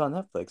 I think it's on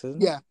Netflix,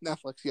 isn't it? Yeah,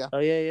 Netflix, yeah. Oh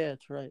yeah,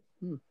 that's right.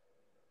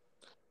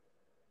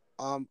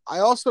 I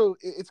also,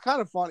 it's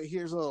kind of funny.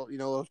 Here's a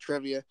little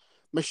trivia.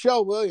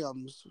 Michelle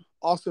Williams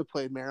also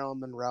played Marilyn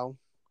Monroe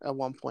at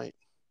one point.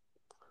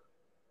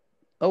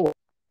 Oh,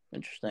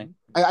 interesting.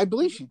 I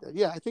believe she did.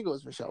 Yeah, I think it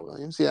was Michelle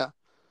Williams. Yeah.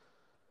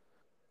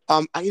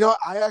 I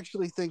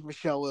actually think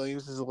Michelle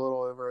Williams is a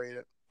little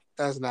overrated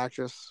as an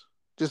actress,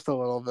 just a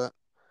little bit.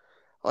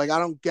 Like, I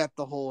don't get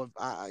the whole,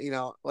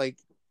 like,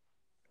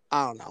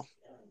 I don't know.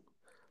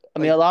 I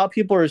mean, a lot of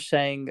people are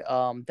saying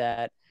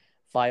that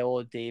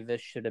Viola Davis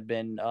should have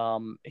been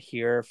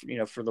here,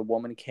 for the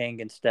Woman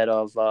King instead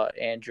of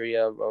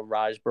Andrea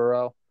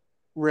Riseborough.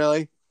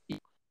 Really?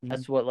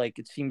 That's what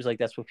it seems like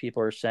that's what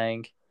people are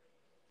saying.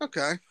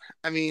 Okay.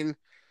 I mean,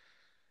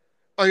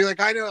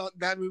 I know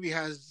that movie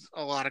has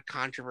a lot of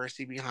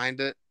controversy behind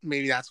it.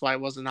 Maybe that's why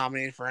it wasn't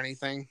nominated for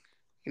anything.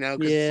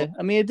 Yeah.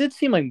 I mean, it did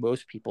seem like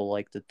most people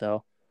liked it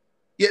though.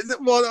 Yeah.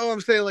 Well,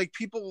 I'm saying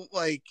people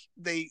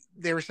they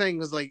were saying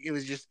was it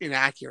was just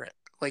inaccurate.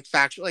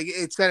 Factual,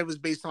 it said it was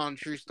based on a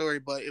true story,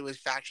 but it was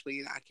factually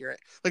inaccurate.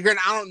 I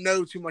don't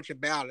know too much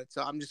about it,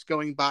 so I'm just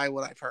going by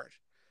what I've heard.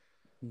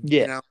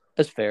 Yeah,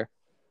 that's fair.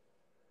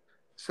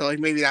 So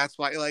maybe that's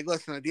why.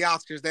 Listen, at the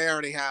Oscars, they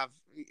already have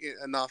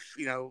enough,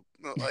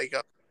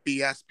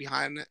 BS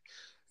behind it.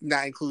 And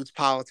that includes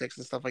politics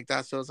and stuff like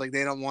that. So it's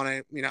they don't want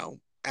to,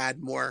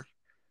 add more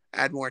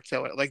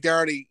to it. They're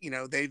already,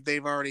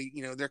 they've already,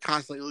 they're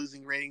constantly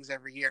losing ratings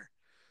every year.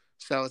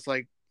 So it's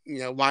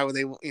why would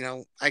they,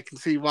 I can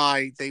see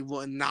why they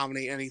wouldn't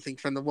nominate anything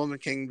from the Woman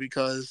King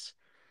because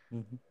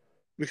of,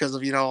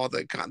 all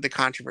the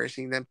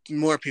controversy, and then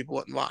more people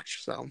wouldn't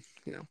watch. So,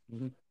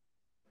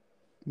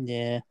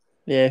 Yeah.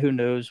 Who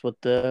knows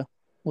what the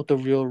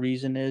real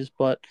reason is,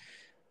 but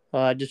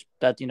just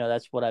that,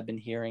 that's what I've been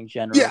hearing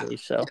generally.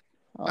 So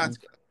that's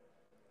good.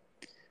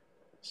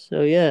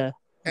 So yeah.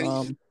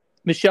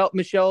 Michelle,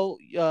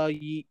 I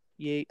don't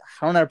know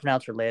how to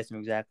pronounce her last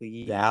name exactly.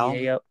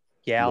 Yao,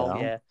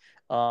 yeah.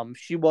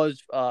 She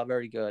was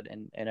very good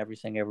in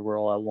Everything Everywhere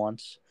All at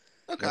Once.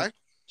 Okay.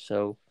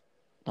 So,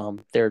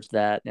 there's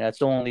that. That's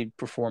the only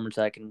performance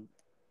I can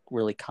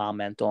really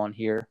comment on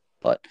here.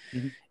 But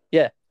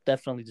yeah,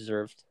 definitely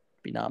deserved to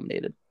be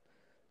nominated.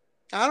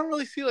 I don't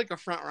really see like a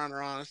front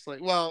runner, honestly.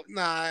 Well,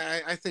 nah,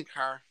 I think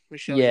her,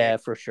 Michelle Yeah,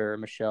 Yeoh. for sure.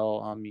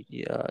 Michelle,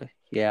 yeah,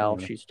 Yeah.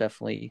 she's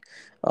definitely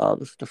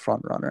the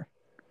front runner.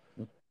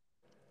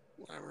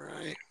 Whatever,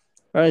 right?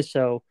 All right,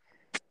 so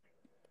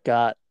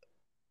got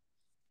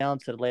down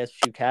to the last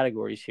few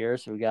categories here.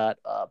 So we got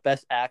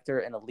best actor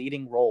in a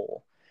leading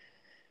role.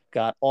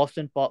 Got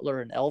Austin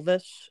Butler in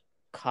Elvis,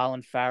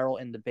 Colin Farrell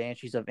in The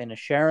Banshees of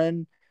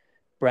Inisherin,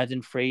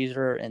 Brendan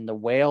Fraser in The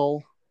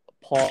Whale,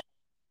 Paul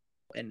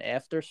in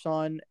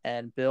Aftersun,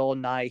 and Bill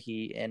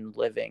Nighy in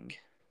Living.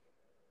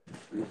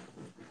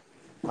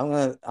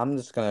 I'm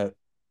just gonna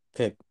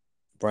pick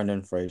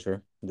Brendan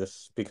Fraser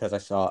just because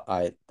that's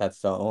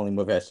the only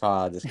movie I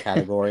saw this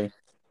category.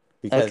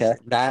 Because Okay,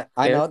 that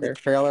I fair, know fair.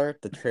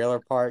 the trailer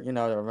part, I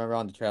remember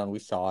on the trailer we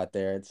saw it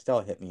there. It still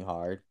hit me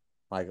hard,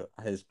 like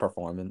his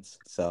performance.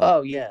 So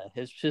Oh yeah,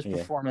 his yeah,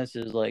 performance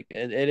is like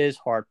it is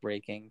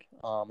heartbreaking.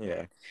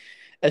 yeah,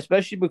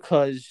 Especially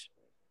because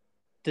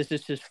this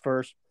is his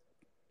first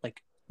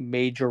like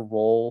major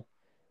role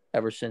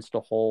ever since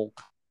the whole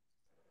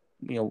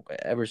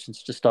ever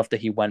since the stuff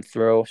that he went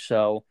through.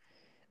 So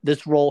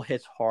this role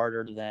hits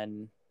harder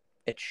than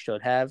it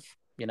should have,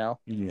 you know.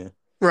 yeah.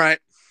 Right.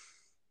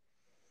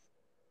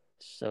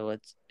 So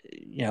it's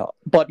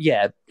but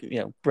yeah,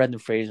 Brendan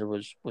Fraser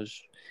was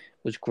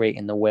great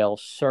in The Whale.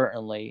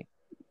 Certainly,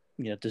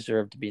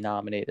 deserved to be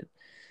nominated.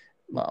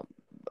 Um,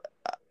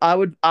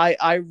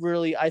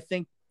 I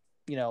think,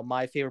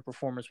 my favorite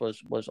performance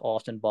was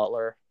Austin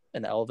Butler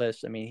and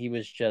Elvis. I mean, he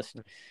was just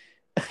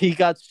he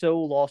got so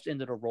lost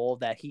into the role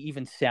that he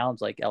even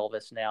sounds like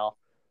Elvis now.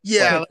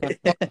 Yeah, Like,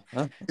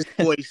 like his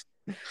voice.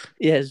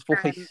 yeah, his And,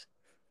 voice.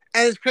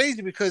 and it's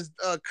crazy because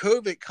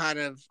COVID kind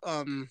of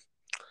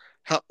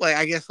helped. Like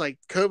I guess like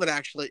COVID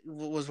actually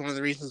was one of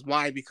the reasons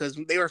why, because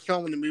they were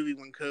filming the movie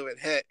when COVID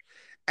hit,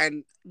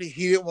 and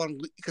he didn't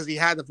want, because he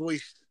had the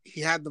voice.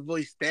 He had the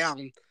voice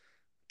down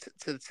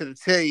to the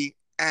T,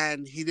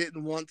 and he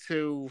didn't want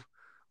to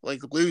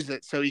like lose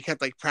it, so he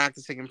kept like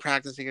practicing and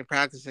practicing and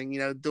practicing.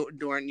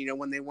 During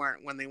when they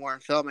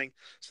weren't filming,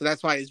 so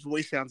that's why his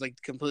voice sounds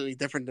like completely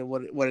different than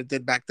what it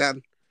did back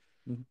then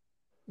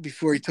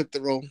before he took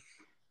the role.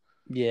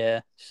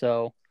 Yeah.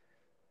 So,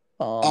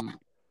 Uh, um,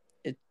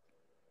 it.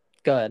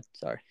 Go ahead.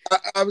 Sorry.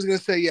 I was gonna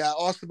say, yeah,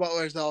 Austin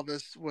Butler's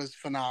Elvis was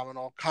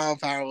phenomenal. Colin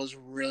Farrell was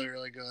really,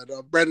 really good.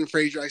 Brendan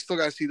Fraser, I still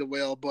gotta see The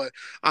Whale, but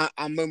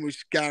I'm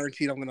almost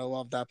guaranteed I'm gonna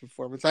love that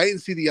performance. I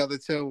didn't see the other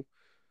two,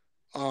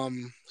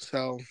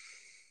 so but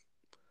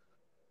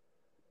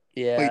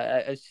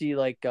Yeah, I see.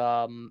 Like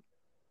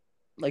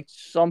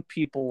some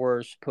people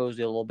were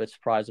supposedly a little bit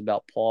surprised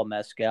about Paul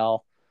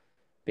Mescal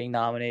being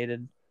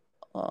nominated.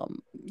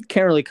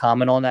 Can't really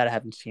comment on that. I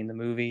haven't seen the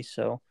movie,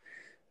 so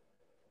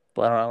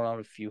but I don't know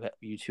if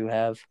you two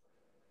have.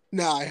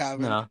 no, I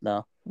haven't. No,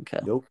 No, okay,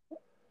 nope.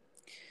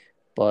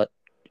 but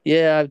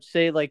yeah, I'd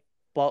say like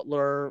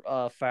Butler,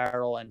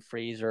 Farrell, and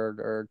Fraser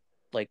are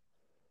like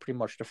pretty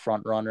much the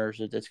front runners.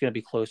 It's going to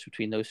be close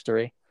between those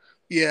three.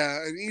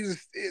 Yeah,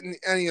 and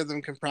any of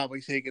them can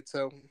probably take it.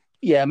 So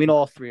Yeah, I mean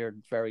all three are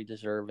very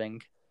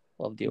deserving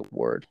of the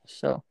award.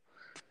 So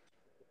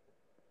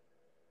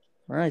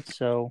all right,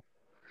 so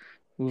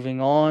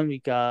moving on, we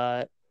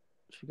got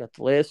the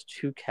last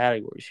two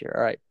categories here.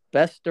 All right,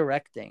 best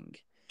directing.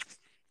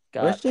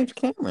 Where's Got. James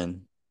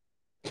Cameron?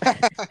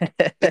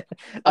 I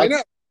I'll know.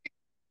 talk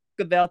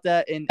about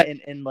that in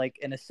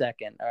a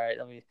second. All right,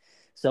 let me.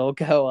 So we'll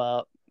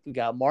go. We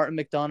got Martin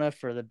McDonough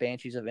for the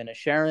Banshees of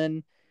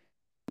Inisherin.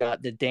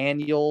 Got the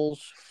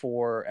Daniels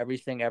for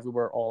Everything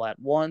Everywhere All at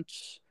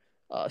Once.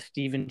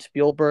 Steven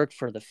Spielberg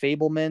for The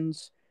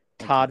Fablemans.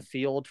 Okay. Todd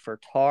Field for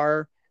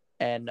Tar,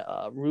 and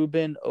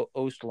Ruben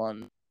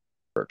Ostlund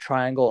for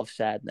Triangle of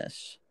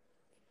Sadness.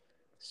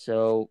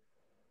 So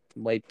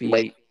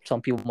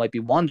some people might be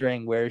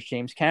wondering, where's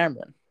James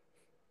Cameron?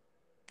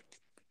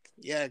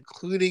 Yeah,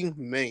 including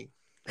me.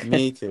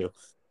 Me too.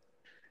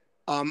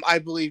 I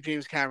believe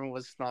James Cameron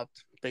was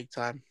snubbed big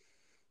time.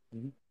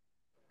 Mhm.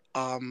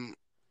 Um,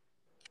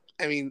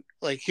 I mean,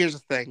 like, here's the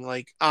thing.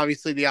 Like,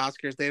 obviously, the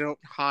Oscars, they don't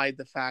hide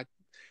the fact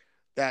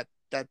that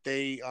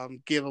they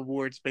give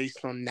awards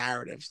based on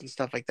narratives and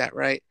stuff like that,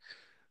 right?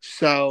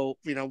 So,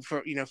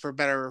 for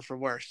better or for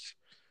worse,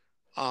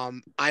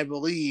 I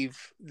believe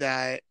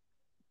that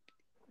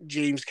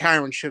James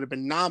Cameron should have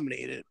been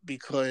nominated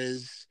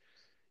because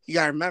you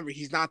got to remember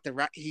he's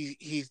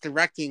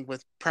directing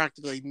with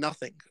practically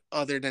nothing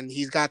other than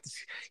he's got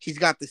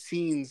the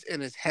scenes in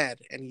his head,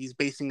 and he's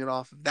basing it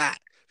off of that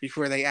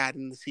before they add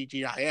in the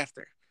CGI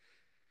after,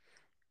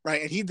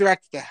 right? And he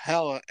directed the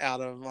hell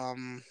out of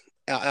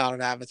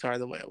Avatar: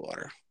 The Way of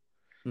Water.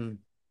 Hmm.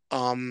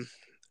 Um,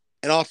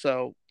 and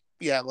also,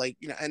 yeah, like,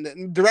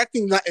 and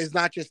directing is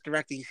not just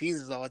directing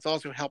scenes though; it's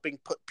also helping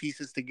put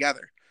pieces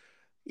together.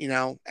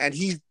 And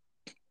he's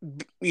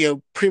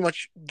pretty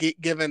much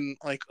given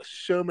like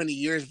so many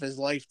years of his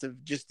life to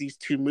just these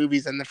two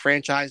movies and the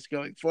franchise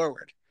going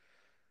forward.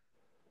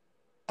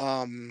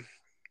 Um,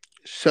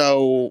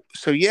 so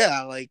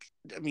yeah, like,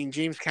 I mean,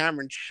 James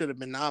Cameron should have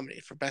been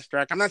nominated for best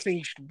director. I'm not saying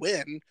he should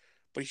win,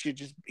 but he should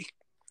just be.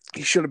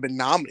 he should have been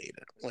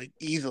nominated like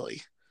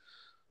easily.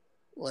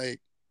 It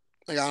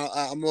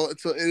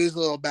is a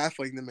little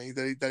baffling to me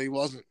that he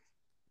wasn't.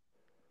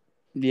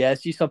 Yeah, I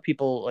see some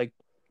people like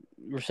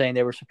were saying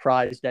they were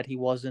surprised that he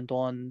wasn't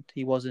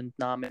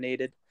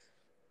nominated.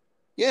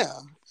 Yeah,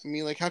 I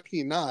mean, like, how can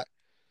you not?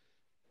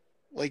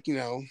 Like,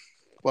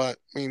 but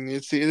I mean,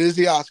 it is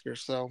the Oscars,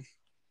 so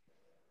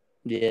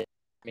Yeah,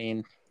 I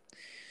mean,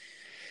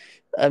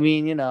 I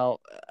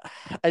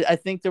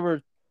think there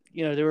were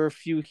a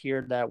few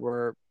here that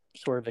were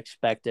sort of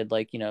expected.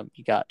 Like, you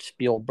got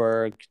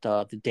Spielberg,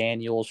 the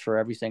Daniels for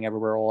Everything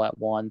Everywhere All at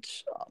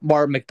Once,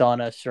 Martin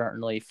McDonagh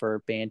certainly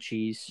for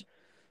Banshees.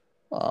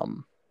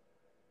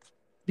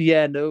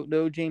 Yeah,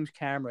 no James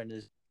Cameron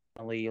is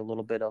definitely a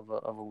little bit of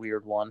a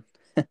weird one.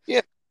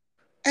 yeah,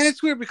 and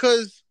it's weird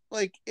because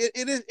like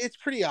it's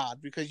pretty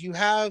odd because you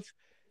have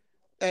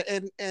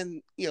and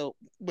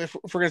if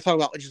we're gonna talk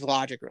about just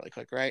logic really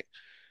quick, right?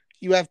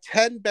 You have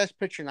 10 Best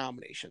Picture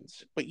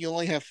nominations, but you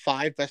only have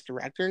 5 Best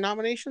Director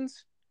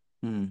nominations.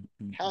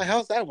 Mm-hmm.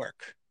 How's that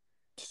work?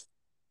 I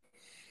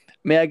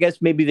mean, I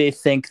guess maybe they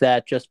think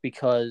that just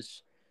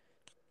because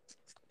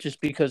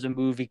a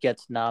movie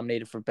gets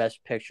nominated for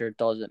Best Picture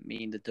doesn't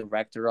mean the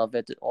director of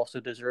it also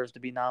deserves to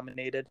be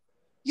nominated.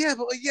 Yeah,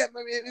 but I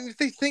mean, if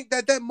they think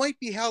that might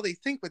be how they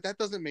think, but that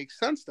doesn't make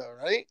sense though,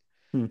 right?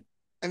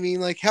 I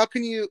mean, like, how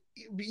can you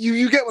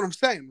get what I'm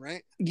saying,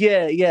 right?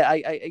 Yeah,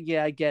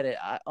 I get it.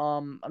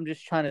 I'm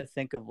just trying to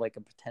think of like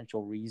a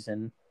potential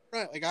reason.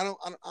 Right, like I don't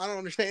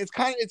understand.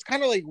 It's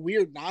kind of like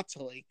weird not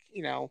to like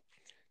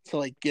to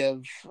like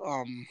give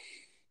to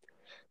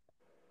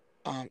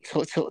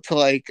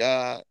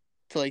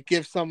like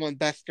give someone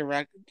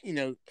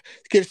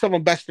give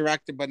someone best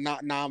director but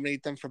not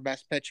nominate them for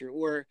best picture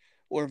or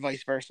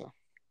vice versa.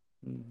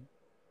 And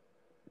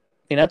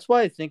that's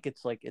why I think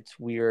it's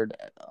weird.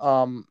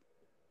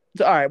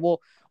 So, all right, we'll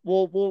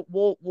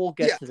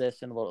get to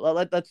this in a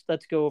little.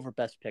 Let's go over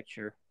best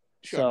picture.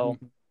 Sure. So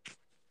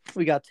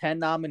we got 10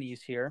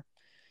 nominees here.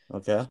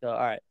 Okay. So all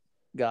right,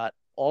 got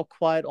All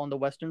Quiet on the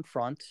Western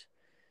Front,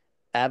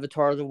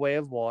 Avatar: The Way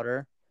of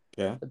Water,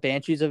 Yeah. The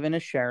Banshees of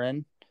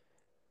Inisherin,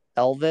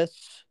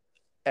 Elvis,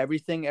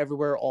 Everything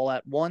Everywhere All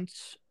at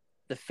Once,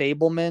 The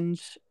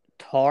Fabelmans,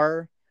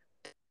 Tar,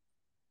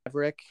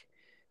 Maverick,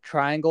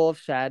 Triangle of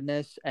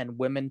Sadness, and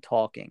Women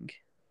Talking.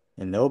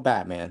 And no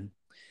Batman.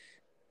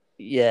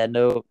 Yeah,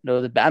 no.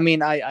 I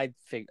mean, I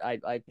think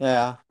I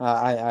Yeah,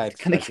 I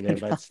expected it,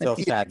 but it's still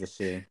sad to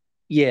see.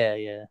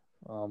 Yeah.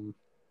 I mean,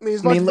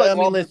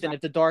 Listen,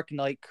 if The Dark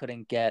Knight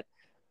couldn't get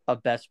a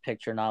Best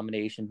Picture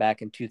nomination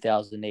back in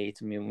 2008,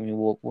 I mean,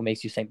 what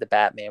makes you think the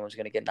Batman was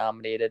going to get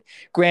nominated?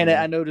 Granted,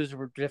 I know those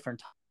were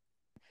different.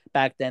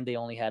 Back then, they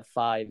only had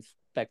 5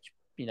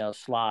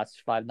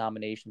 slots, 5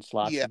 nomination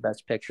slots for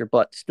Best Picture,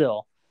 but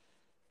still.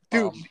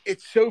 Dude,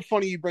 it's so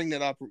funny you bring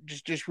that up.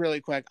 Just really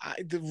quick.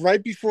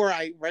 Right before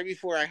I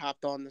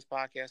hopped on this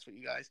podcast with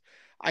you guys,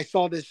 I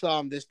saw this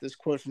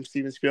quote from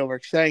Steven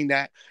Spielberg saying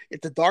that if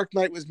The Dark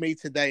Knight was made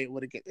today,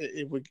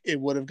 it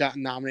would have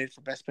gotten nominated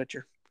for Best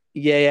Picture.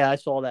 Yeah, I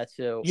saw that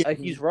too. Yeah.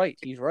 He's right.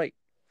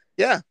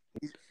 Yeah,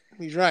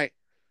 he's right.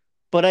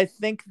 But I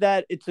think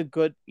that it's a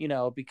good,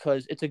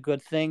 because it's a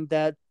good thing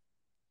that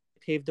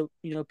paved the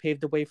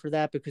way for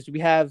that, because we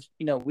have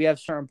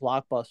certain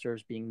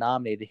blockbusters being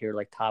nominated here,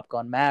 like Top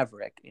Gun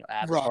Maverick,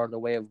 Avatar: The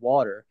Way of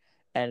Water,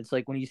 and it's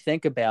like when you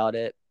think about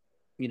it,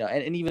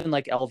 and even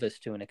like Elvis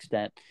to an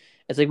extent,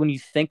 it's like when you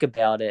think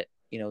about it,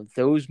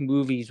 those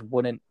movies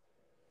wouldn't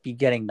be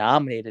getting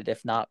nominated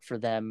if not for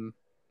them,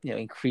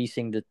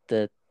 increasing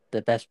the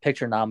Best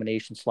Picture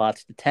nomination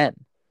slots to 10.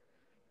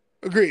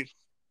 Agreed.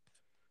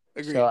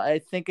 So I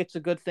think it's a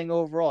good thing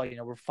overall.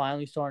 We're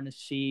finally starting to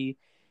see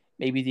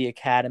maybe the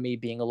Academy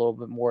being a little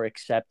bit more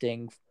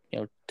accepting,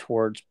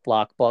 towards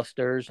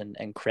blockbusters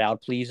and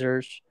crowd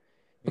pleasers,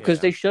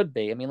 because they should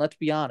be. I mean, let's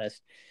be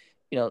honest.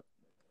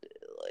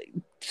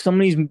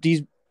 Some of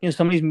these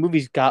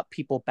movies got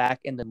people back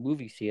in the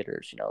movie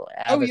theaters.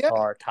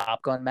 Avatar,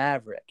 Top Gun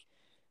Maverick,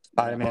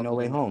 Spider-Man: No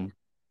Way Home.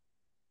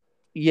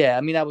 Yeah,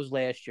 I mean that was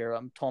last year.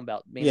 I'm talking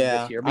about mainly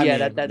this year.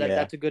 But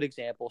that's a good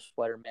example.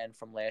 Spider-Man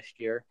from last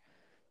year.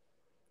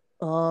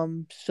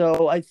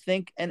 So I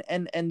think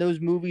and those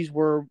movies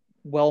were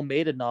well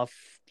made enough,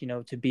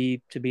 to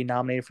be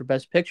nominated for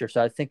Best Picture.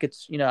 So I think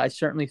it's, I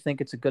certainly think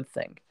it's a good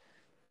thing.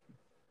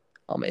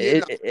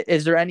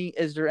 Is there any?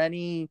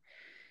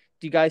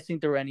 Do you guys think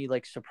there were any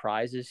like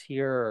surprises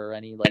here or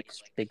any like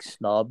big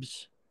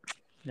snubs?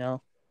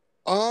 No.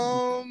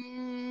 No,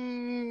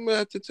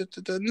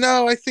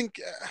 I think.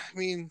 I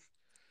mean,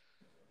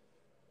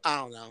 I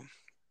don't know.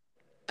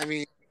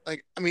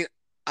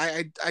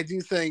 I do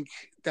think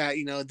that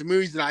the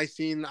movies that I've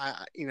seen,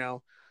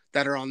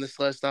 that are on this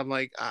list, I'm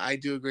like, I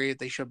do agree that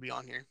they should be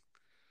on here.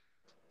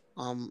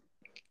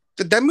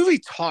 That movie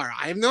Tar,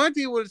 I have no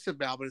idea what it's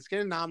about, but it's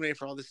getting nominated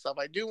for all this stuff.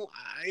 I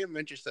am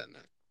interested in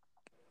it.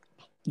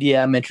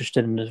 Yeah, I'm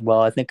interested in it as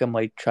well. I think I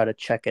might try to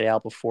check it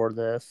out before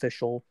the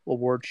official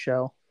award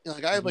show.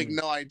 Like I have like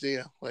no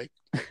idea, like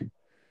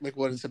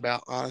what it's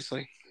about.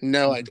 Honestly,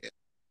 no idea.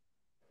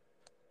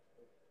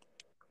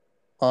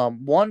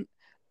 One,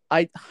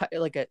 I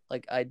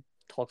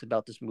talked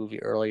about this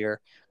movie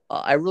earlier.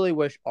 I really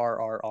wish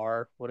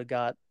RRR would have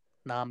got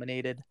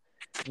nominated.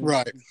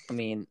 Right. I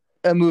mean,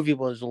 a movie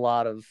was a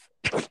lot of.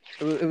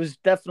 It was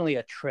definitely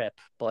a trip,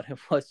 but it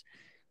was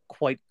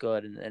quite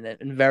good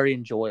and very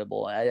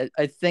enjoyable.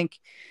 I think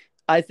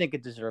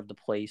it deserved a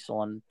place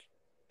on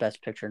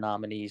Best Picture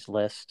nominees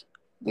list.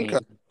 I Okay.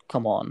 mean,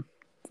 come on,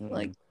 Mm.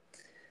 like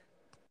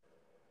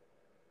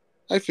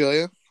I feel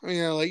you. I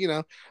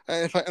mean,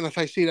 if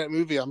I see that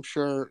movie, I'm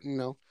sure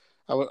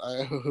I would.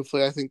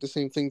 Hopefully, I think the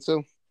same thing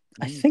too.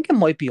 I think it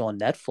might be on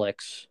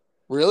Netflix.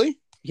 Really?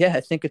 Yeah,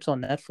 I think it's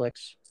on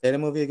Netflix. Say the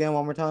movie again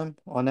one more time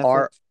on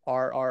R Netflix.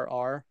 R R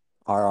R.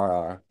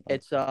 RRR.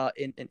 It's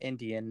in an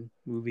Indian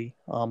movie.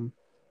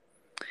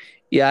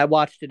 Yeah, I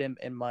watched it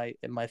in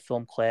my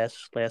film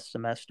class last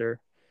semester,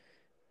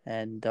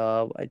 and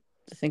I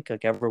think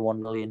like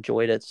everyone really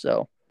enjoyed it,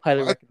 so highly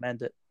Well, that's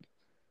recommend it.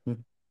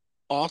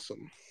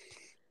 awesome.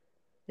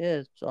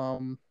 Yeah, I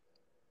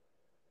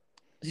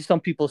see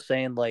some people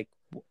saying like,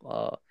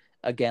 uh,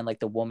 again, like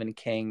the Woman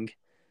King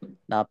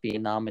not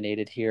being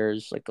nominated here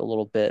is like a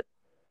little bit,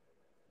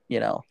 you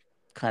know,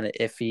 kind of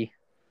iffy.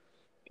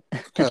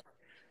 Okay.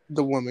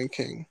 The Woman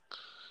King.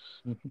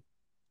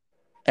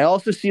 I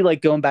also see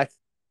like going back to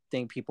the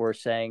thing people are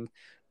saying,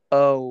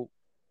 oh,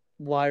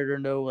 why are there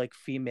no like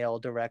female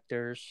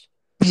directors?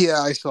 Yeah,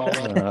 I saw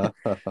that.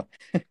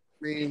 I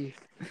mean,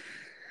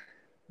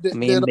 I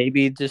mean,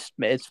 maybe just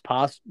it's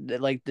possible.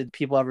 Like, did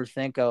people ever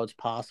think, oh, it's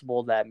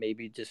possible that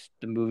maybe just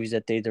the movies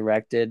that they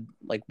directed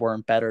like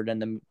weren't better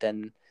than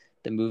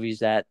the movies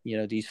that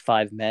these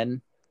five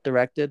men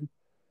directed?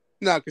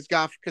 no,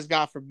 because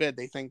God forbid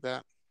they think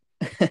that.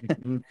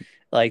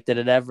 Like, did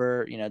it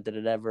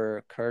ever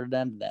occur to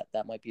them that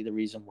that might be the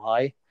reason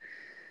why?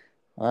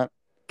 Well,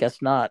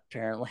 guess not.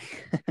 Apparently.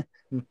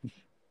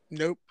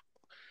 Nope.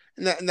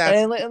 And that's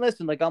And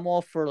listen, like I'm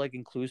all for like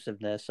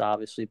inclusiveness,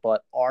 obviously,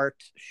 but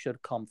art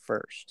should come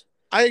first.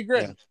 I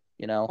agree.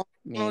 Yeah. I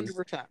mean,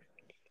 100%.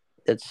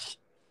 it's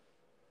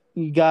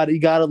you got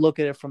to look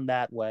at it from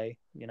that way.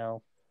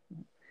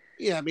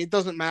 Yeah, I mean, it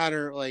doesn't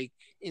matter. Like,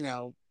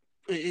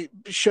 it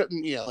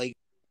shouldn't. Like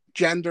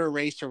gender,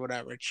 race, or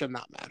whatever. It should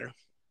not matter.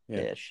 Yeah.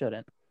 It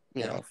shouldn't.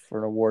 You know. For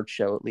an award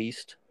show at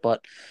least.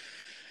 But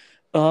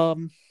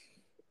um,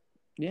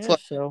 yeah. So,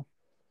 So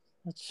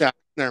that's yeah.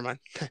 Never mind.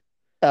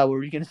 what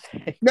were you gonna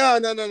say? No.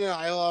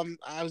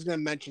 I was gonna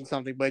mention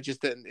something, but it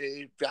just didn't.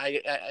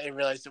 I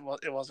realized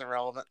it wasn't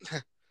relevant.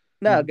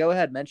 No, go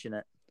ahead, mention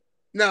it.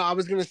 No, I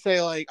was gonna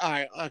say like, all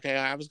right, okay.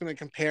 I was gonna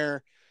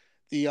compare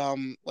the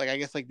like I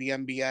guess like the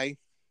NBA,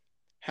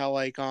 how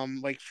like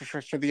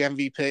for the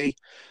MVP,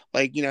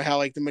 like how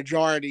like the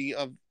majority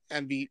of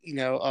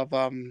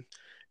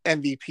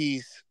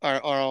MVPs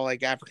are all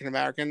like African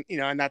American,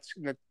 and that's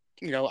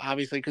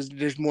obviously because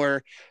there's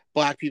more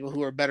black people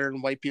who are better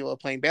than white people at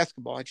playing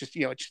basketball. It's just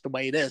it's just the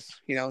way it is.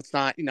 It's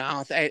not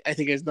I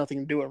think it has nothing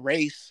to do with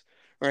race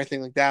or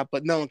anything like that.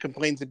 But no one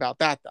complains about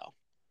that though.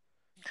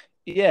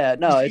 Yeah,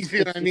 no, You see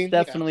what I it's mean?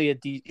 definitely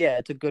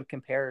it's a good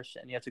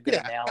comparison. Yeah, it's a good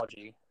Yeah.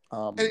 analogy.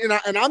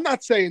 And I'm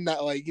not saying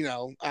that like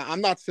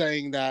I'm not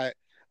saying that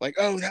like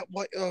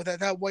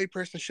that white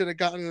person should have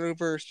gotten it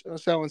over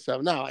so and so.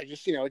 No, I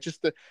just it's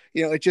just the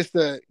it's just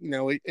the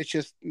it's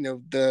just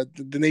the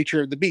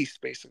nature of the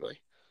beast basically.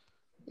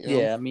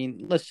 Yeah, I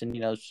mean, listen,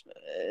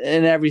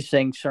 in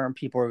everything, certain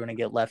people are going to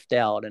get left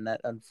out, and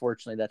that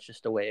unfortunately, that's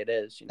just the way it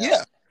is.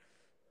 Yeah.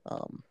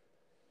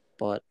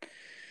 But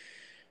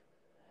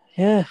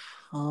yeah,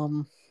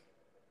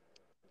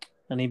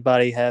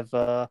 anybody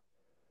have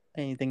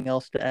anything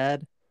else to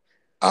add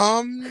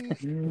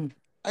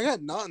I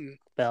got nothing.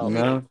 about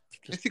No. I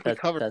just think we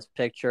covered. best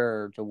picture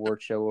or the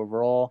award show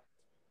overall?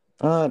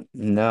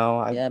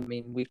 No. Yeah, I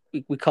mean,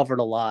 we covered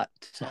a lot.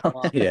 So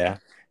Yeah.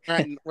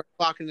 We're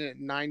clocking it at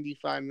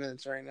 95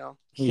 minutes right now.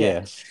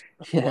 yeah,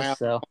 yeah. Wow.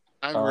 So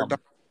We're done.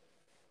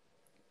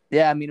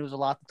 yeah, I mean, it was a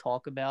lot to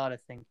talk about. I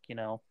think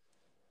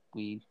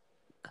we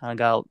kind of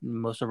got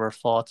most of our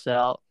thoughts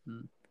out.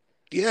 And,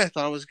 Yeah, I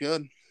thought it was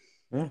good.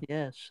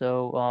 yeah.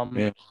 So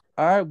Yeah.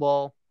 all right.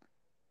 Well,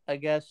 I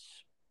guess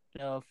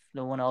if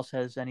no one else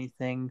has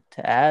anything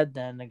to add,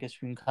 then I guess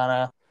we can kind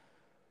of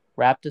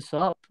wrap this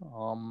up.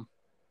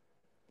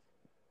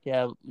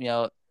 Yeah,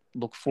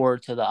 look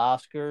forward to the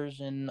Oscars,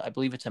 and I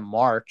believe it's in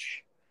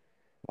March.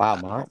 Wow,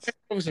 March. It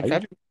was in I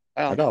February.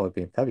 Wow. thought it would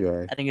be in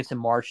February. I think it's in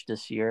March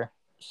this year.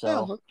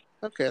 So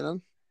Oh, okay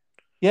then.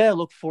 yeah,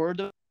 look forward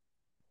to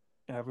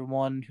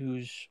everyone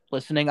who's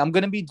listening. I'm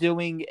going to be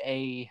doing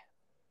an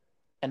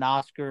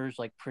Oscars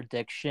like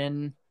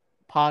prediction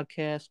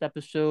podcast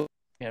episode.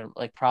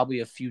 Like probably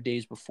a few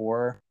days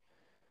before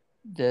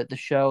the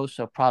show.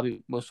 So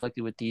probably most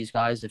likely with these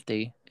guys if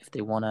they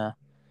wanna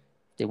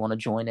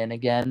join in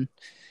again.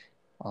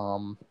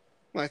 Well,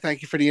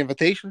 thank you for the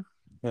invitation.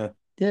 Yeah.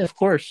 Yeah, of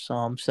course.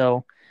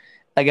 So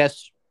I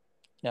guess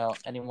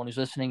anyone who's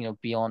listening,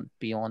 be on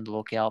the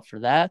lookout for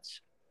that.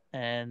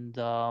 And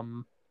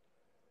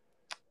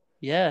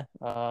yeah,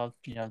 for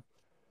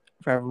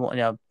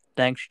everyone,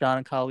 thanks John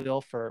and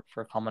Khaleel for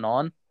coming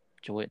on.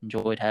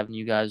 enjoyed having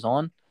you guys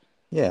on.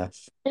 Yeah. Of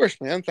course,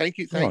 man. Thank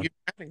you Sure. for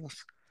having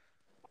us.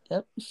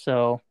 Yep.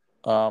 So,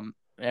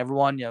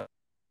 everyone,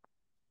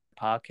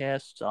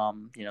 podcasts,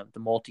 the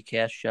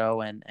Multicast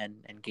Show and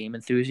Game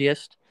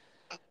Enthusiast,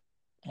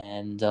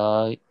 and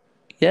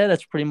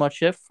that's pretty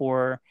much it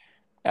for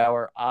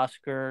our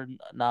Oscar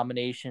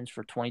nominations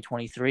for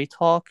 2023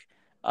 talk.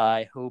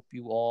 I hope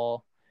you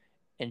all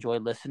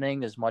enjoyed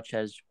listening as much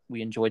as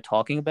we enjoyed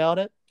talking about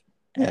it.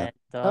 Yeah.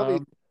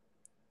 And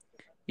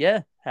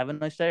have a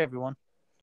nice day, everyone.